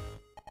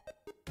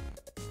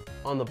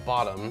on the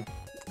bottom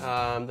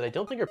that I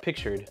don't think are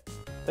pictured.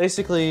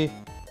 Basically,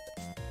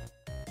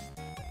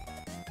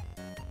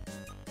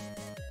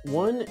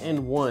 1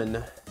 and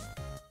 1.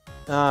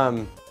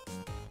 But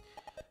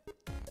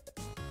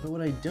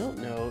what I don't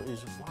know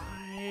is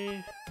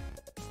why.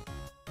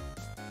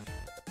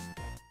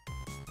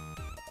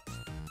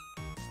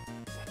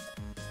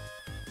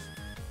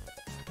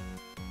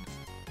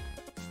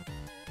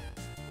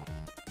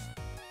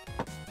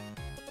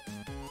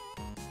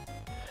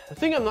 The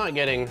thing I'm not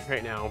getting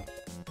right now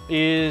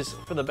is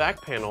for the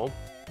back panel,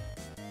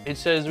 it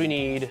says we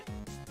need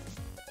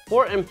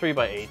 4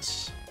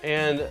 M3x8s,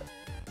 and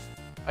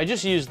I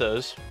just used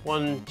those,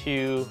 1,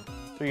 2,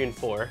 3, and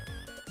 4.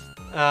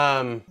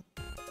 And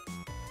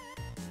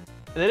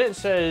then it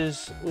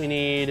says we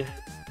need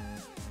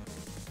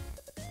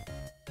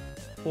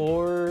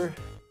 4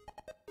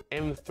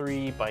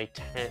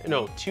 M3x10,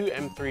 no, 2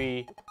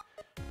 M3,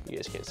 you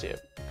guys can't see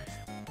it,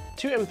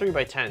 2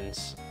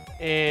 M3x10s,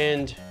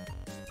 and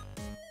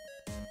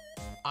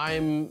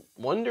I'm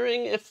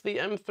wondering if the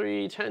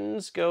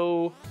M310s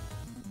go,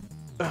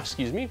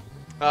 excuse me,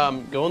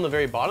 go on the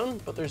very bottom,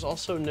 but there's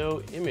also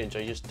no image.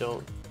 I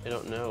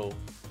don't know.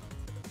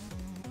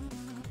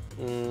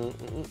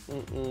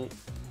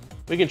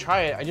 We can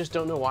try it. I just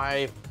don't know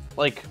why.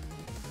 Like,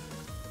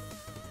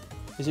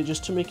 is it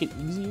just to make it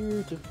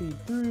easier to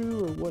feed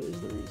through, or what is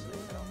the reasoning?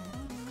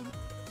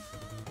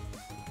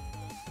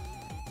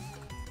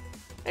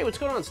 Hey, what's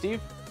going on,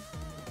 Steve?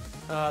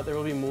 There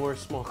will be more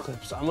small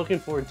clips. I'm looking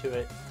forward to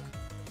it.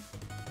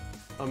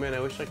 Oh man,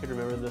 I wish I could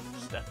remember the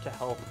step to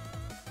help.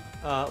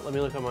 Let me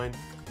look on mine.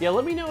 Yeah,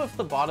 let me know if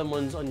the bottom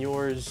ones on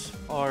yours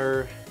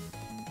are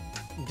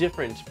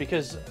different,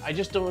 because I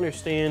just don't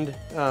understand.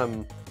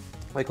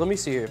 Like, let me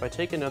see here. If I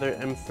take another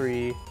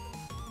M3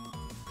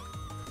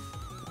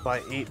 by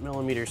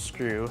 8mm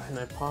screw and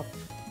I pop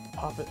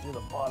it through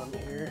the bottom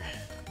here.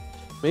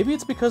 Maybe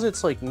it's because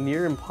it's like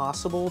near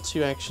impossible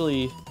to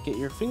actually get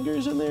your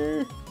fingers in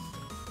there.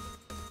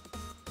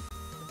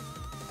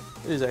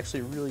 It is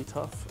actually really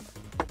tough.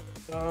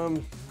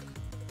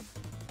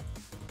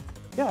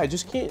 Yeah, I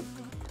just can't,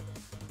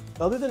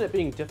 other than it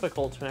being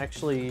difficult to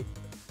actually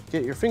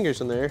get your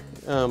fingers in there.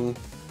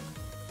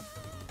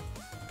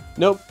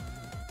 Nope.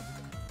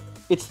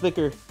 It's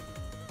thicker.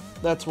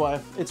 That's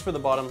why. It's for the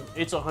bottom.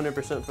 It's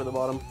 100% for the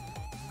bottom.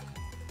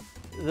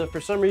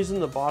 For some reason,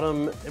 the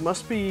bottom, it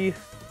must be,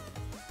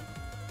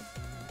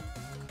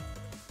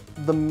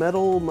 the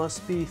metal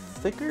must be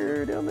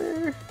thicker down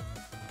there.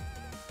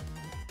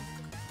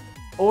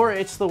 Or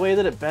it's the way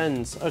that it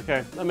bends.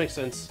 Okay, that makes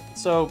sense.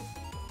 So,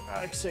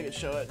 I guess I could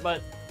show it,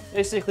 but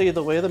basically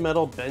the way the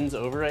metal bends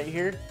over right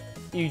here,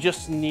 you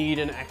just need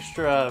an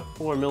extra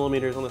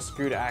 4mm on the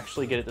screw to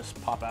actually get it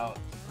to pop out.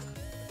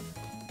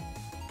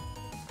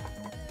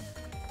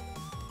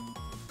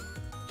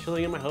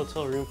 Chilling in my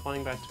hotel room,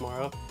 flying back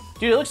tomorrow.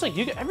 Dude, it looks like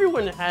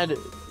everyone had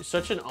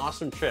such an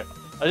awesome trip.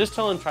 I was just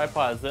telling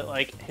Tripods that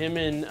like him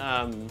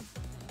and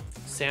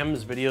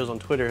Sam's videos on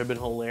Twitter have been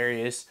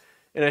hilarious.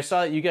 And I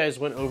saw that you guys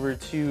went over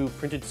to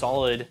Printed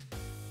Solid,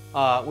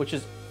 which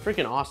is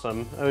freaking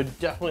awesome. I would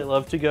definitely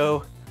love to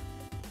go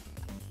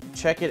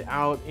check it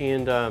out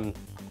and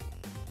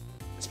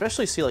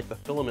especially see like the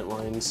filament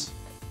lines.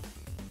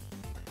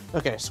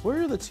 Okay, so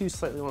where are the two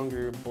slightly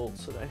longer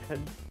bolts that I had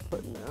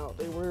put out?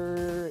 They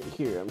were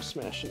here. I'm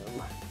smashing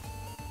them.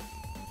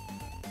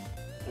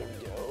 There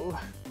we go.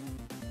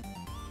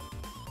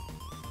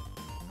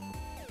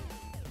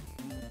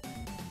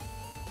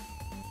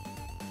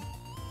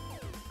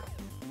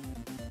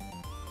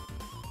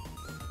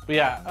 But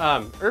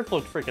yeah, Earth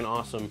looked freaking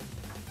awesome.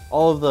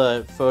 All of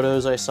the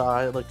photos I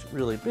saw, it looked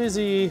really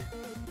busy.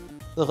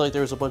 Looked like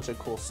there was a bunch of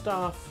cool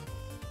stuff.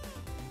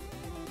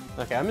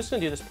 Okay, I'm just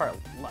gonna do this part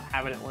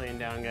having it laying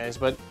down, guys,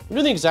 but I'm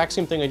doing the exact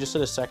same thing I just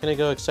did a second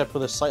ago, except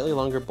with a slightly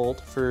longer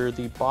bolt for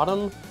the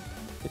bottom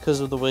because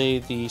of the way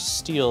the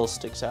steel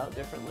sticks out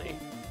differently.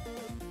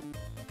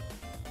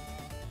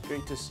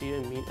 Great to see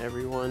and meet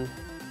everyone.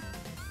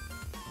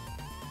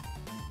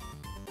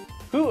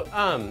 Who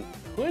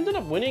ended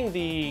up winning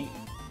the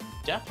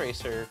Death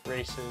Racer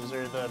races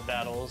or the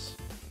battles?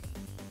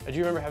 I do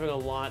remember having a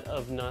lot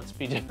of nuts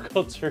be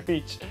difficult to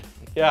reach.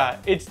 Yeah,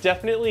 it's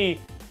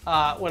definitely,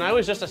 when I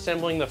was just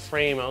assembling the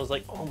frame, I was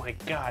like, oh my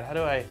God, how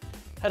do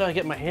I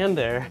get my hand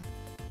there?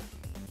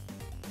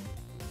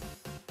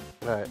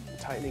 All right,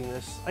 tightening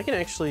this. I can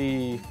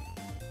actually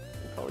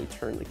probably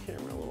turn the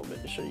camera a little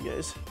bit to show you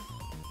guys.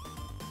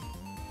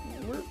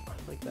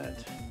 Like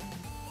that.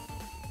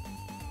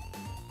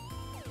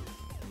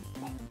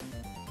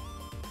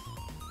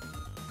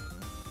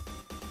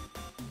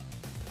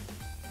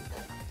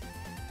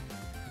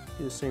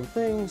 Do the same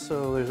thing,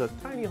 so there's a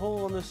tiny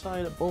hole on this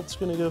side, a bolt's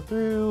gonna go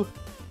through.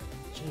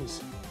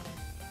 Jeez.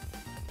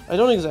 I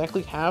don't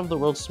exactly have the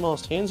world's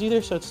smallest hands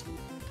either, so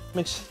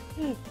it's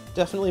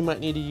definitely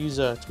might need to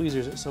use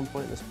tweezers at some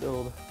point in this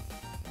build.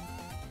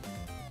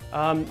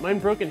 Mine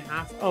broke in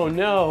half. Oh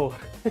no!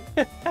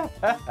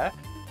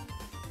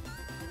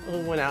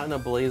 It went out in a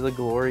blaze of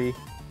glory.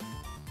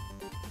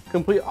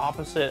 Complete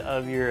opposite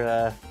of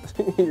your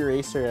your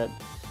racer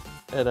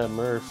at a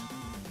Murph.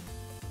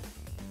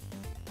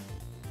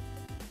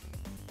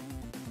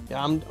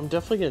 Yeah, I'm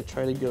definitely gonna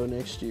try to go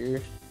next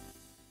year.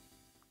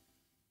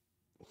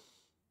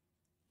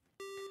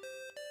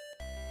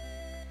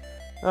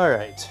 All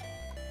right.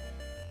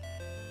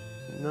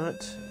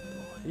 Nut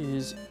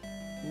is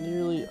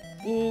nearly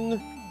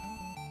in.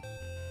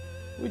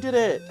 We did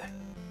it.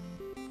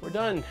 We're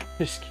done.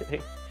 Just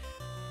kidding.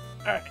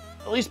 All right,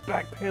 at least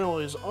back panel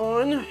is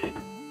on.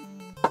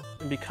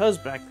 And because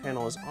back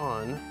panel is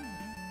on,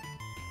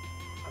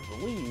 I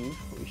believe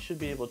we should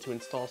be able to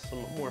install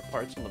some more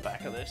parts on the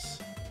back of this.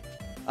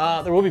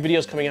 There will be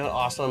videos coming out,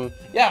 awesome.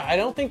 Yeah, I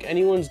don't think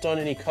anyone's done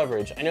any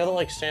coverage. I know that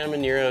like Sam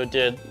and Nero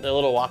did the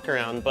little walk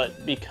around,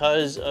 but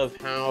because of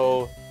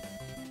how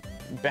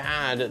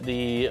bad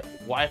the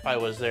Wi-Fi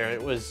was there,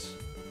 it was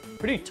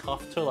pretty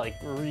tough to like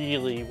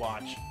really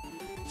watch.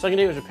 Second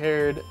day was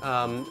repaired,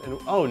 and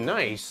oh,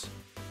 nice.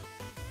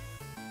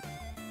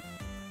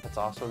 That's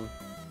awesome.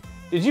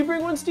 Did you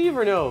bring one, Steve,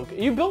 or no?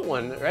 You built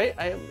one, right?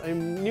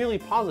 I'm nearly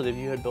positive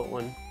you had built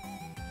one.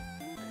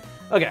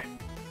 Okay.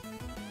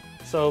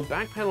 So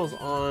back panel's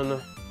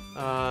on.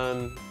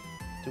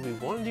 Do we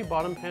want to do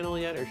bottom panel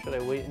yet, or should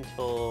I wait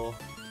until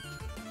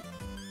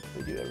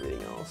we do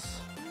everything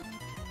else?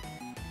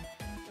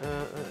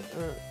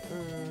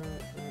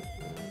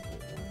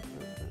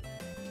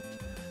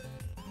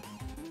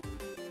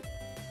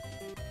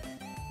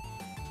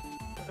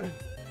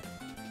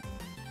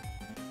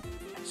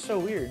 It's so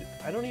weird.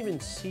 I don't even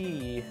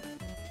see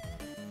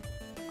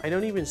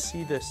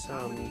this.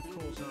 How many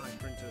CoreXY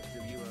printers do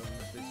you own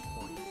at this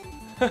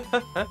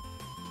point?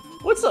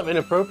 What's up,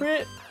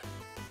 Inappropriate?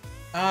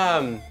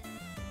 How's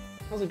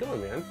it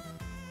going, man?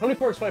 How many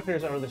CoreXY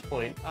printers are at this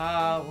point?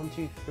 1,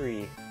 2,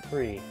 3.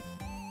 3.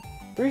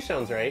 3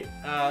 sounds right.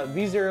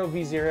 V0,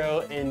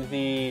 V0, and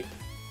the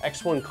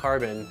X1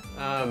 Carbon.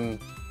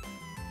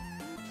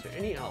 Is there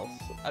any else?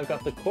 I've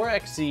got the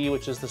CoreXY,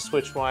 which is the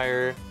switch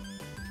wire.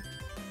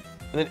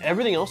 And then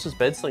everything else is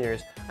bed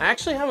slingers. I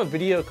actually have a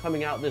video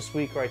coming out this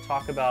week where I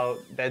talk about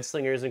bed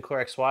slingers and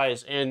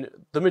CoreXYs, and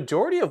the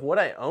majority of what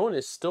I own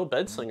is still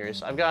bed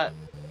slingers. I've got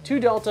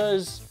 2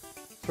 Deltas,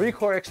 3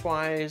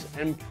 CoreXYs,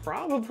 and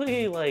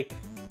probably like,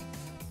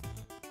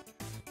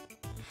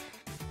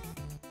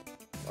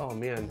 oh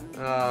man,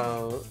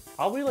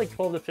 probably like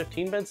 12 to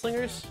 15 bed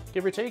slingers,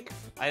 give or take.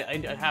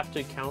 I'd have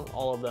to count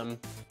all of them.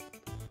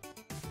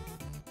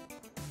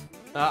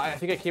 I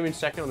think I came in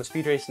second on the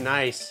speed race,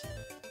 nice.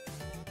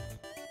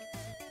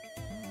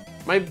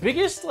 My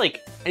biggest,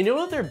 like, I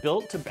know that they're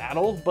built to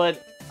battle,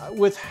 but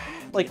with,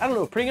 like, I don't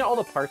know, putting out all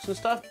the parts and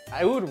stuff,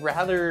 I would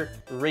rather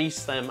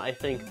race them, I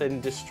think, than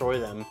destroy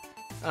them.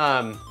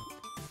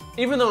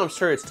 Even though I'm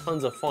sure it's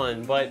tons of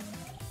fun, but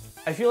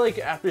I feel like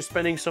after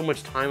spending so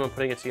much time on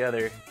putting it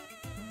together,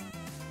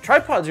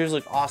 tripods yours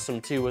look awesome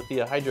too with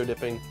the hydro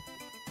dipping.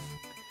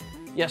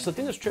 Yeah, so the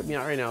thing that's tripped me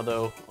out right now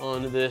though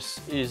on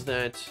this is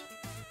that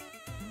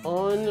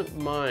on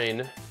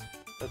mine,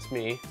 that's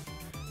me,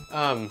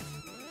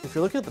 if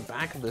you're looking at the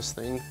back of this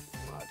thing,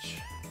 watch.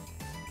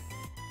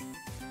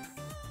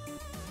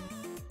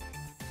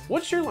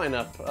 What's your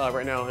lineup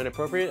right now,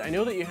 Inappropriate? I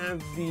know that you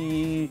have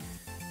the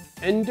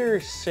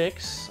Ender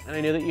 6, and I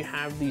know that you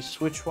have the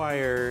switch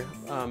wire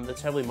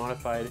that's heavily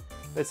modified.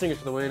 Bed slingers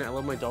for the win. I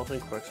love my Delta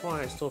and CoreXY.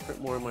 I still fit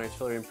more in my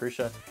artillery and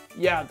Prusa.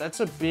 Yeah, that's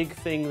a big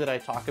thing that I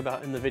talk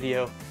about in the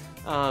video.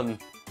 I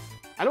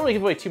don't want to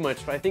give away too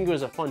much, but I think it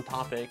was a fun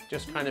topic,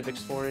 just kind of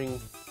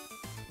exploring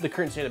the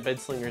current state of bed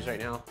slingers right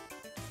now.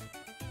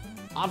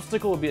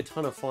 Obstacle would be a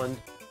ton of fun.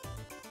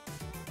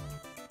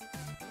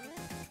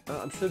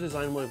 I'm sure the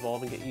design will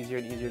evolve and get easier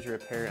and easier to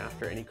repair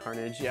after any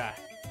carnage. Yeah.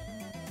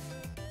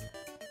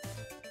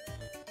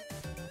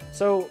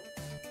 So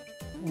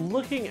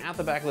looking at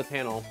the back of the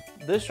panel,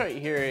 this right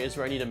here is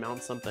where I need to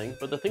mount something,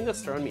 but the thing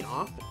that's throwing me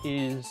off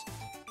is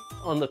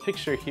on the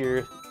picture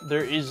here,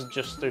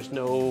 there's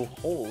no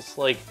holes.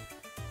 Like,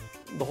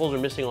 the holes are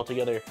missing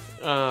altogether.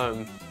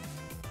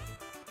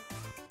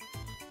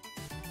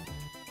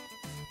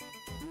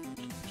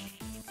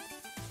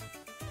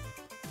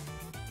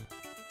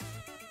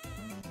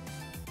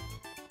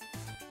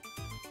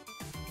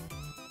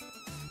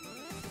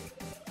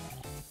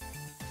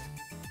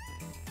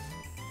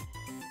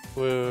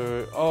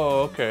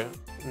 Oh, okay.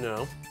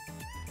 No.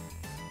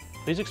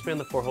 Please expand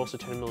the 4 holes to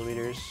 10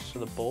 millimeters so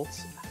the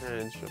bolts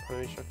and should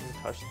probably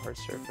touch the hard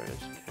surface.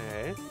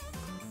 Okay.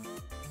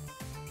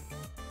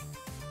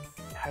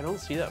 I don't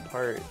see that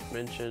part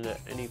mentioned at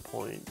any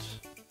point.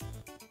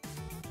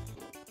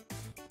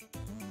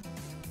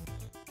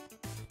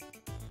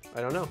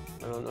 I don't know.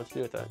 I don't know what to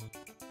do with that.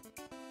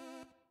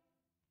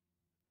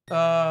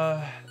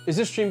 Is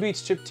this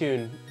Streambeats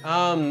chiptune?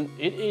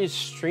 It is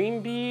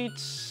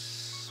Streambeats.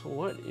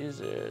 What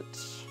is it?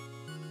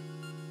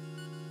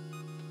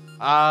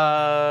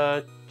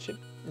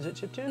 Is it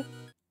chiptune?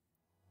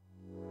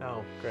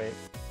 Oh, great.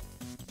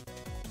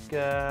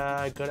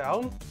 Good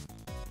album?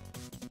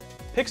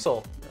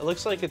 Pixel. It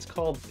looks like it's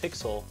called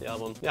Pixel, the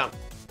album. Yeah,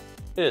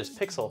 it is,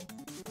 Pixel.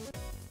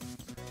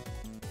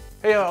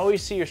 Hey, I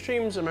always see your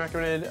streams. I'm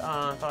recommended.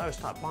 Thought I would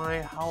stop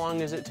by. How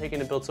long is it taking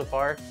to build so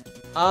far?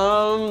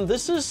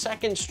 This is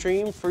second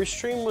stream. First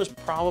stream was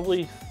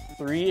probably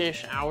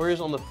 3-ish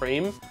hours on the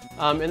frame.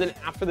 And then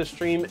after the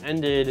stream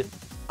ended,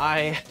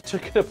 I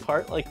took it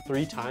apart like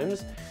 3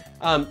 times.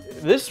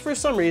 This, for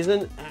some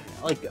reason,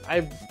 like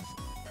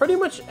pretty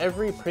much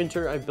every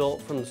printer I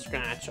built from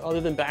scratch, other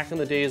than back in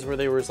the days where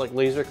there was like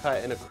laser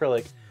cut and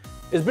acrylic,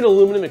 has been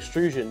aluminum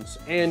extrusions.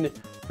 And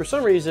for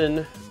some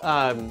reason,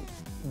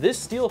 this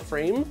steel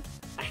frame,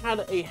 I had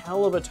a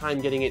hell of a time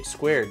getting it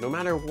squared. No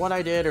matter what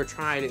I did or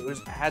tried, it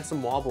had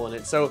some wobble in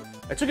it. So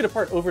I took it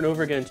apart over and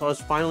over again until I was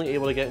finally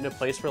able to get into a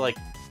place where like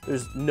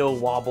there's no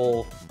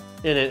wobble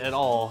in it at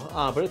all.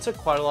 But it took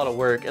quite a lot of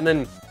work. And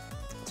then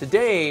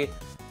today,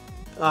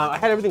 I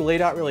had everything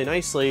laid out really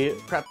nicely,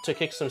 prepped to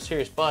kick some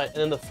serious butt. And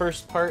then the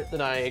first part that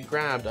I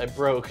grabbed, I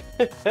broke.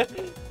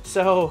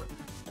 So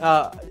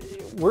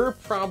we're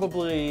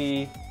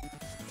probably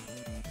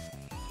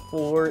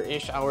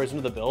 4-ish hours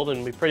into the build,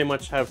 and we pretty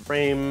much have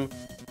frame,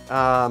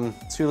 2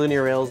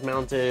 linear rails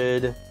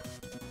mounted,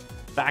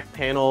 back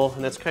panel,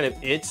 and that's kind of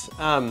it.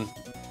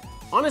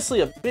 Honestly,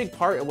 a big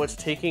part of what's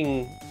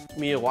taking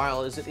me a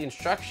while is that the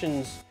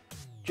instructions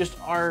just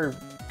are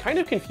kind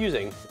of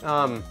confusing.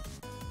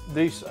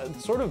 They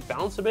sort of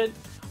bounce a bit.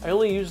 I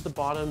only use the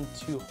bottom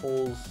 2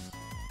 holes.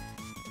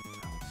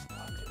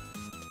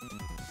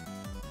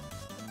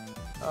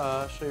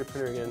 Show your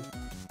printer again.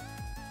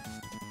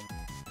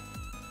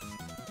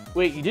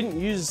 Wait, you didn't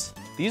use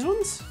these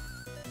ones?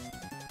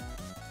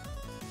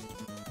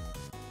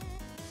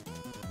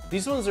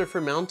 These ones are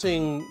for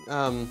mounting,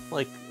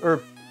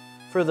 or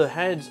for the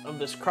heads of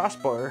this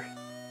crossbar.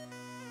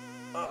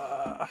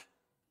 I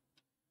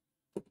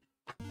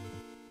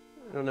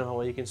don't know how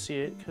well you can see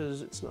it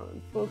because it's not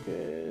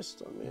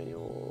focused on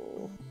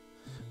manual.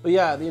 But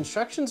yeah, the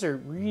instructions are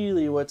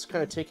really what's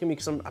kind of taking me,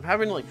 because I'm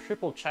having to like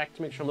triple check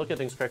to make sure I'm looking at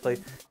things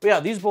correctly. But yeah,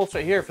 these bolts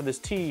right here for this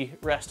T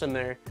rest in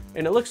there,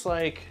 and it looks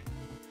like,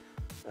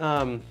 where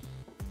the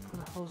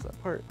hell is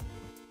that part?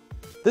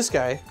 This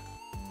guy,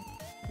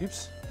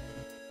 oops,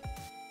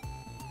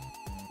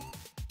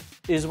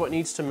 is what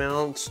needs to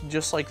mount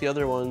just like the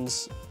other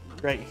ones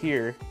right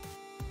here.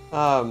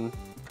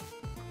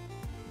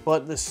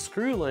 But the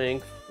screw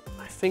length,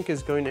 I think,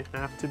 is going to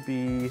have to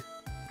be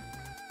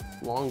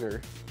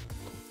longer.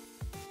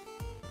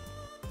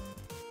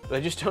 But I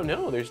just don't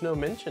know. There's no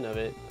mention of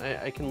it.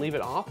 I can leave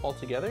it off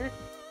altogether,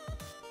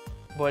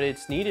 but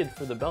it's needed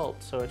for the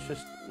belt, so it's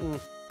just...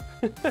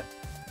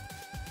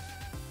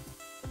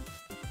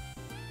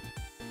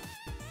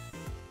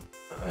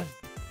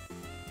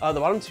 The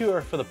bottom 2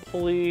 are for the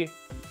pulley.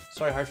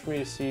 Sorry, hard for me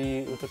to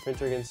see with the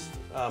printer against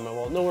my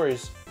wall. No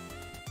worries.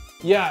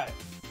 Yeah,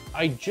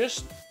 I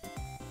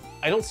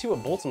don't see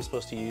what bolts I'm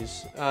supposed to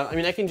use. I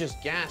mean, I can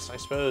just guess, I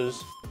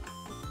suppose.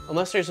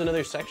 Unless there's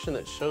another section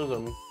that shows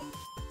them.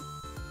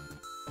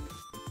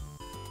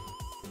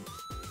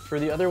 For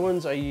the other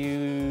ones, I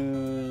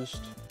used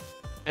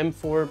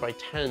M4 by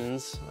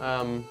 10s,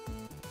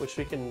 which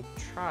we can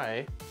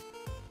try.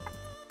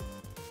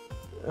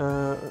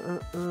 I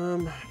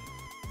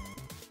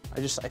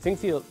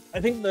think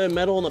the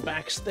metal on the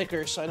back's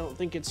thicker, so I don't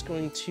think it's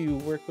going to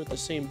work with the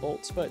same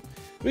bolts, but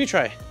we can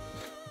try.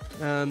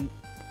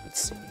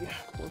 Let's see.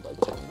 4 by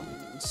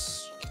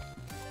 10s.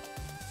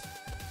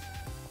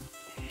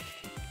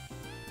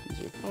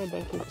 These are 5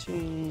 by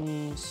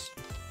 15s.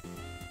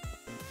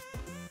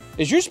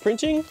 Is yours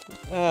printing?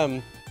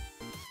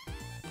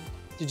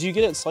 Did you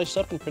get it sliced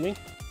up and printing?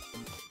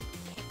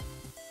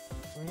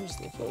 Where's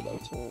the 4 by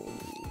 10?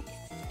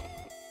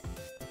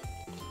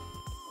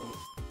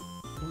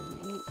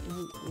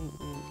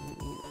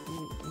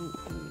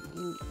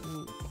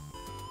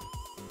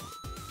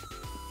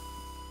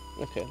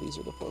 Okay, these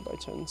are the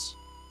 4x10s.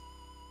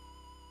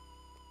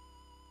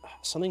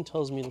 Something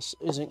tells me this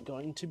isn't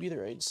going to be the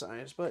right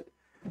size, but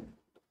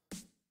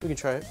we can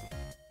try it.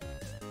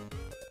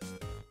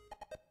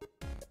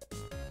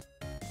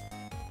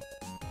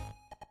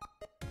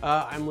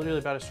 I'm literally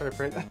about to start a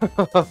print.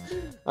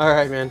 All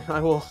right, man. I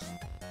will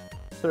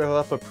throw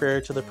up a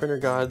prayer to the printer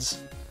gods.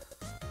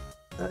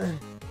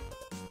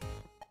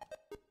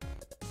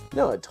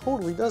 No, it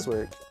totally does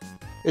work.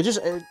 It just,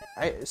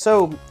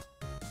 so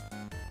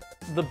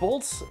the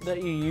bolts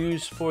that you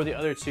use for the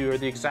other two are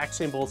the exact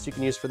same bolts you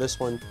can use for this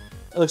one.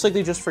 It looks like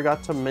they just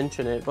forgot to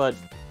mention it, but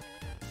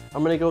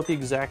I'm gonna go with the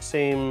exact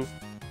same,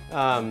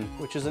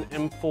 which is an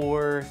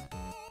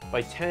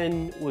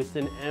M4x10 with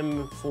an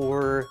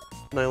M4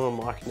 nylon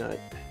lock nut.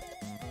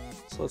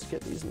 So let's get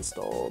these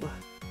installed.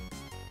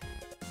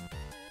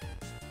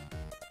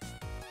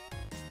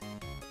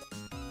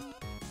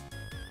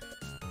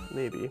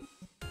 Maybe.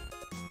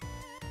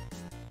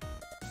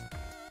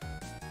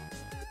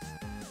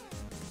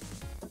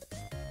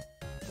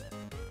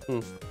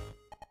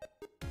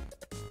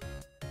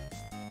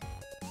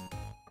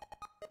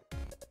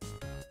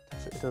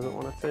 It doesn't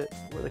want to fit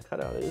where the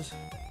cutout is.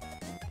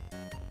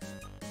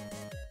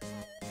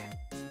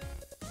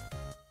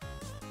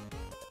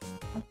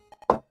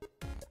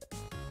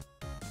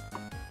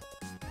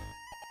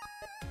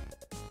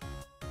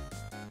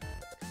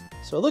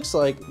 So it looks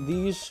like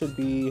these should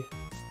be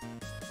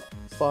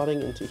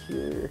slotting into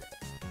here,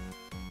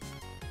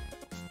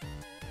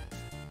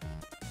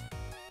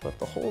 but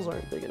the holes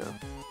aren't big enough.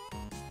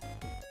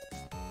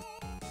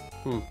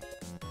 I'd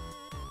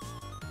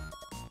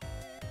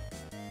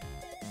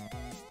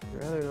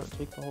rather not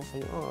take the whole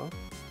thing off,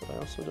 but I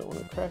also don't want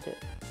to crack it.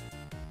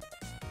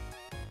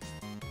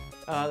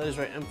 That is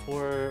right,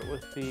 M4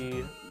 with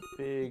the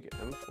big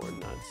M4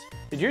 nuts.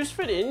 Did yours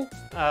fit in?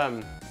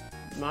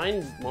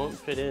 Mine won't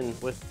fit in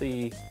with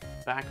the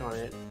back on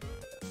it.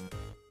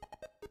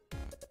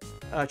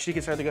 Cheetah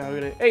gets ready to go. Have a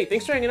good night. Hey,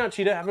 thanks for hanging out,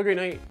 Cheetah. Have a great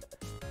night.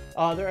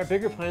 There are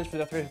bigger plans for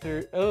Death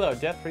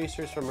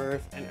Racers from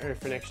Earth and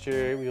Earth for next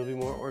year. We will be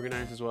more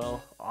organized as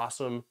well.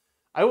 Awesome.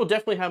 I will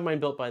definitely have mine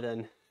built by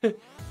then.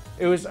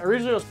 It was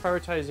originally I was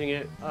prioritizing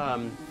it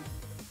a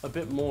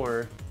bit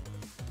more,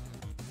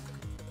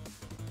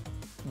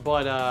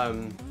 but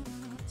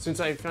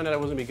since I found out I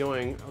wasn't be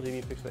going, I'll leave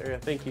you fix the area.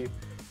 Thank you.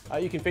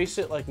 You can face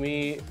it like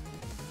me.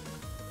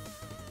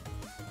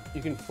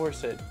 You can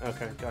force it.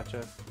 Okay,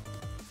 gotcha.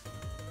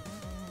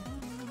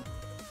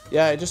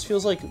 Yeah, it just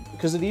feels like,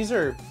 because these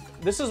are,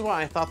 this is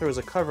why I thought there was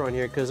a cover on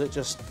here, because it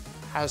just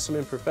has some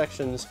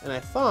imperfections, and I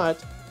thought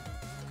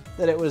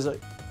that it was, I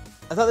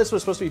thought this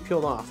was supposed to be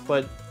peeled off,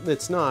 but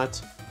it's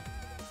not,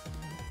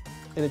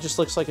 and it just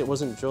looks like it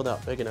wasn't drilled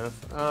out big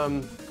enough.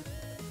 I'm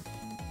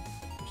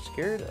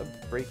scared of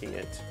breaking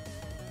it.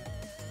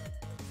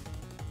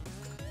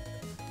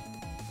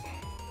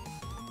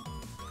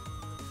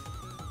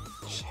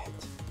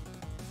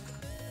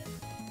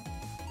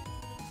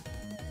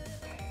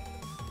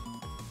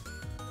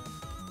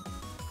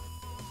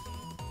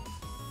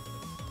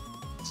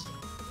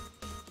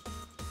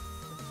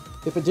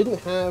 If it didn't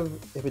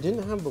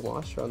have the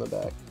washer on the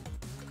back.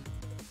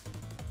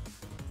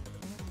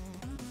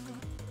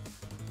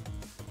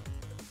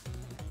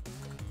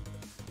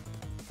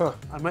 Huh,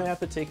 I might have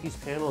to take these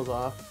panels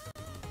off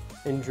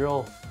and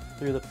drill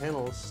through the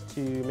panels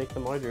to make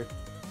them larger.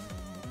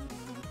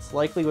 It's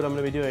likely what I'm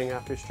gonna be doing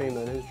after stream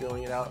then, is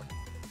drilling it out.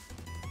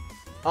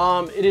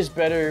 It is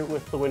better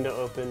with the window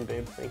open,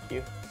 babe, thank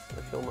you.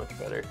 I feel much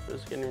better. It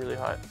was getting really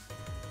hot.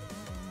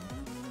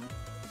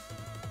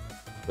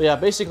 But yeah,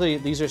 basically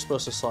these are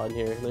supposed to slot in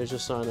here, and there's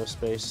just not enough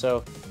space.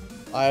 So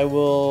I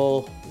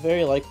will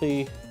very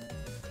likely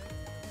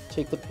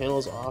take the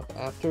panels off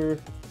after,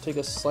 take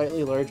a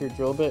slightly larger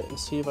drill bit and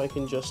see if I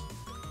can just...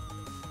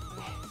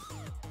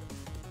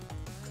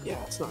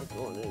 Yeah, it's not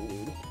going in,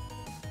 dude.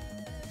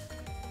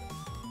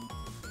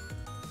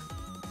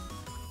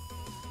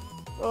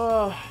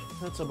 Oh,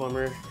 that's a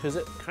bummer, because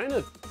it kind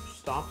of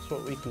stops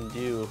what we can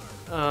do.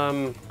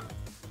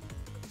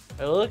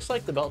 It looks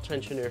like the belt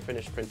tensioner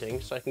finished printing,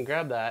 so I can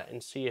grab that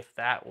and see if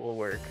that will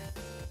work.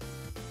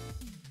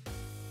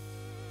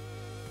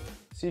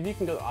 See if you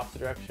can go the opposite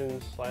direction,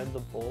 slide the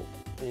bolt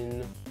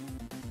in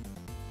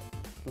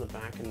from the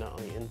back and not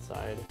on the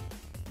inside.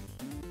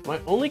 My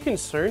only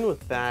concern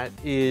with that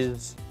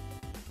is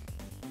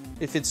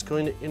if it's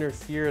going to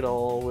interfere at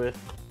all with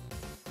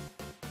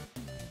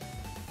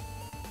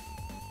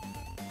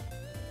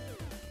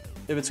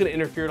the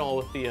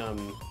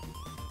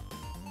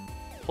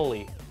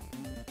pulley.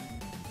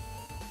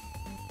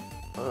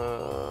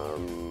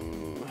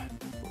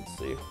 Let's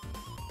see.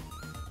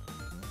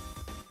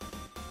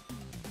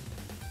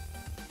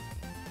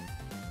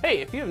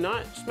 Hey, if you have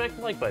not, smack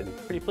the like button,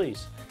 pretty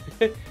please.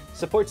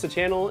 Supports the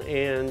channel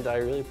and I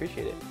really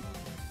appreciate it.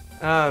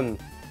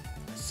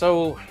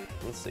 So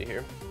let's see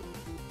here.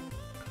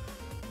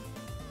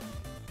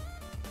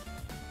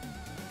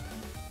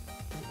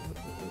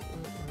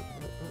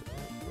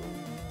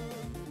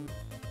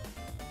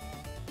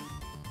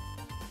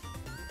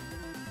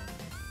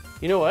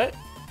 You know what?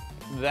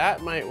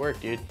 That might work,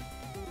 dude.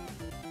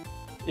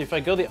 If I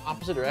go the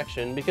opposite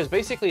direction, because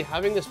basically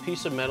having this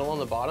piece of metal on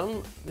the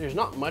bottom, there's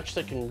not much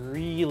that can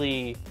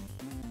really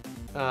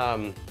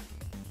go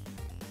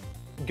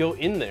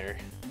in there.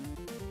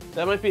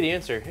 That might be the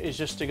answer, is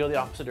just to go the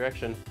opposite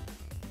direction.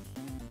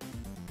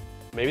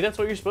 Maybe that's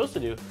what you're supposed to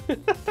do.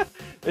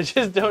 I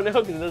just don't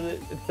know because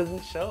it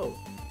doesn't show.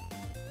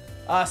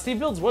 Steve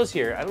Builds was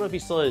here. I don't know if he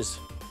still is.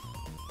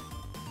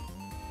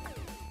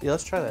 Yeah,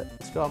 let's try that.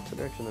 Let's go opposite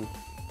direction then.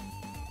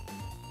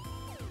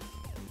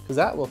 Because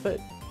that will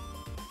fit.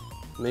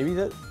 Maybe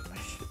that,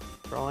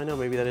 for all I know,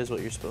 maybe that is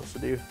what you're supposed to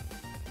do.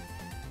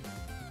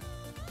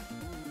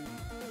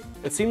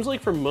 It seems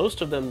like for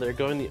most of them, they're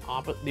going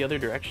the other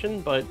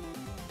direction, but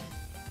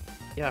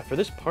yeah, for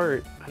this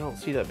part, I don't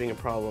see that being a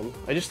problem.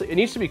 It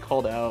needs to be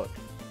called out.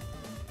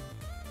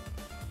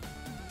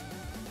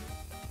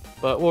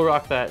 But we'll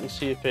rock that and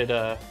see if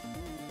it,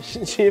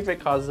 see if it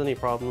causes any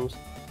problems.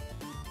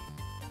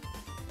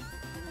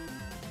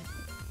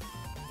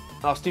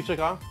 Oh, Steve took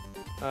off?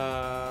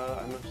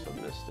 I must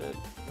have missed it.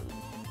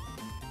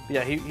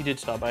 Yeah, he did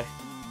stop by.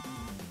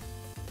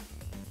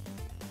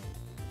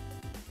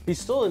 He's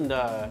still in,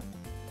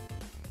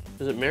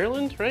 is it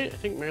Maryland, right? I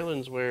think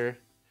Maryland's where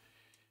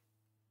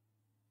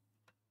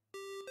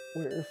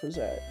Irf was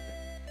at.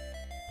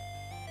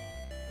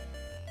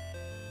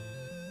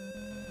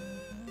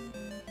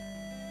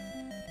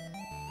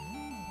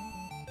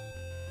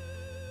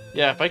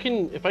 Yeah,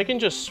 if I can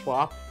just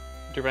swap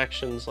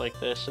directions like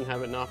this and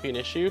have it not be an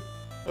issue,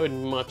 I would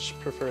much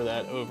prefer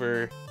that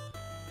over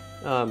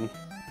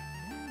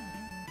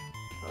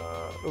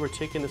over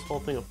taking this whole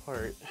thing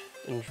apart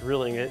and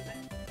drilling it.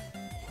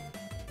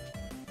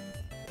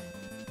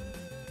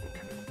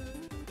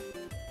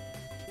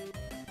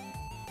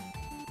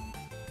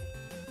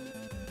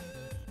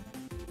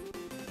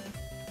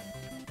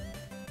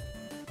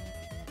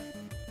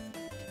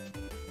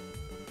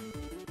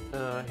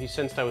 He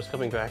sensed I was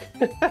coming back.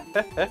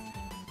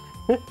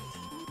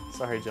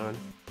 Sorry, John.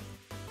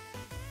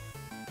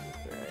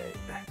 Alright.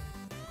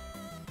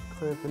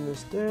 Clamping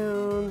this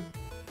down.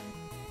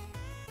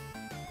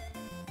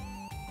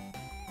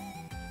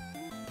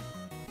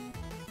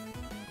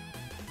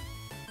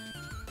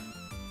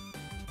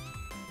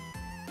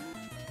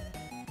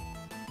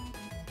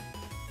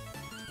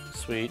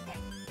 Sweet.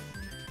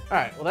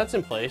 Alright, well that's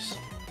in place.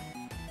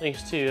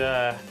 Thanks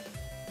to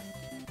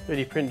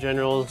 3D Print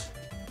General's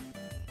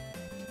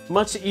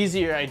much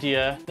easier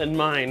idea than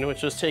mine,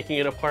 which was taking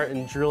it apart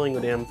and drilling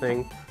the damn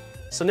thing.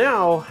 So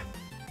now,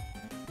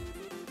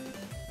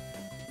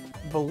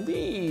 I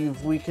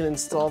believe we can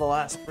install the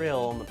last rail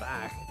on the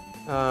back.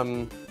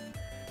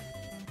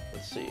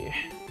 Let's see.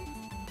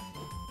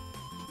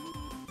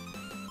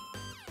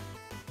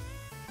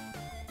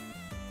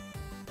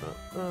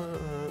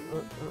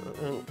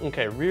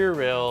 Okay, rear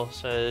rail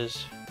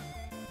says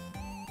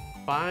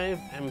 5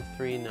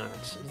 M3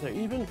 nuts. Is there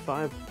even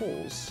 5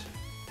 holes?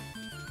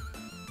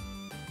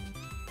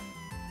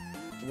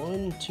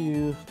 1,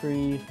 2,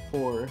 3,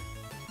 4.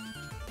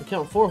 I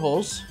count 4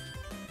 holes.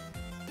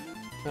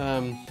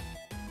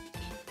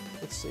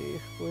 Let's see,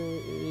 where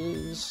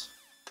is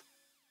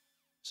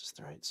this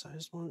the right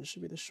sized one? It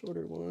should be the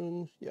shorter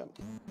one. Yep.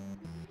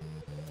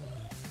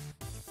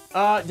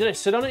 Did I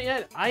sit on it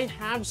yet? I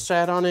have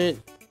sat on it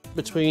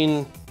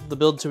between the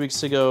build 2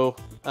 weeks ago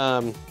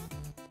and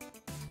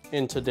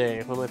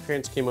today. When my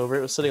parents came over,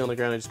 it was sitting on the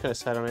ground. I just kind of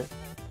sat on it.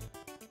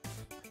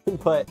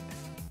 But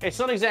it's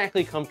not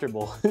exactly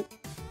comfortable.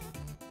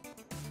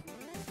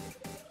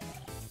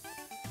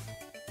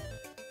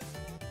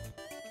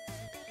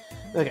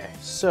 Okay,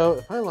 so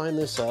if I line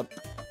this up,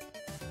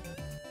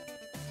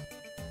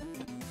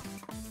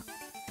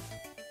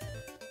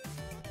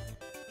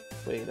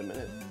 wait a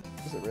minute,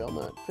 does the rail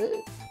not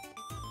fit?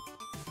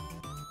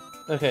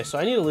 Okay, so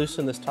I need to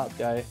loosen this top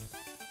guy.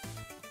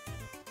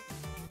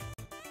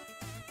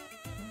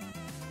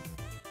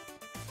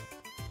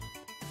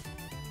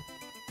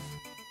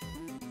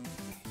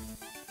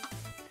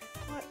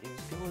 What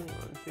is going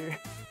on here?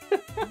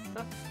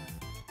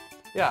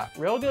 Yeah,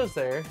 rail goes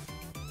there.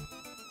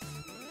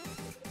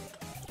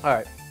 All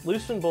right,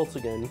 loosen bolts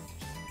again.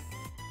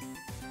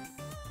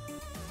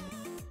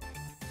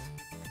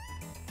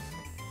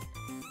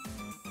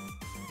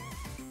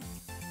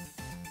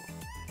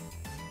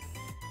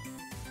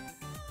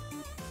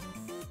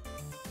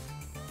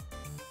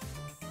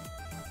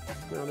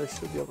 Now they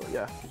should be able to,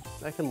 yeah,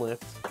 I can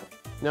lift.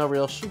 Now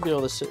rail should be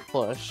able to sit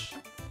flush.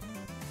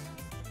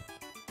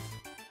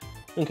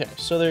 Okay,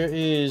 so there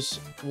is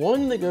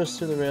 1 that goes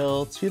through the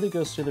rail, 2 that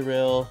goes through the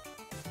rail,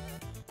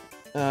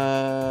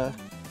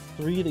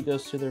 3 that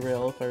goes through the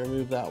rail if I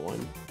remove that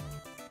one.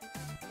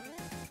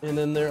 And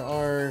then there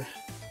are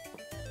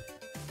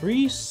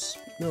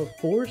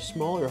 4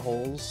 smaller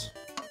holes.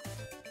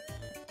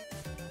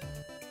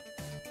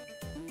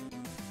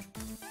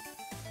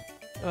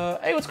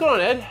 Hey, what's going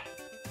on, Ed?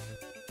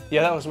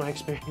 Yeah, that was my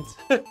experience.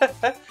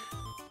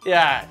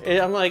 Yeah,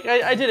 I'm like,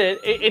 I did it.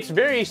 It's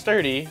very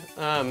sturdy,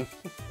 but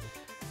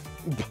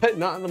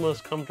not the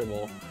most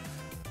comfortable.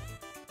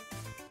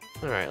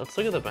 All right, let's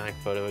look at the back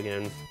photo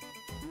again.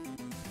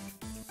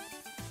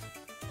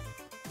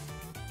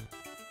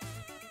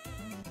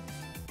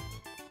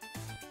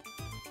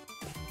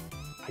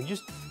 I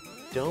just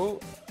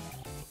don't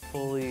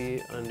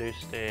fully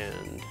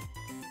understand.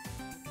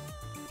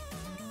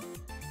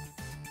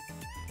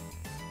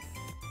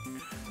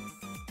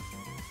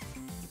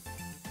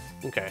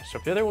 Okay, so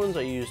for the other ones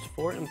I used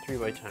 4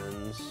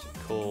 M3x10s,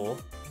 cool.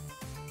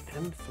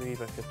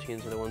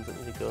 M3x15s are the ones that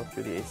need to go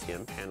through the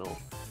ACM panel.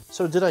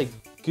 So did I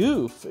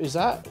goof? Is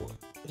that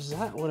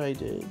what I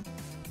did?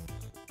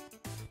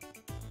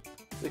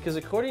 Because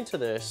according to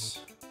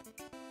this,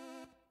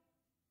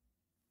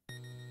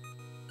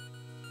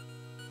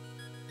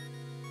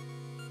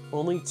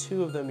 only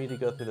 2 of them need to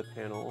go through the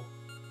panel.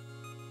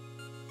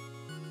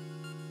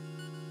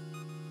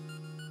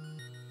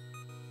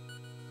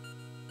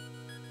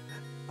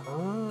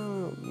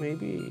 Oh,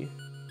 maybe.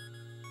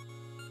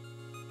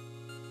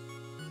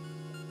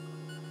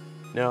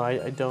 No,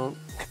 I don't.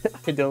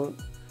 I don't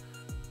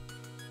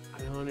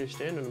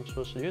understand what I'm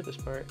supposed to do with this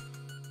part.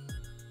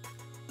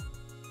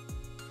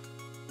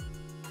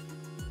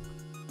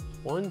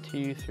 1,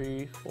 2,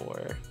 3,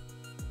 4.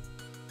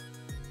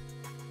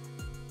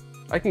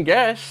 I can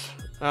guess.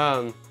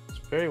 It's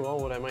very well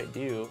what I might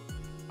do.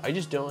 I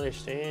just don't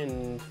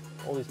understand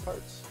all these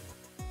parts.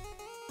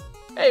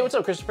 Hey, what's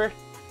up, Christopher?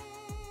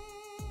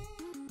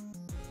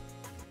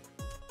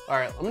 All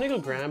right, I'm gonna go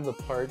grab the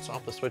parts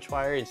off the switch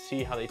wire and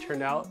see how they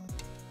turned out.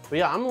 But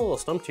yeah, I'm a little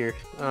stumped here.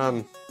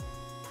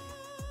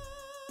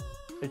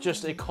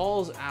 It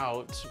calls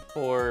out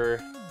for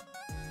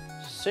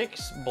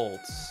 6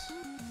 bolts.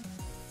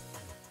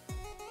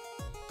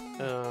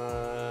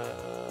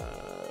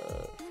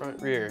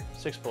 Front, rear,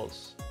 6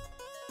 bolts.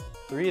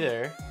 3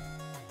 there.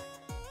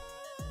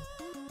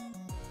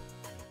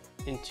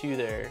 And 2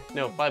 there.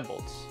 No, 5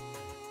 bolts.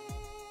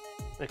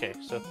 Okay,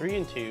 so 3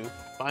 and 2,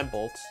 5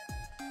 bolts.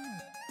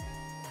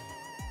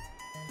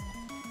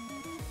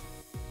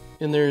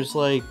 And there's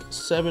like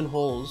 7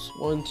 holes.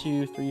 1,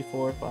 2, 3,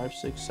 4, 5,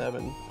 6,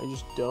 7. I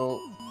just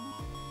don't.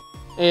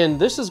 And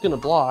this is gonna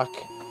block.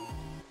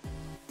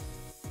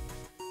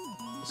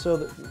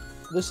 So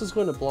this is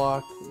going to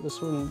block. This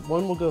one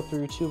will go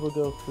through, 2 will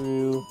go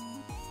through,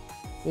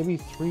 maybe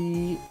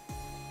 3.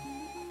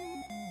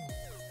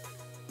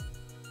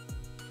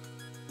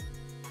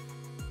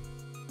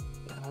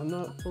 I'm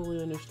not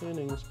fully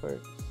understanding this part.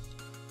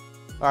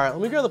 All right, let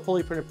me grab the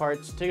pulley printed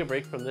parts, take a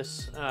break from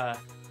this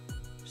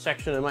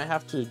section. I might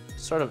have to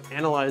sort of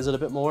analyze it a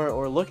bit more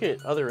or look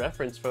at other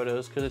reference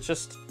photos because it's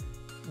just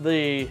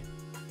the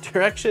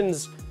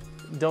directions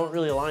don't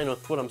really align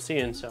with what I'm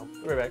seeing. So I'll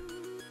be right back.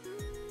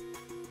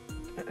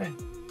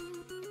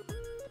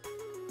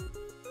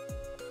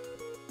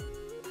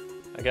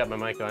 I got my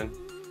mic on.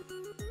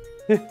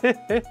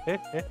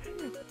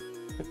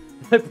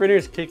 My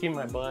printer's kicking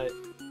my butt.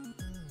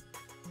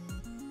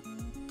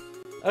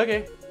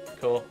 Okay,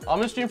 cool. I'm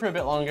gonna stream for a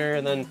bit longer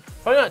and then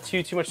probably not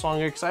too much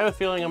longer because I have a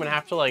feeling I'm gonna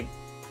have to like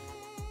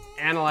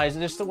analyze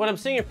just what I'm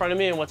seeing in front of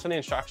me and what's in the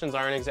instructions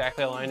aren't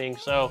exactly aligning.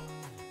 So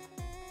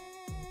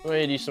I'm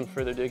gonna do some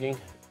further digging.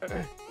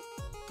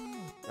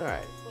 All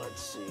right,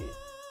 let's see.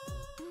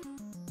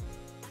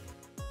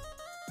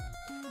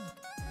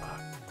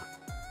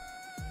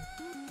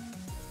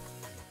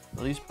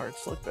 Well, these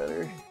parts look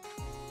better.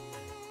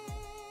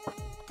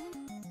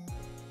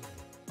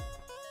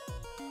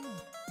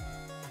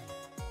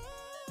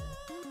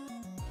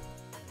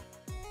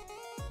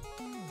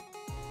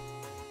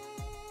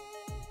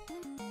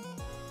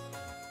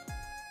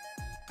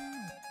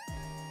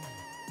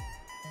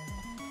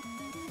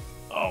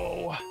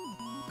 Oh.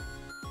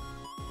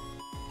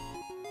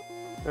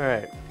 All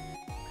right.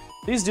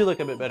 These do look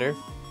a bit better.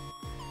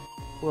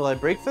 Will I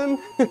break them?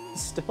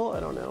 Still,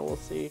 I don't know. We'll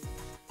see.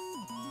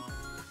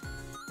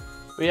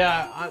 But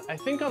yeah, I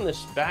think on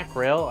this back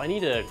rail, I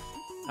need to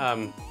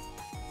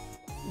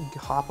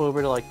hop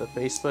over to like the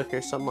Facebook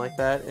or something like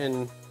that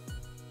and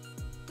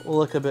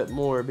look a bit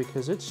more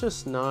because it's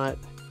just not,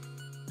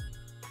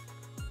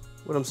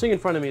 what I'm seeing in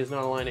front of me is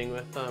not aligning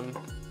with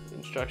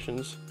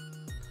instructions.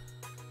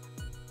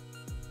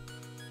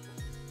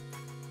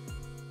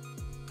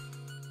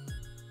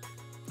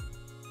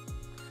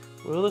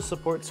 Will the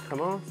supports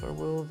come off or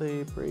will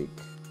they break?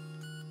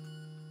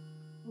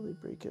 Will they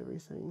break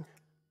everything?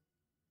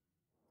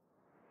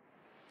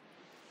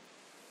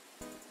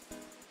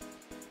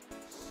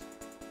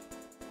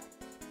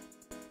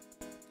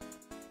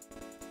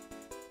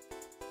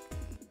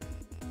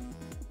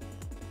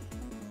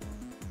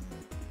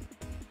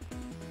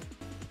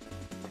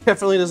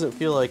 Definitely doesn't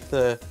feel like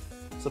the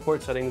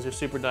support settings are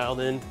super dialed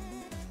in.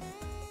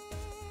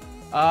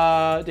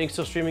 Dink's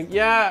still streaming.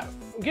 Yeah,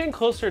 I'm getting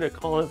closer to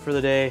calling it for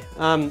the day.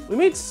 We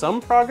made some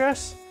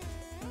progress,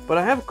 but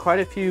I have quite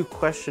a few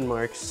question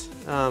marks.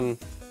 The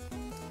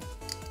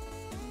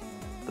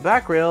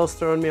back rail is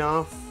throwing me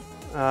off.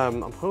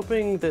 I'm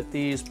hoping that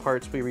these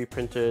parts we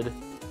reprinted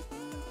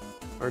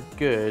are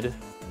good.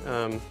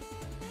 We'll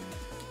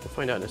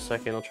find out in a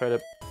second. I'll try to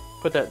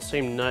put that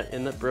same nut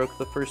in that broke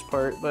the first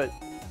part, but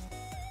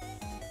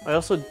I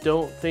also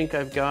don't think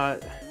I've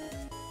got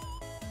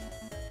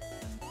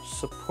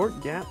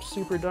support gaps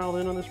super dialed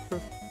in on this pro.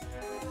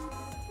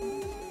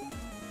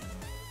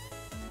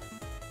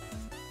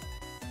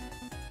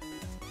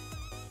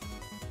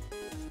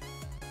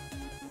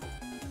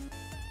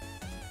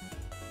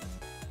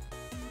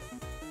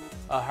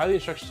 How are the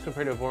instructions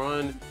compared to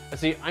Voron?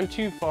 Let's see, I'm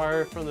too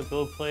far from the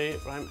build plate,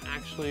 but I'm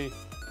actually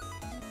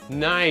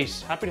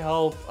nice. Happy to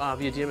help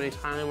via DM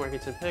anytime where I can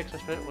send pics. I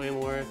spent way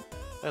more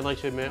I'd like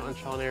to admit on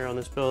trial and error on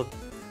this build.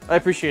 I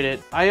appreciate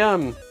it.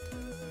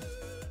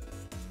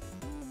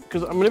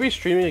 Because I'm gonna be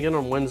streaming again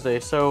on Wednesday,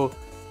 so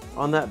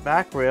on that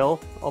back rail,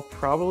 I'll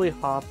probably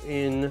hop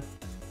in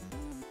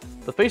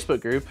the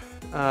Facebook group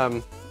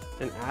and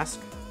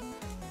ask.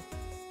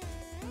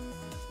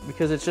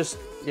 Because it's just,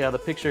 yeah, the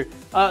picture.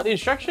 The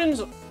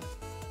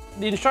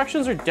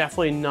instructions are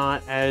definitely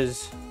not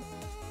as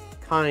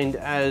kind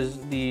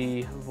as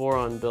the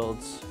Voron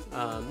builds,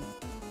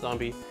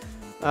 Zombie.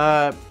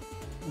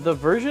 The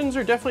versions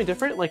are definitely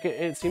different. Like,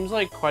 it seems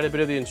like quite a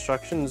bit of the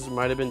instructions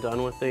might have been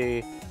done with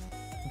a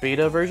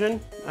beta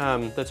version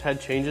that's had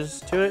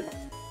changes to it,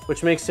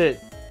 which makes it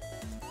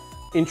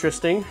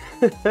interesting.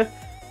 And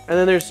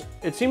then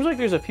it seems like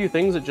there's a few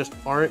things that just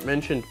aren't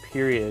mentioned,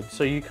 period.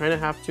 So you kind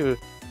of have to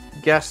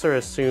guess or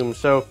assume.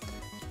 So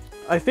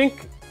I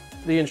think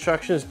the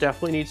instructions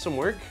definitely need some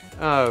work.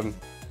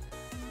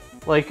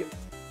 Like,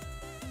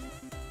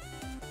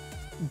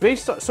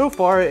 so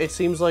far, it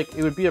seems like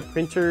it would be a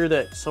printer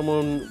that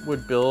someone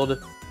would build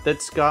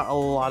that's got a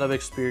lot of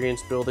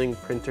experience building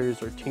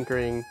printers or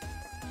tinkering.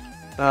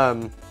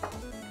 That's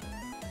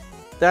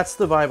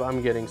the vibe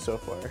I'm getting so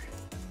far.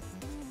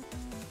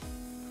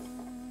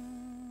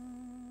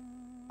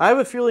 I have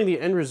a feeling the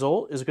end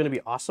result is going to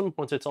be awesome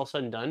once it's all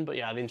said and done. But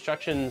yeah, the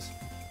instructions.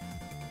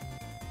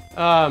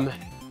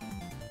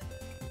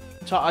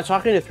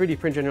 Talking to 3D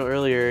Print General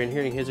earlier and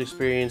hearing his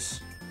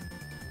experience,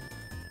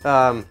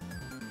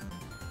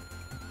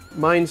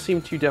 mine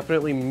seem to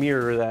definitely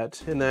mirror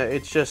that, in that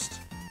it's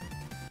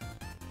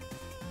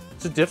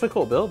a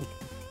difficult build.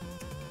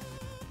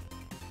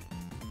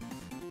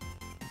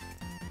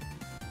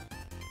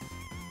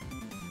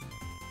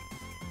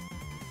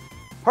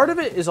 Part of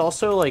it is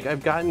also, like,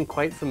 I've gotten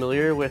quite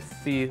familiar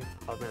with the,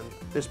 oh man,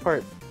 this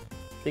part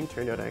I think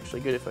turned out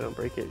actually good if I don't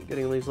break it,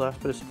 getting these last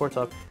bit of supports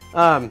off.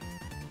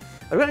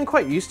 I've gotten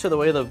quite used to the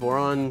way the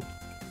Voron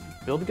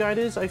build guide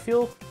is, I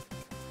feel.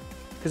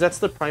 Because that's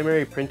the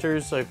primary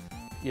printers I've,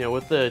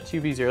 with the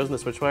 2 V0s and the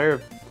Switchwire,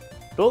 I've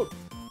built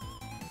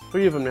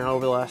 3 of them now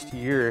over the last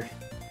year.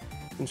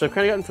 And so I've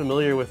kind of gotten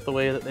familiar with the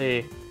way that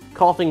they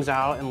call things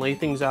out and lay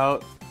things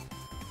out.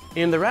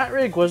 And the rat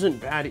rig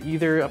wasn't bad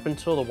either up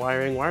until the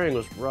wiring. Wiring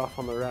was rough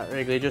on the rat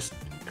rig. They just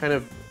kind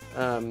of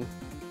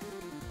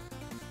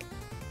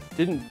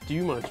didn't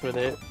do much with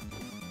it.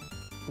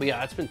 But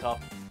yeah, it's been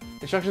tough.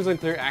 Instructions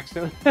unclear,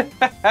 accident.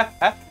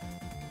 The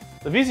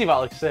VZ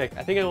bot looks sick.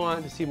 I think I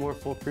want to see more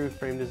foolproof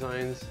frame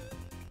designs.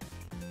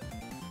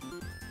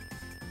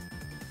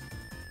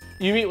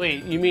 You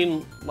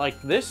mean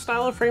like this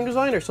style of frame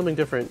design or something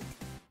different?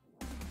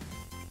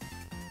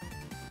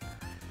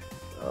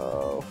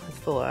 Oh, it's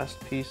the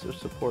last piece of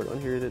support on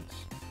here that's...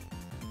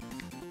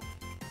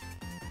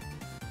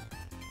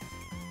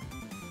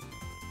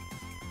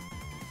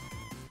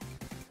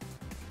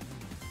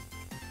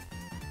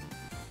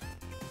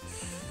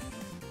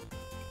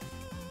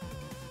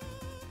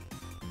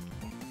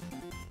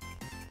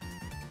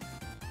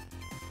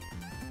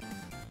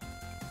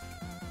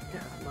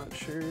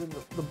 Sure,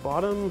 the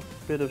bottom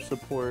bit of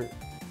support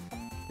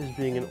is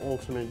being an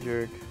ultimate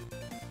jerk.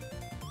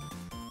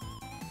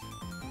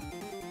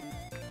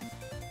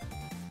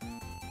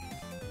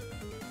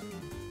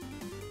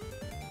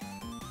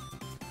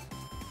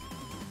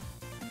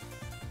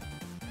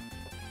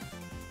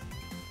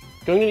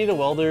 Going to need a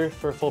welder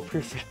for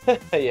foolproof.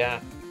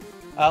 Yeah,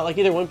 like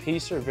either one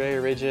piece or very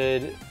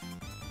rigid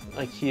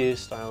IKEA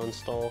style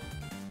install.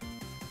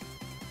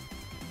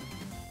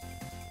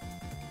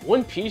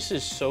 One piece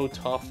is so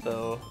tough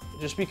though,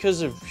 just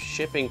because of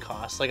shipping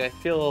costs. Like I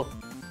feel,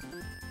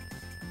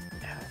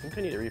 yeah, I think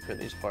I need to reprint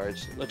these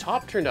parts. The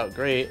top turned out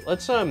great.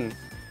 Let's,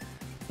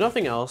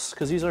 nothing else,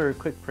 because these are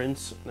quick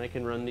prints and I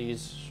can run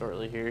these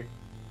shortly here.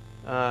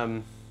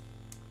 Are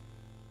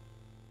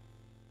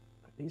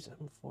these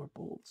M4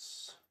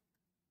 bolts?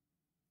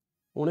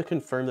 I want to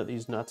confirm that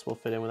these nuts will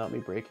fit in without me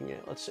breaking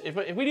it. Let's,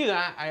 if we do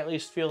that, I at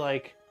least feel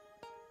like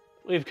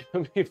we've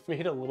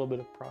made a little bit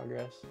of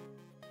progress.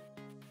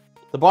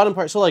 The bottom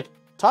part, so like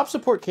top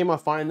support came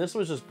off fine. This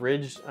was just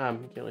bridged. You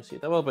can't really see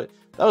it that well, but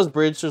that was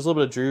bridged. There's a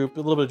little bit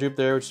of droop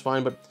there, which is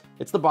fine, but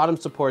it's the bottom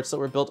supports that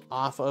were built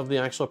off of the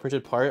actual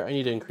printed part. I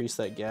need to increase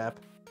that gap.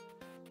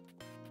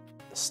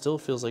 It still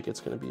feels like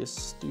it's gonna be a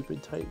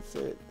stupid tight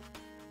fit.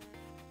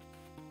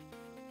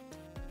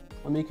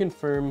 Let me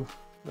confirm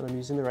that I'm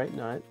using the right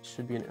nut. It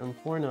should be an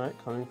M4 nut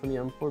coming from the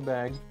M4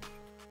 bag.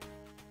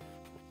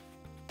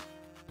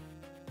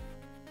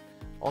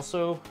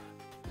 Also,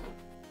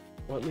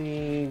 let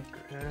me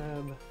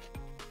grab...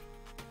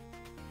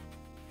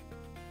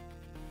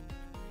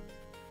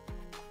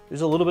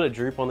 There's a little bit of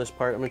droop on this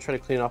part. I'm gonna try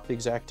to clean off the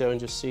X-Acto and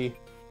just see.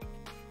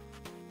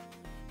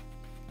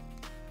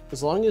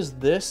 As long as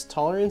this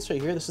tolerance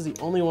right here, this is the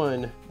only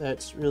one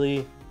that's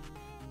really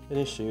an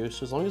issue.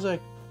 So as long as I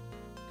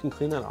can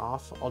clean that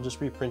off, I'll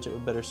just reprint it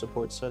with better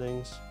support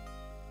settings.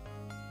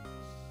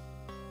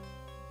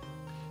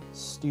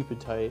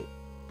 Stupid tight.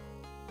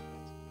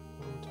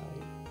 So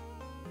tight.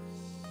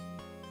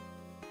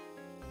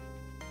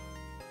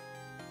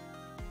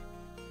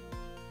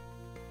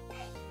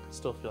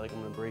 Still feel like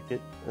I'm gonna break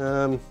it.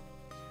 Let's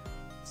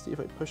see if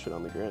I push it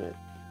on the granite.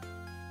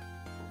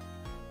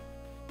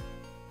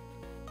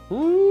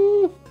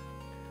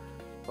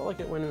 Felt like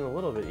it went in a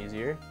little bit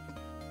easier.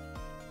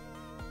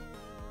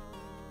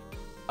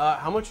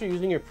 How much are you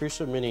using your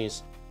Prusa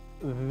Minis?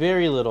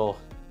 Very little.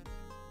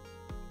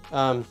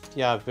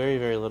 Yeah, very,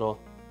 very little.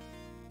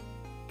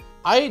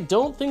 I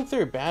don't think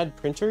they're bad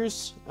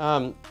printers.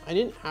 I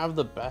didn't have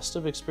the best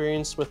of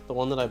experience with the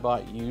one that I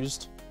bought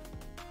used,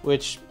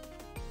 which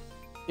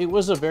it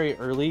was a very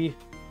early,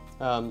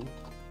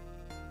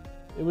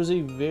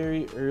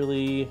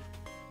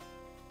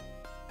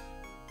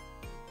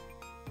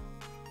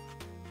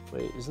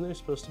 wait, isn't there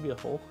supposed to be a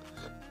hole?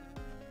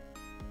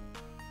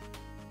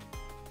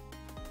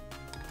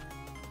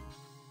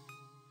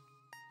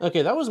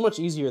 Okay, that was much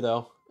easier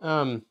though.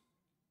 I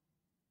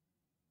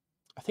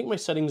think my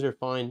settings are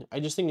fine. I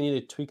just think I need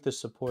to tweak the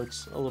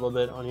supports a little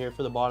bit on here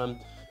for the bottom.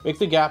 Make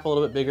the gap a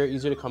little bit bigger,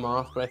 easier to come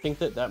off, but I think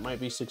that that might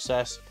be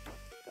success.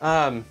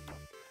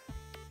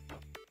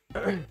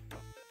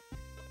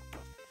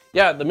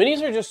 Yeah, the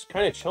minis are just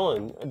kind of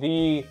chilling.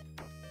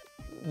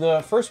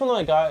 The first one that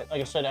I got, like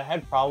I said, I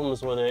had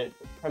problems with it.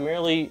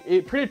 Primarily,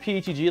 it printed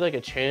PETG like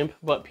a champ,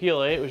 but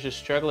PLA it was just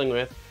struggling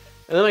with.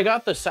 And then I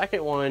got the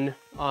second one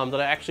that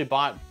I actually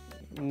bought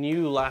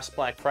new last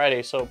Black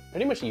Friday, so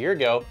pretty much a year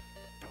ago.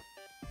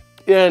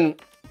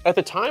 And at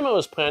the time I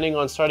was planning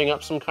on starting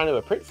up some kind of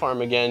a print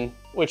farm again,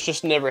 which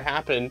just never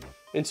happened.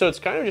 And so it's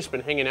kind of just been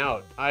hanging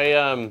out.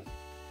 I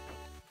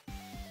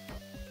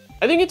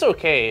think it's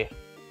okay.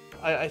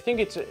 I think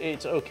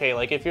it's okay.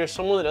 Like if you're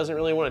someone that doesn't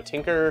really want to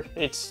tinker,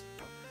 it's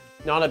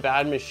not a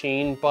bad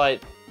machine,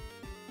 but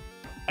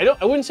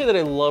I wouldn't say that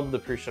I love the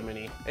Prusa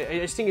Mini. I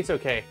just think it's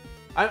okay.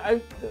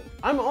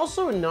 I'm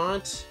also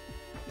not,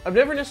 I've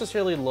never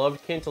necessarily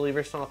loved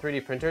cantilever style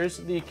 3D printers.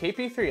 The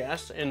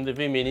KP3S and the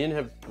V-Minion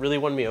have really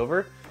won me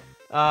over.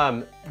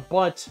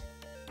 But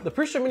the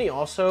Prusa Mini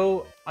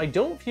also, I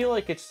don't feel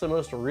like it's the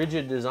most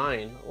rigid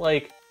design.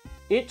 Like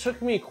it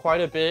took me quite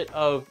a bit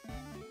of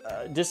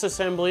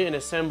disassembly and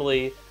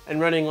assembly and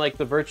running like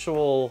the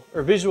virtual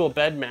or visual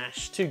bed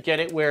mesh to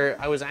get it where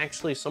I was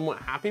actually somewhat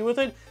happy with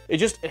it.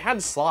 It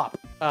had slop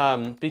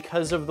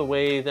because of the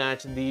way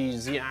that the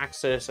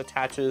Z-axis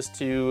attaches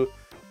to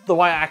the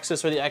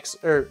Y-axis or the X,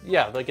 or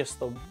yeah, I guess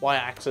the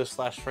Y-axis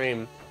slash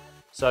frame.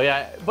 So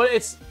yeah, but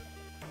it's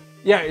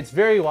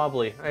very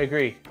wobbly. I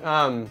agree.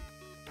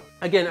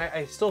 Again,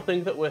 I still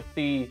think that with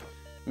the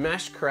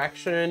mesh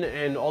correction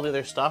and all the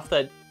other stuff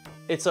that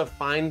it's a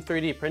fine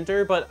 3D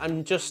printer, but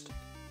the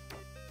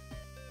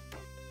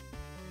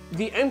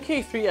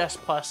MK3S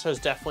Plus has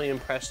definitely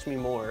impressed me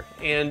more,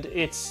 and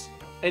it's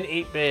an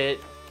 8-bit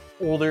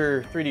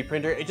older 3D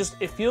printer.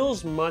 It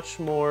feels much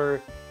more,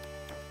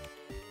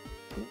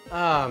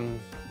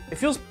 it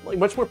feels like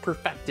much more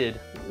perfected,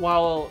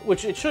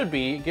 which it should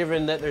be,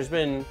 given that there's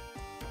been,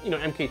 you know,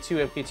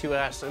 MK2,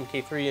 MK2S,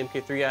 MK3,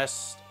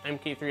 MK3S,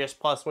 MK3S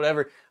Plus,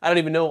 whatever. I don't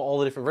even know all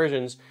the different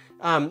versions.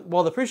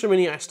 While the Prusa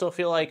Mini, I still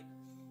feel like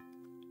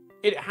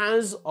it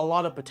has a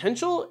lot of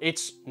potential.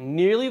 It's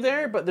nearly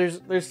there, but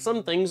there's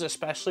some things,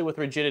 especially with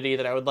rigidity,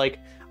 that I would like.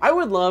 I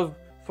would love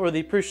for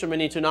the Prusa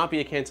Mini to not be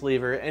a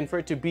cantilever and for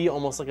it to be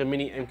almost like a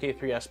mini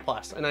MK3S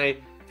Plus. And I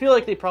feel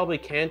like they probably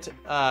can't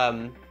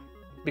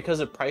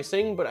because of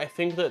pricing, but I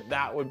think that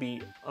that would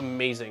be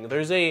amazing.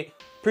 There's a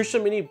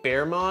Prusa Mini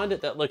Bear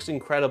mod that looks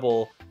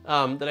incredible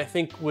that I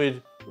think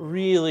would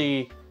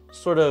really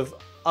sort of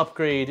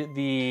upgrade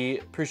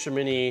the Prusa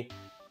Mini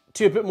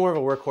to a bit more of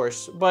a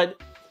workhorse. But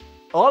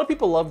a lot of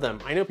people love them.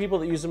 I know people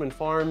that use them in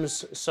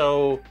farms,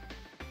 so,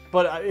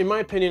 but in my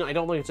opinion, I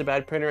don't think it's a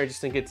bad printer. I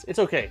just think it's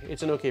okay.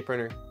 It's an okay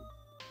printer.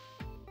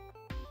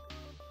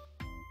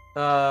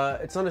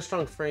 It's not a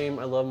strong frame.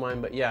 I love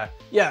mine, but yeah.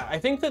 Yeah, I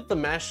think that the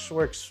mesh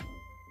works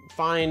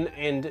fine,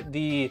 and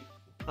the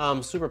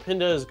Super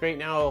Pinda is great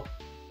now.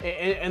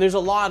 And there's a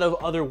lot of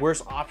other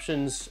worse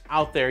options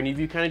out there, and if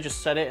you kind of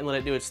just set it and let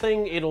it do its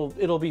thing,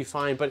 it'll be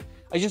fine. But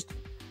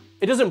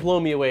it doesn't blow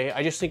me away.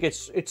 I just think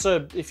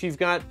if you've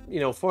got, you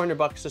know,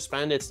 $400 to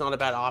spend, it's not a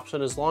bad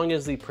option as long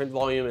as the print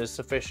volume is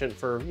sufficient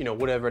for, you know,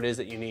 whatever it is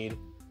that you need.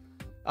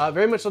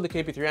 Very much love the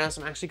KP3S.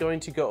 I'm actually going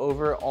to go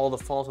over all the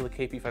faults of the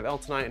KP5L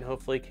tonight, and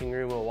hopefully King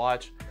Room will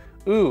watch.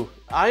 Ooh,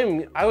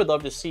 I would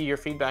love to see your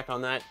feedback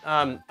on that.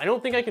 I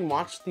don't think I can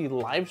watch the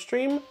live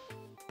stream,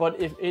 but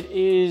if it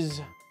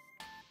is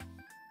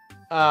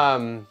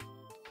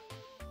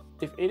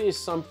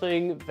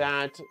something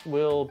that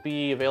will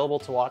be available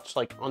to watch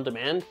like on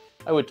demand,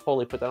 I would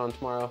totally put that on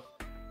tomorrow.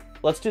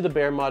 Let's do the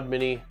Bear Mod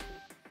Mini.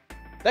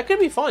 that could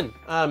be fun.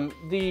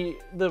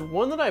 The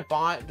one that I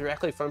bought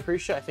directly from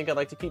Prusa, I think I'd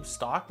like to keep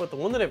stock, but the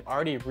one that I've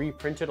already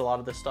reprinted a lot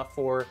of the stuff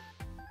for,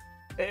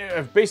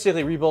 I've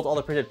basically rebuilt all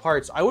the printed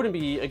parts. I wouldn't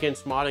be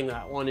against modding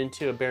that one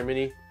into a Bear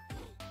Mini.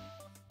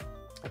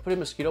 I put a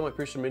mosquito on my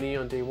Prusa Mini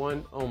on day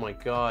 1. Oh my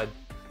god.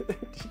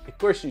 Of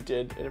course you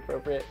did.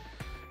 Inappropriate.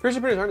 Prusa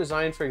printers aren't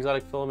designed for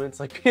exotic filaments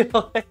like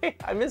PLA.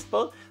 I missed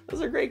both.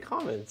 Those are great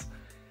comments.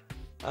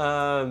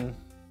 I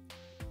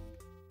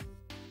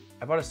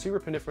bought a super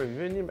pendant for a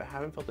Minion, but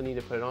haven't felt the need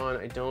to put it on.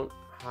 I don't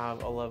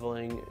have a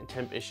leveling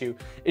temp issue.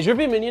 Is your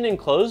Minion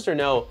enclosed or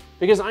no?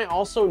 Because I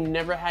also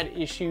never had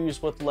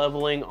issues with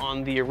leveling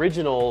on the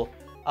original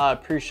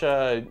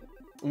Prusa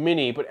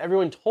Mini, but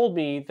everyone told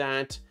me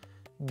that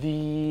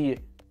the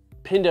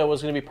Pinda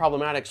was going to be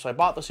problematic, so I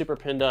bought the Super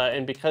Pinda,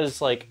 and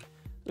because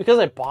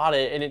I bought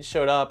it and it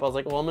showed up, I was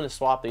like, well, I'm going to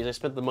swap these. I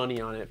spent the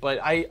money on it, but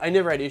I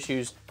never had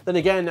issues. Then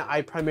again,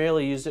 I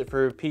primarily used it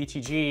for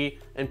PTG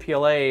and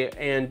PLA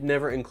and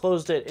never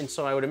enclosed it, and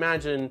so I would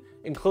imagine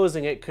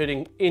enclosing it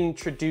could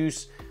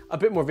introduce a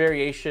bit more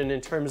variation in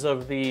terms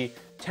of the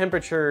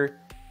temperature,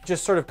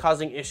 just sort of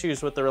causing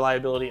issues with the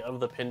reliability of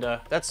the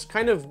Pinda. That's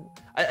kind of,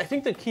 I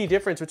think the key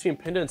difference between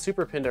Pinda and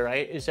Super Pinda,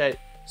 right, is that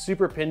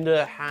Super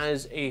Pinda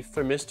has a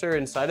thermistor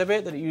inside of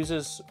it that it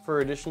uses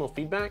for additional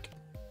feedback.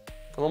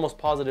 I'm almost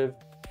positive.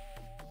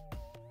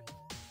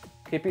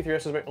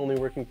 KP3S is my only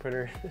working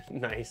printer.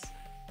 Nice.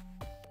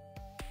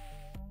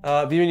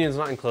 V-Minion is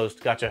not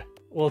enclosed. Gotcha.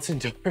 Well, it's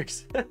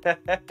indoors.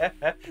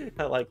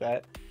 I like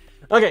that.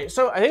 Okay,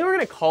 so I think we're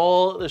gonna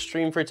call the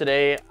stream for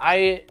today.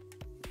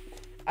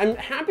 I'm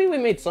happy we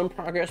made some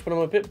progress, but I'm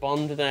a bit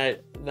bummed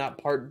that that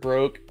part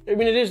broke. I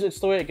mean, it's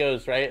the way it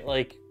goes, right?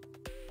 Like,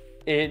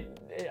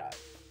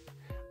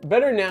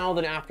 better now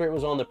than after it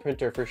was on the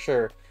printer for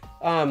sure.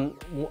 I'm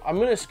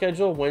gonna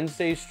schedule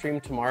Wednesday's stream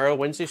tomorrow.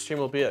 Wednesday's stream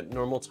will be at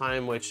normal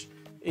time, which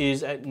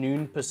is at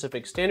noon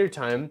Pacific Standard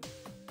Time.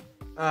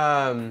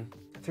 I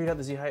figured out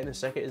the Z height in a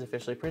second is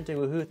officially printing.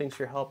 Woohoo! Thanks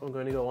for your help. I'm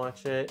going to go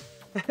watch it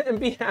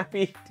and be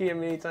happy. DM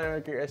me anytime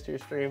after your S-tier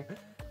stream.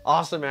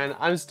 Awesome, man.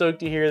 I'm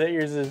stoked to hear that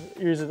yours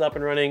is up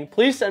and running.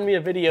 Please send me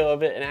a video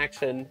of it in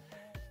action.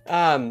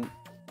 But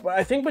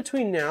I think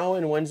between now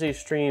and Wednesday's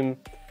stream,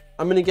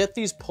 I'm gonna get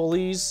these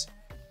pulleys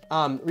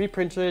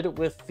reprinted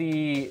with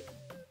the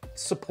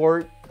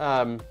support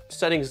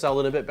settings a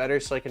little bit better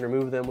so I can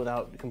remove them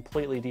without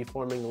completely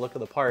deforming the look of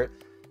the part.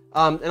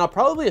 And I'll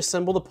probably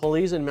assemble the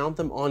pulleys and mount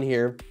them on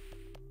here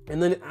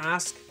and then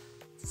ask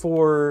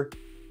for,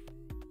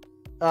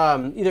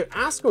 either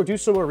ask or do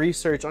some more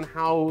research on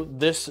how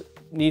this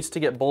needs to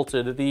get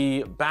bolted.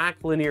 The back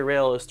linear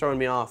rail is throwing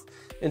me off.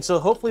 And so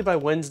hopefully by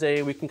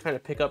Wednesday, we can kind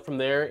of pick up from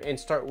there and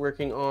start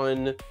working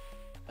on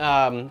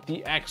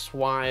the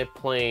XY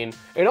plane.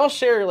 And I'll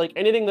share like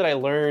anything that I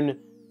learn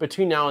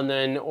between now and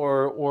then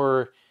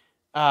or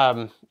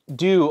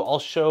I'll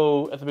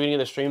show at the beginning of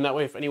the stream. That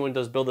way, if anyone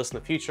does build this in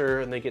the future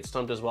and they get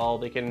stumped as well,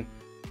 they can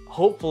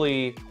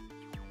hopefully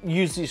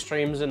use these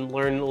streams and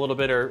learn a little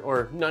bit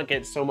or not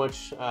get so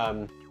much,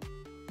 so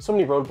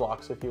many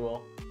roadblocks, if you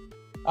will.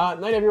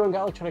 Night everyone,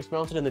 got electronics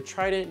mounted in the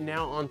Trident,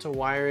 now onto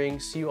wiring.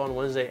 See you on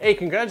Wednesday. Hey,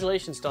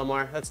 congratulations,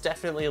 Delmar. That's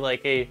definitely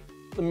like a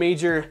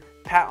major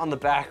pat on the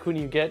back when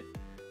you get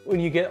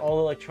all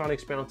the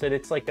electronics mounted.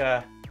 It's like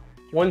a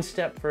one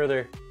step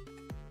further.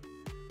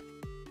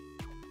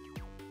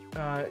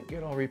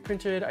 Get all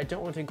reprinted. I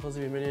don't want to enclose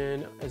the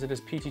Minion as it is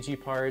PTG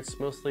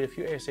parts, mostly a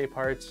few ASA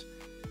parts.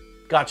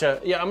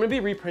 Gotcha. Yeah, I'm going to be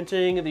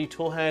reprinting the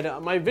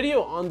toolhead. My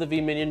video on the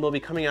V-Minion will be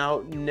coming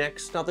out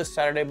next, not this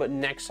Saturday, but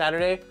next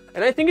Saturday.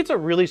 And I think it's a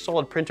really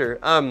solid printer.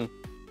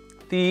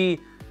 The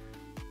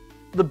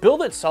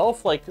build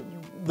itself, like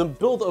the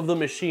build of the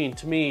machine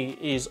to me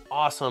is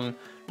awesome.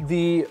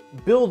 The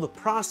build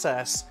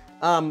process,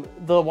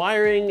 the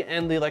wiring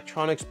and the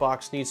electronics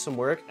box needs some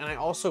work. And I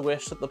also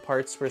wish that the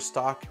parts were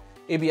stock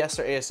ABS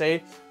or ASA.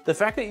 The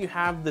fact that you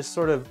have this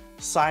sort of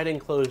side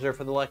enclosure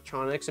for the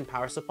electronics and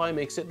power supply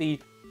makes it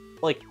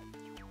like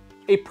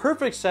a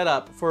perfect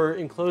setup for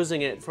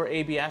enclosing it for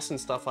ABS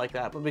and stuff like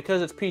that. But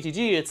because it's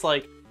PTG, it's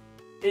like,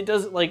 it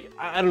doesn't, like,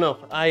 I don't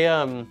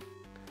know.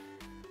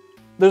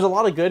 There's a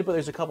lot of good, but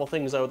there's a couple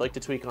things I would like to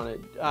tweak on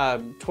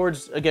it.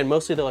 Towards, again,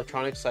 mostly the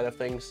electronics side of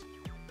things.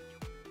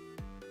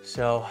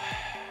 So,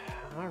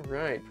 all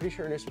right. Pretty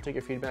sure Ernest will take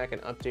your feedback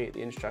and update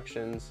the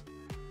instructions.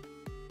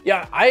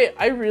 Yeah,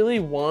 I really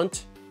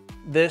want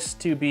this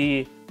to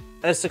be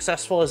as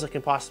successful as it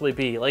can possibly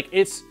be. Like,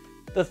 it's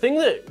the thing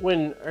that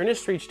when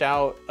Ernest reached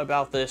out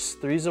about this,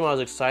 the reason why I was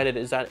excited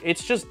is that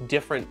it's just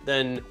different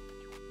than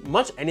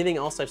much anything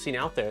else I've seen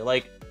out there.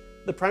 Like,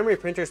 the primary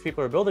printers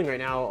people are building right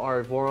now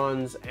are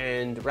Vorons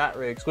and Rat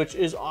Rigs, which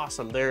is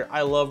awesome.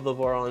 I love the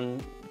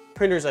Voron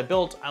printers I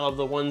built. I love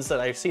the ones that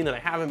I've seen that I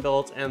haven't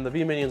built, and the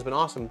V-Minion's been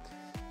awesome.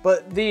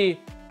 But the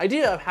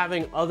idea of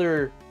having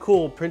other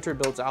cool printer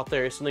builds out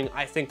there is something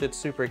I think that's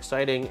super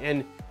exciting.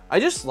 And I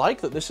just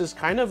like that this is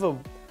kind of a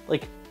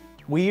like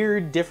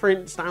weird,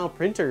 different style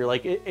printer.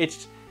 Like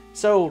it's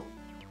so,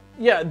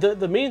 Yeah,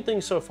 the main thing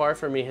so far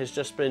for me has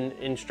just been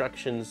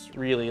instructions,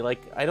 really.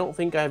 Like, I don't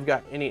think I've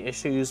got any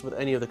issues with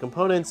any of the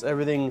components.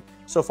 Everything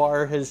so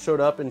far has showed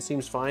up and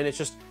seems fine. It's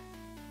just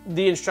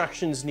the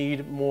instructions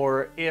need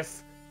more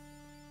if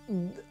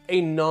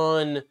a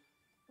non-person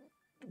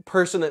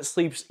that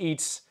sleeps,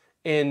 eats,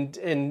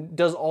 and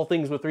does all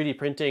things with 3D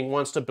printing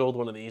wants to build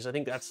one of these. I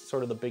think that's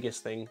sort of the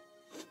biggest thing.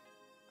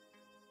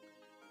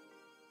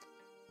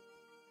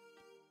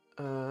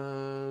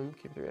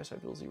 Keep 3 SI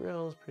dual Z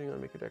rails, putting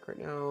on Maker Deck right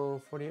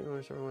now.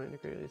 48mm server one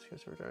integrated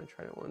server drive,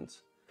 tried it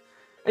once.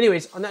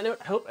 Anyways, on that note,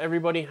 I hope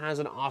everybody has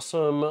an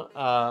awesome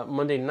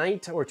Monday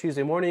night or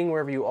Tuesday morning,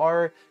 wherever you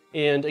are.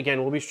 And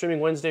again, we'll be streaming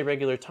Wednesday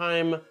regular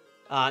time.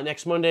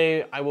 Next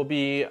Monday, I will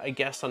be a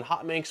guest on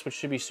Hot Makes, which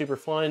should be super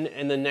fun.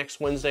 And then next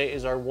Wednesday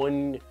is our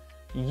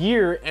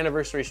 1-year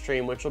anniversary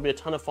stream, which will be a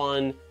ton of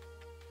fun.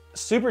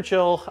 Super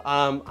chill.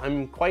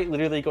 I'm quite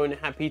literally going to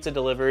have pizza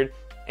delivered.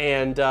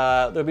 And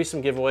there'll be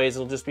some giveaways.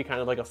 It'll just be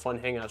kind of like a fun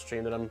hangout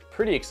stream that I'm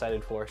pretty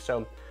excited for.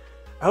 So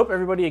I hope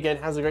everybody, again,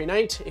 has a great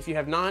night. If you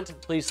have not,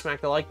 please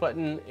smack the like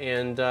button.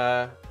 And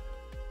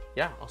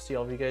yeah, I'll see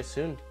all of you guys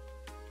soon.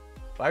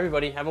 Bye,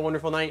 everybody. Have a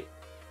wonderful night.